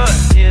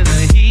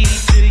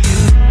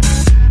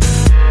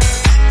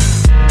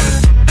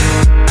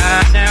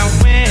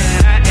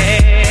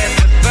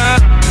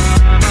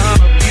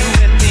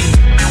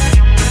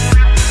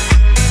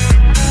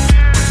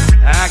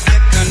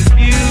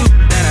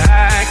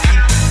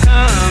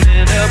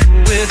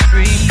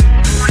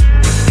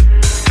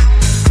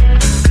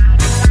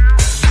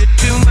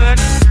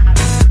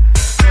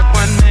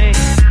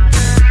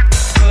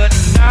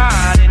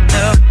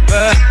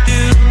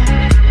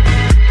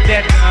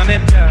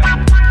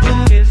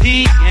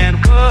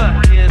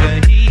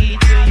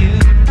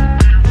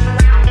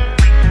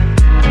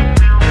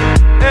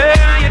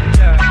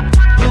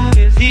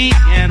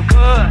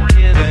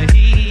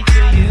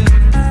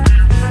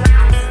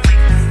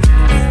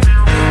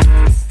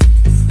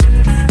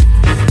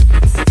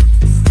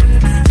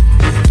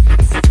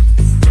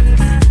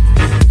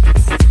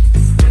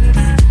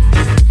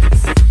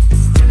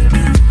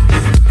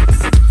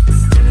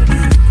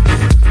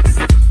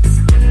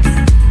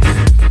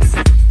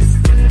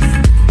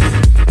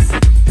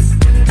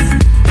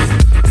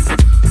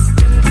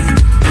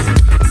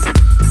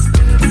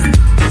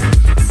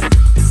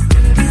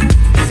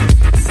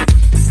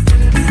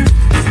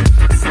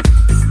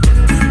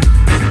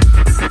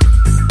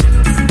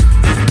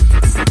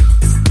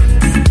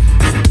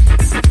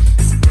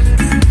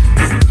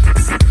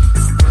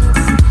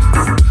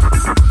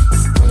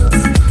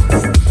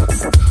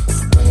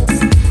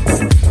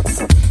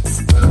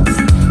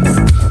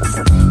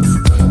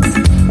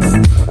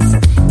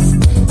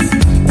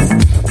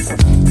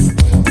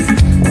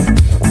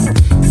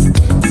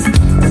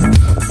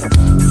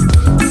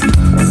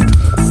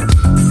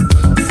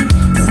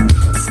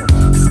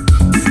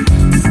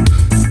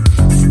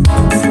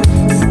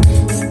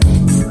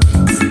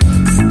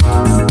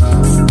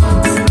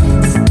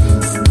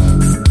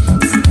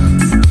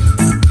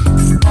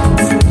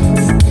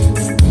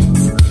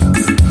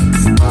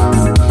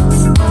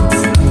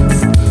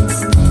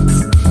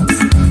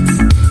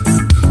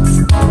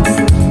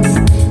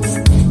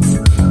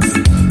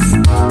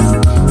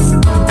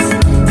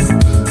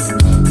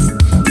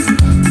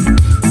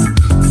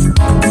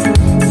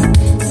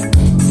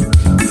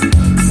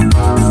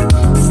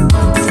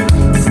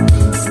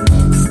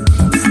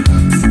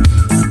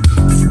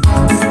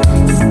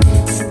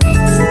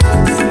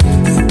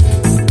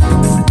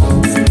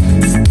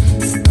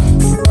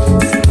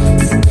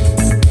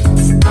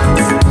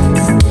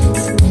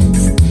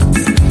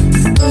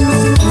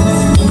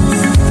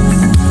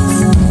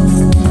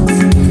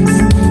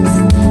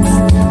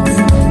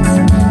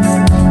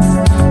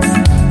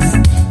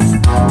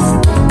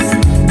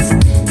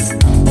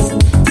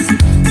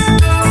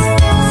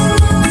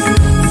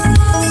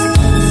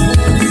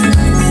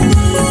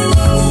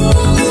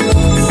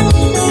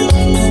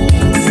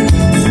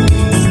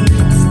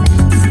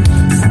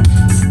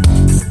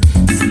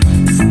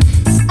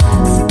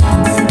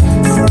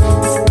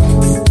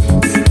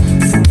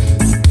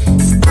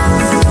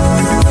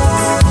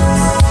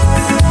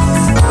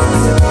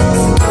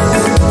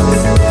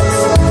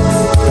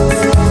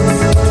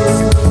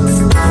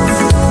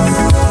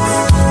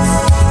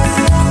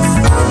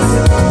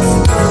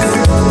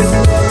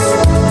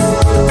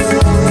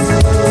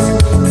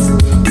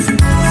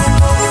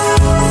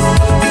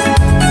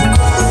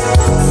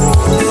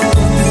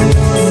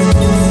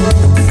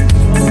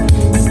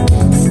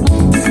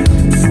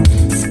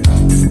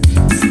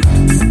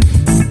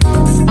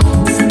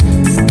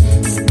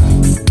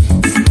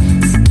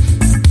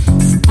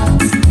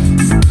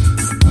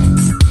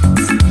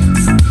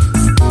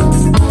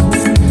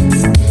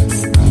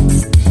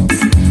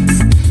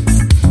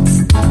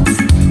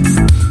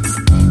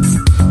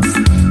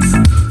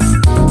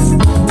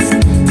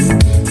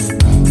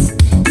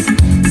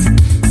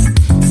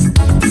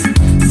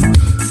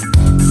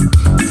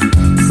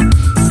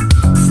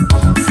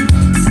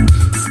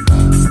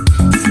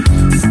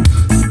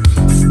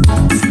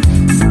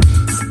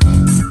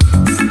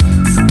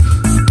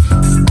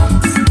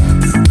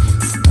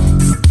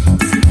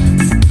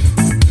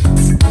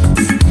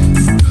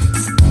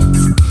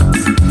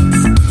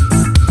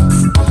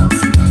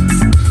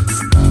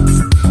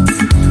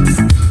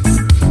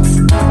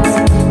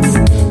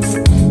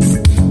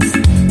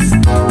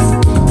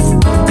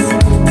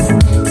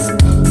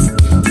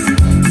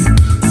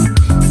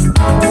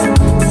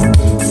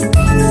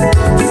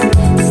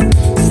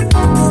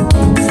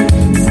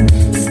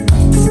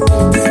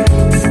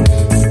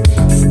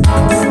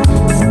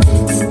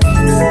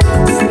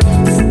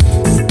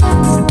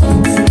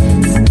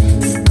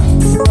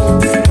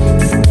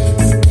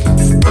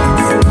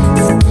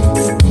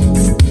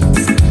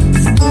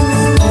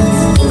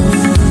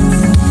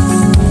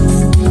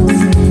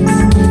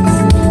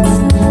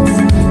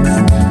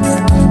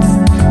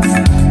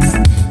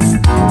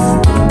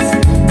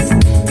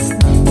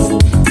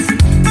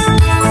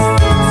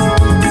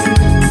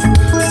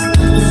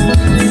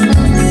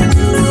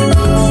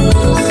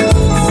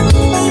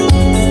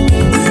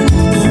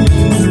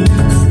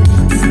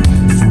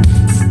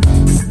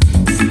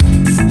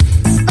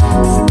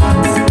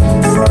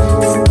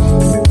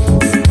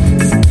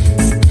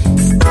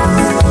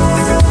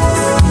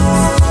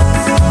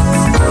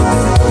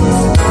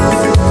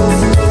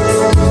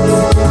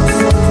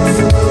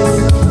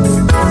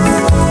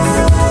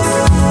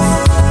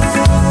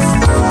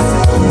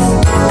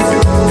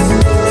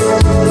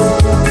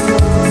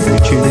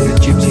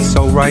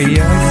 Soul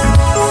Radio.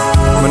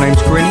 My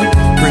name's Grinny,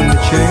 bring the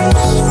tunes.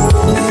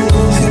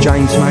 This is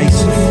James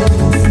Mason.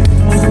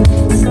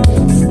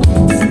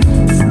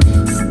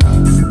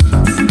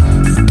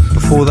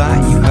 Before that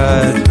you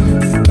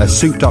heard a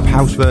souped up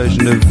house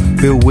version of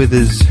Bill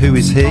Withers' Who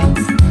Is He?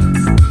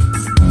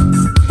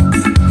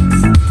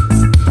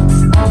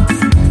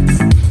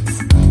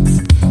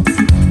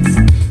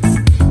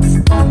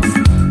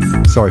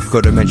 Sorry, I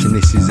forgot to mention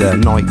this is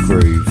Night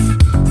Groove.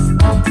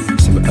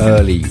 Some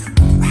early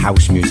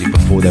house music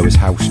before there was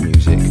house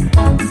music.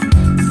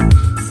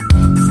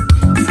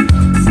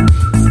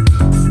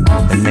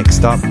 And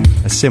next up,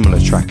 a similar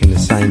track in the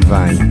same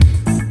vein.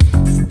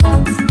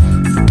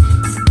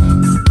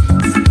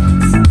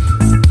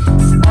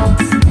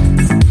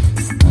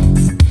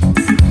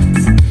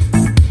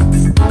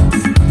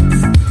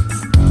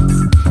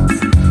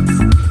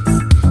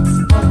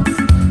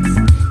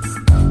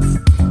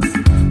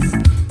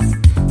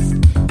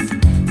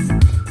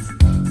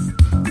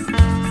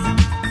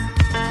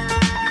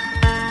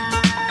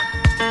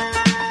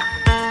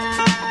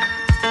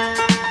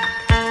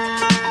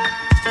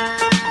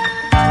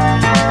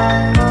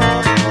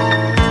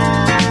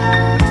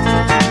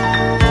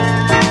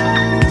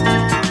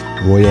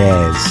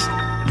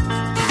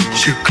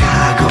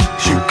 Chicago,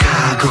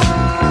 Chicago,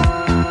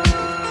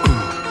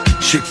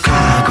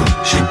 Chicago,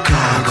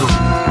 Chicago,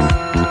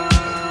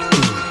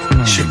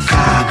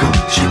 Chicago,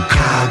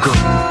 Chicago,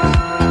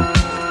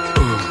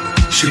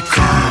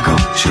 Chicago,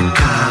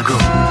 Chicago,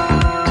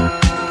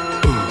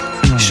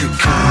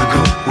 Chicago,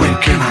 where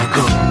can I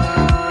go?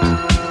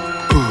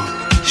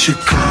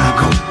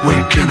 Chicago,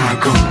 where can I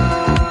go?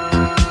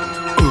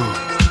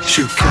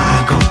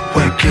 Chicago,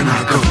 where can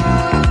I go?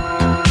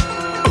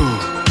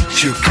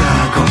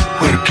 Chicago,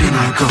 where can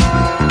I go?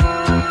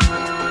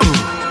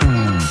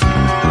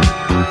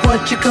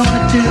 What you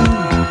gonna do?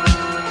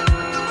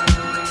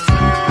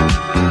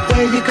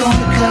 Where you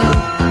gonna go?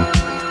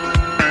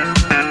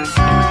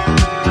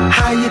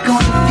 How you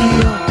gonna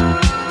feel?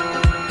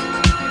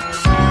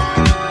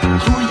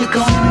 Who you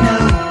gonna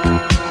know?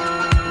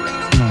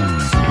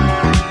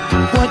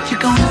 What you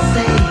gonna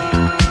say?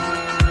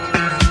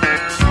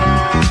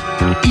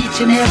 Each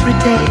and every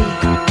day.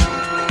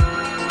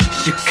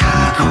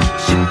 Chicago,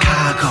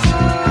 Chicago,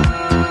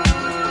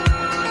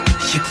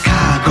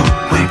 Chicago,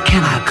 where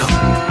can I go?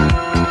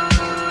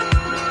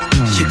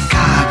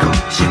 Chicago,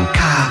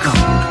 Chicago,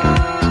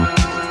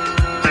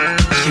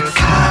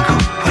 Chicago,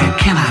 where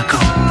can I go?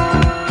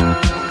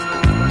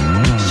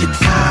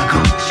 Chicago,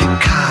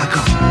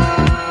 Chicago,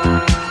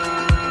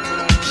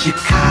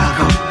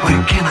 Chicago,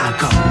 where can I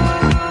go?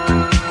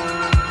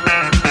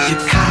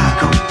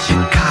 Chicago,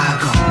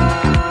 Chicago,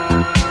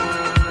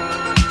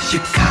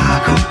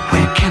 Chicago,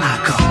 where can I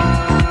go?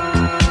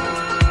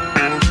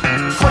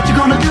 What you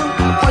gonna do?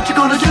 What you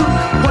gonna do?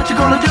 What you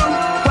gonna do?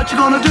 What you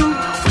gonna do?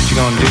 What you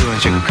gonna do in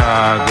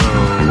Chicago?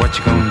 What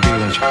you gonna do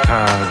in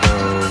Chicago?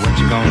 What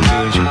you gonna do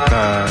in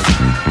Chicago?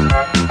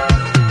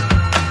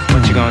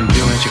 What you gonna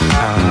do in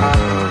Chicago?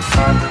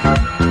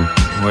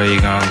 Where you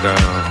gonna go?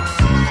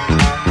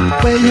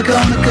 Where you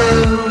gonna go?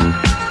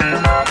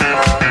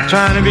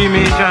 Trying to be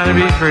me, trying to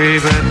be free,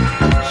 but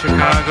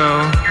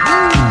Chicago.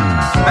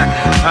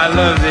 I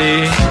love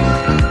thee,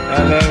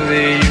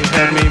 you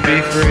let me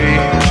be free.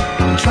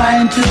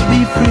 Trying to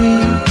be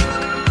free.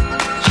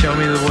 Show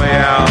me the way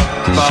out.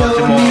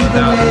 Baltimore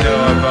without the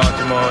door,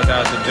 Baltimore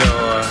without the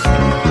door.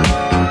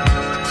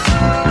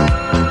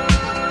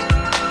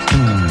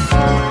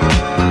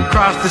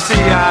 Across the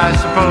sea, I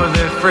suppose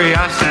they're free.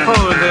 I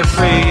suppose they're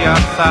free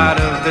outside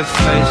of this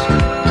place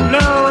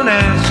known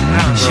as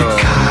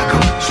Chicago.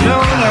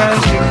 Known as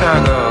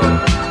Chicago.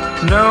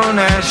 Known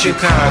as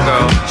Chicago.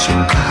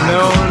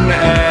 Known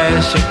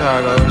as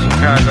Chicago.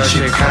 Chicago,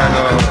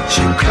 Chicago.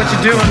 What you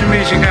doing to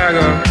me,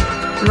 Chicago?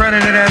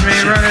 Running it at me,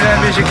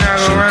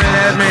 Chicago, running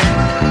at me.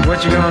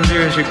 What you gonna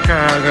do in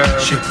Chicago?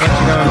 What you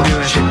gonna do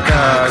in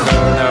Chicago?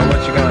 Now what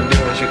you gonna do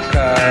in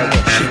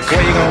Chicago? Where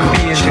you gonna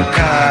be in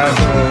Chicago?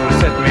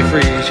 Set me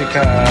free,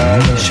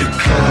 Chicago. Set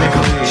me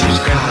free,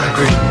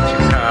 Chicago.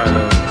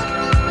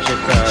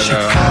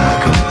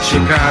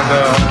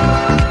 Chicago.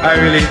 I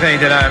really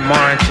think that I'm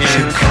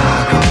marching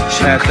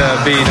at the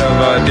beat of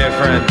a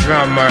different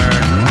drummer.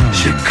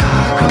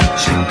 Chicago,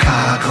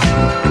 Chicago.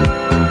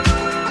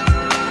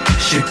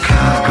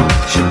 Chicago,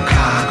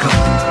 Chicago,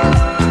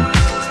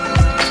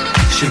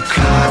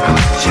 Chicago,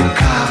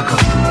 Chicago,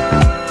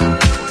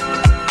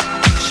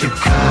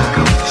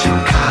 Chicago,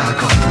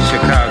 Chicago,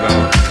 Chicago.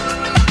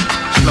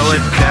 Slow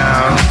it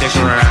down, stick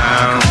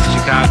around.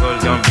 Chicago's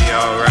gonna be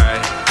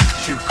alright.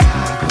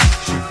 Chicago,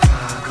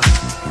 Chicago.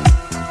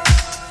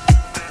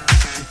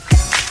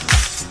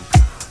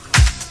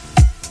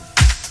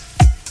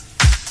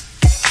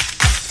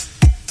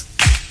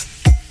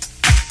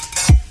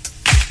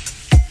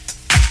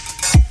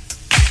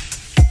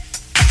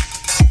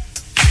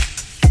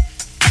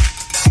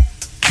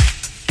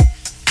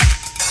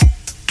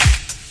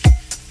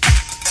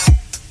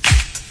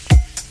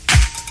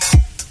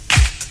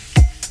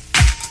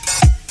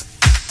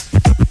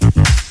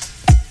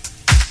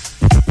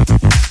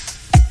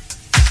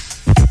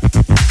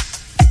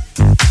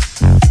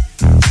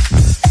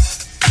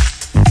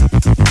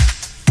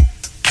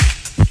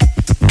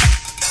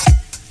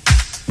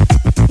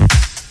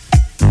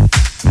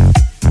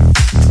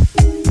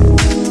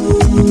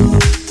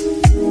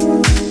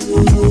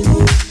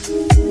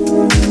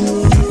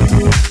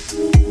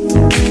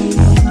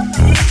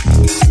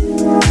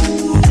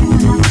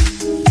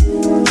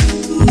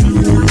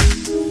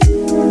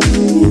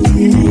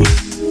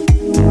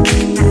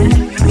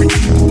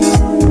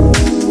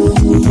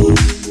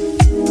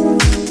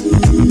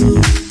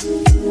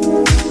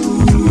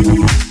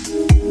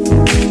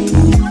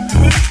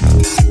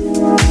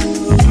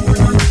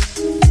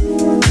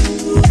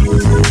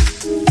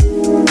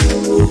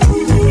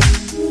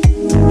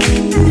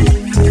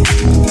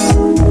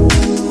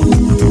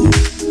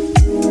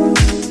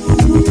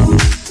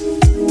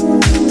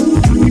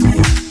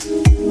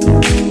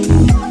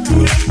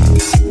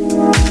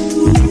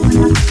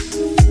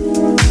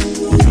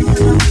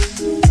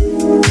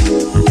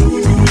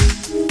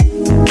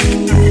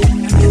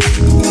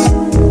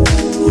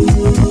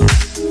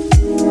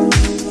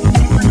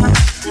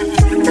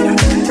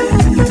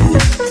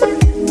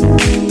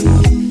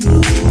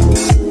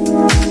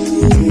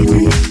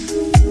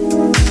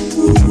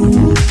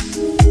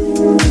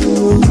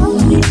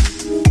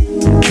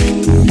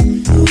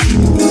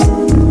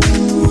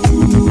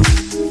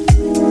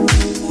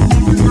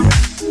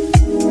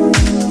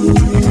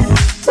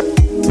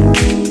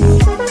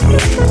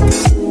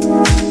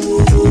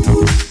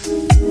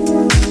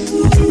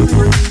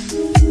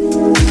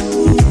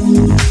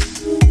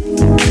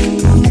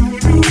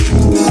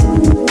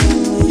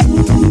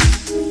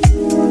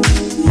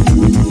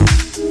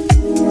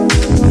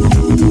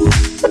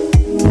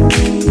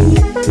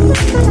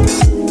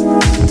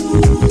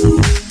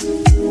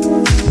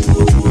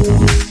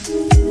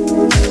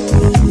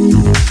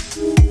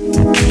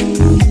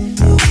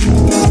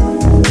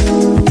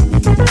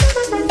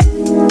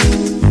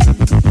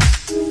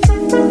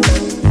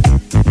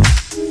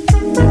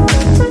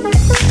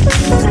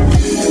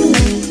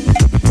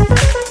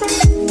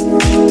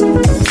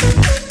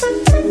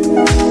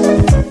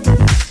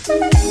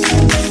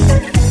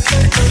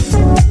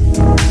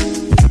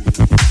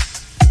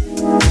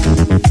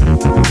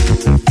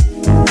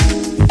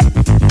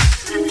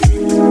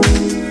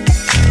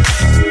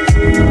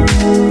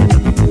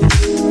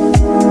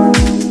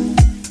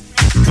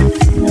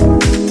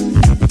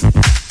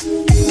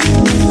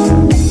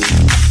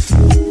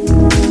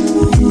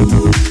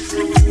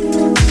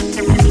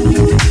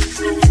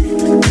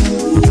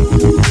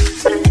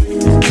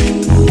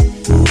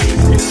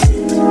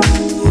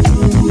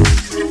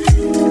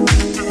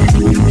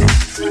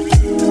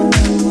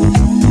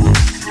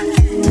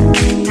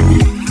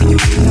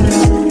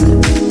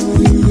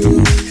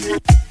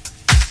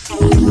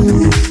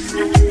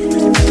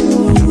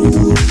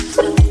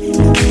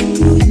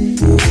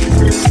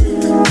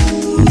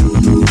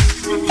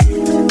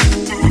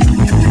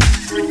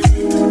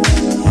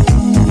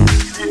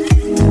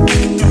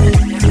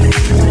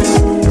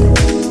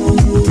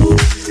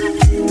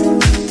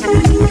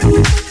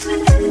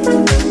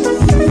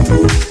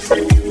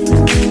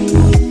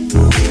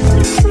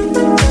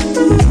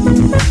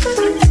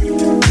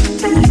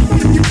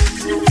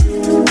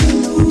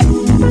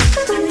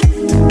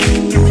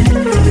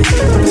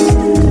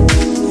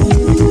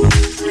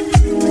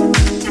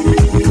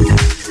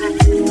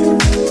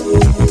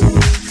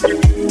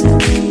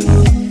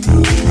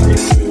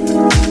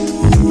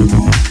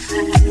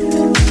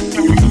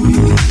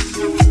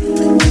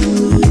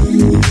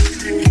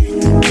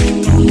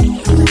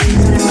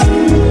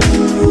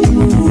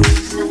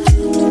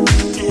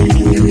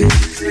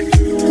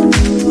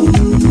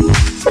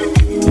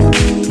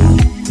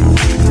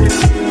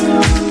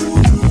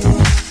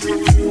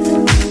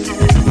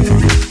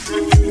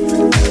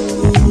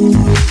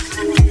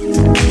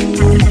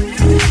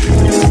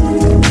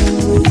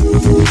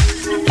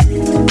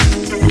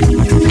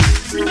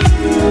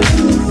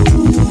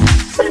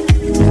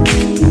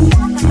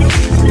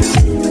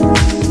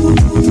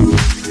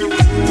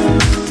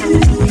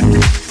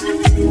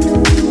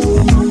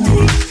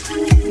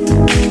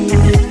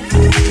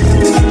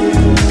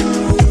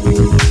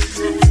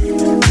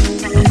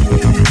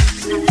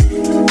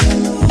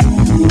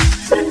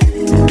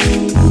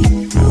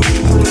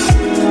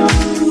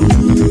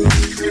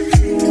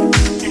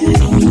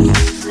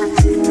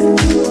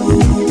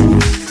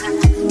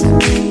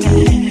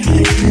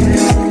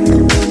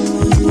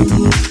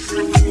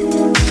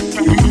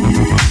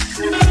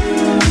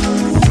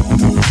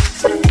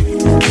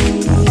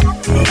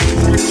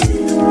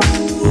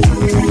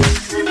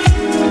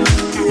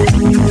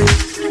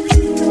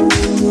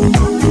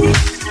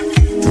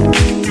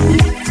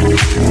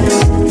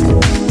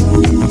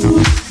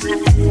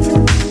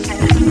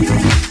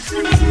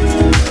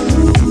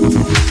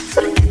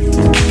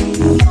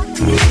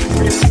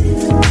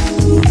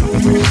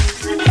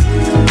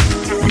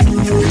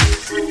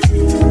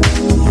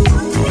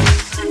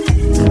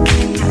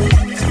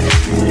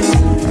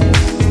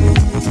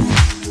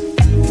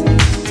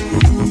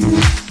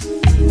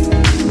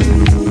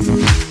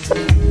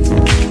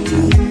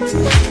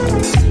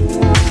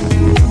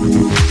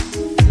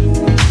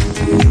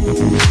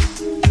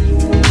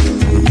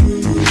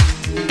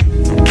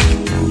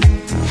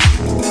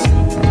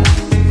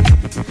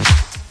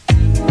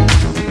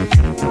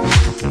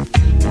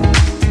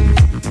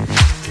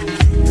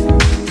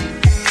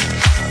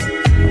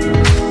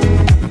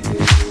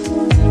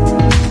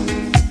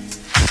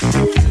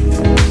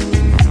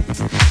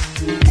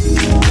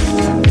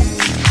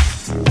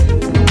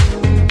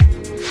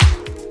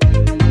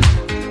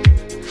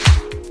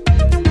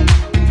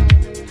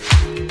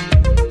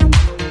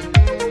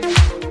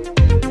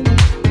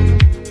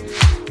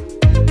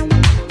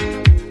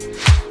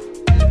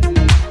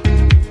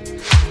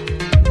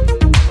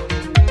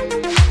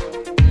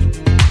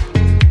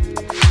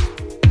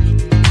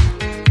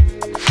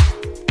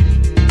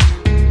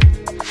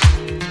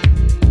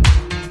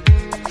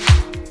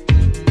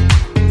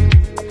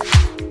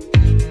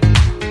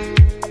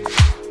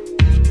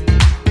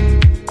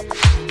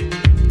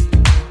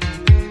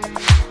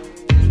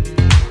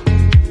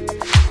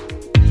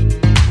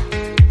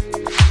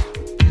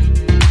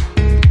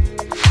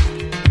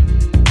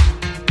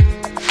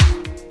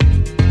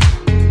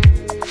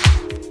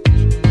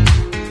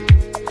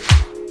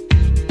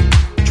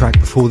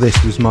 Before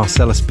this was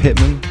Marcellus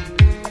Pittman,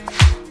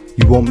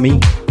 You Want Me?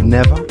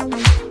 Never.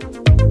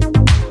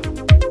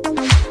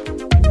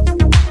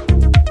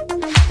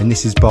 And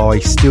this is by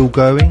Still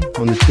Going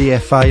on the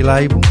DFA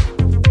label.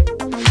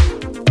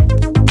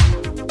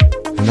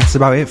 And that's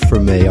about it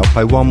from me. I'll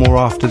play one more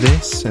after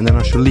this and then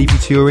I shall leave you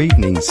to your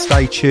evenings.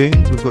 Stay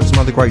tuned, we've got some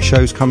other great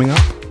shows coming up.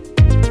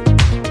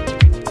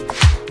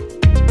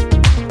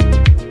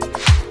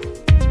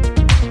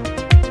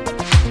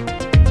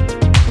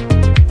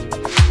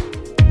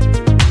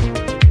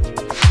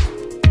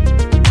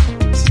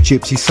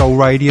 Gypsy Soul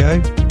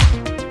Radio.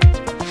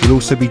 We'll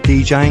also be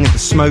DJing at the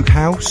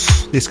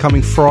Smokehouse this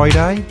coming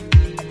Friday.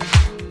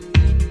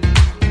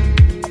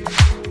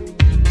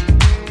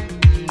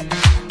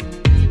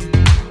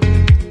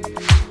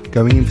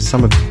 Going in for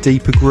some of the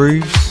deeper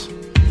grooves,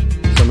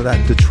 some of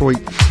that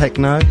Detroit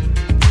techno,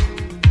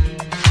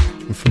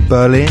 and from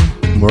Berlin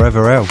and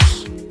wherever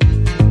else.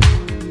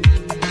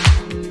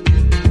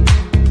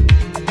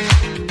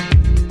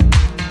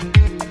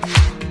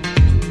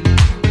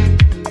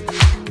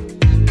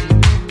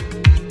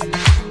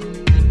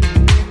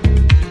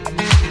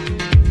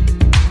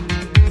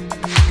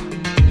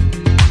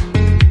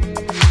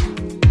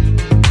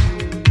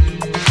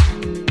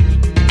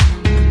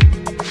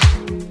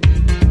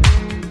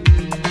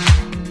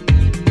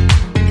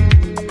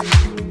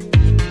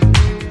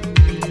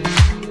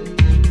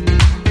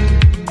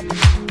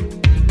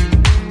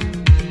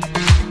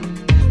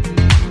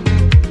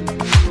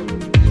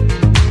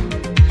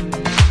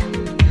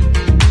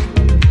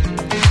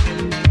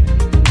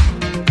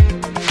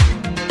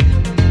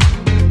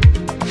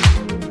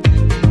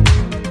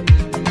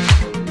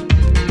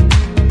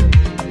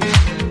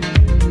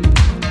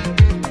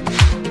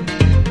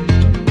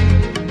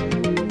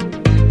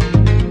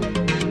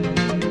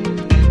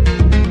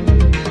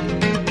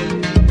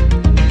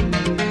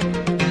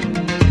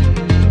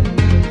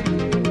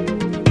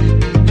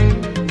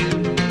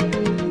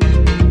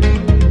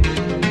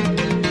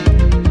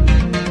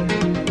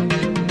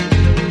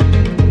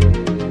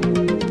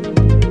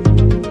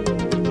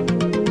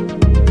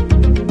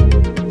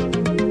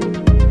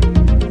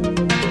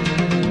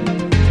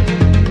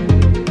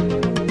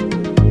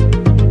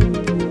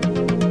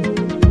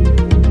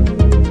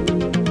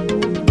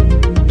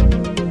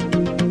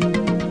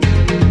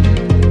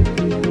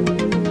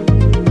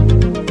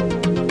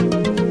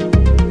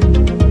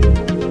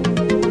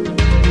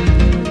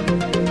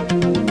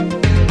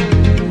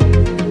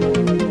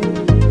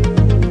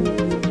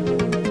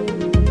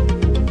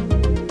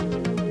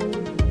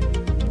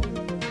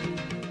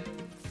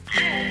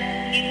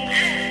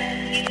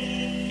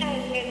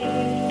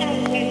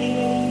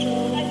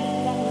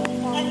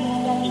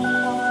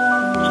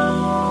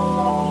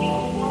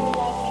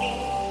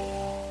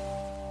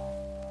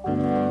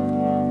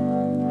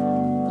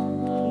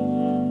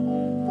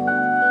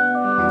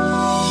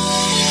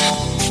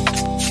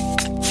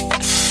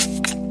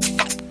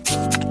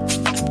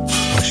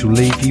 Shall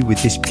leave you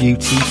with this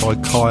beauty by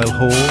Kyle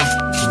Hoare.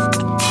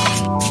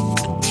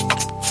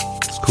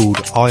 It's called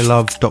I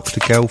Love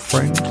Dr.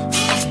 Girlfriend.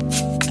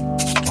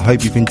 I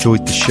hope you've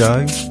enjoyed the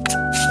show.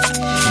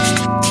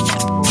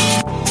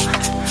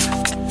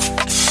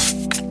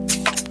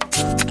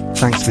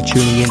 Thanks for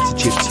tuning in to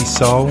Gypsy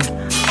Soul.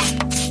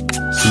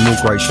 Some more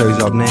great shows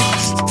up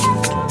next.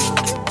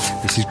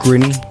 This is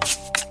Grinny.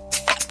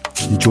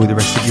 Enjoy the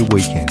rest of your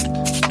weekend.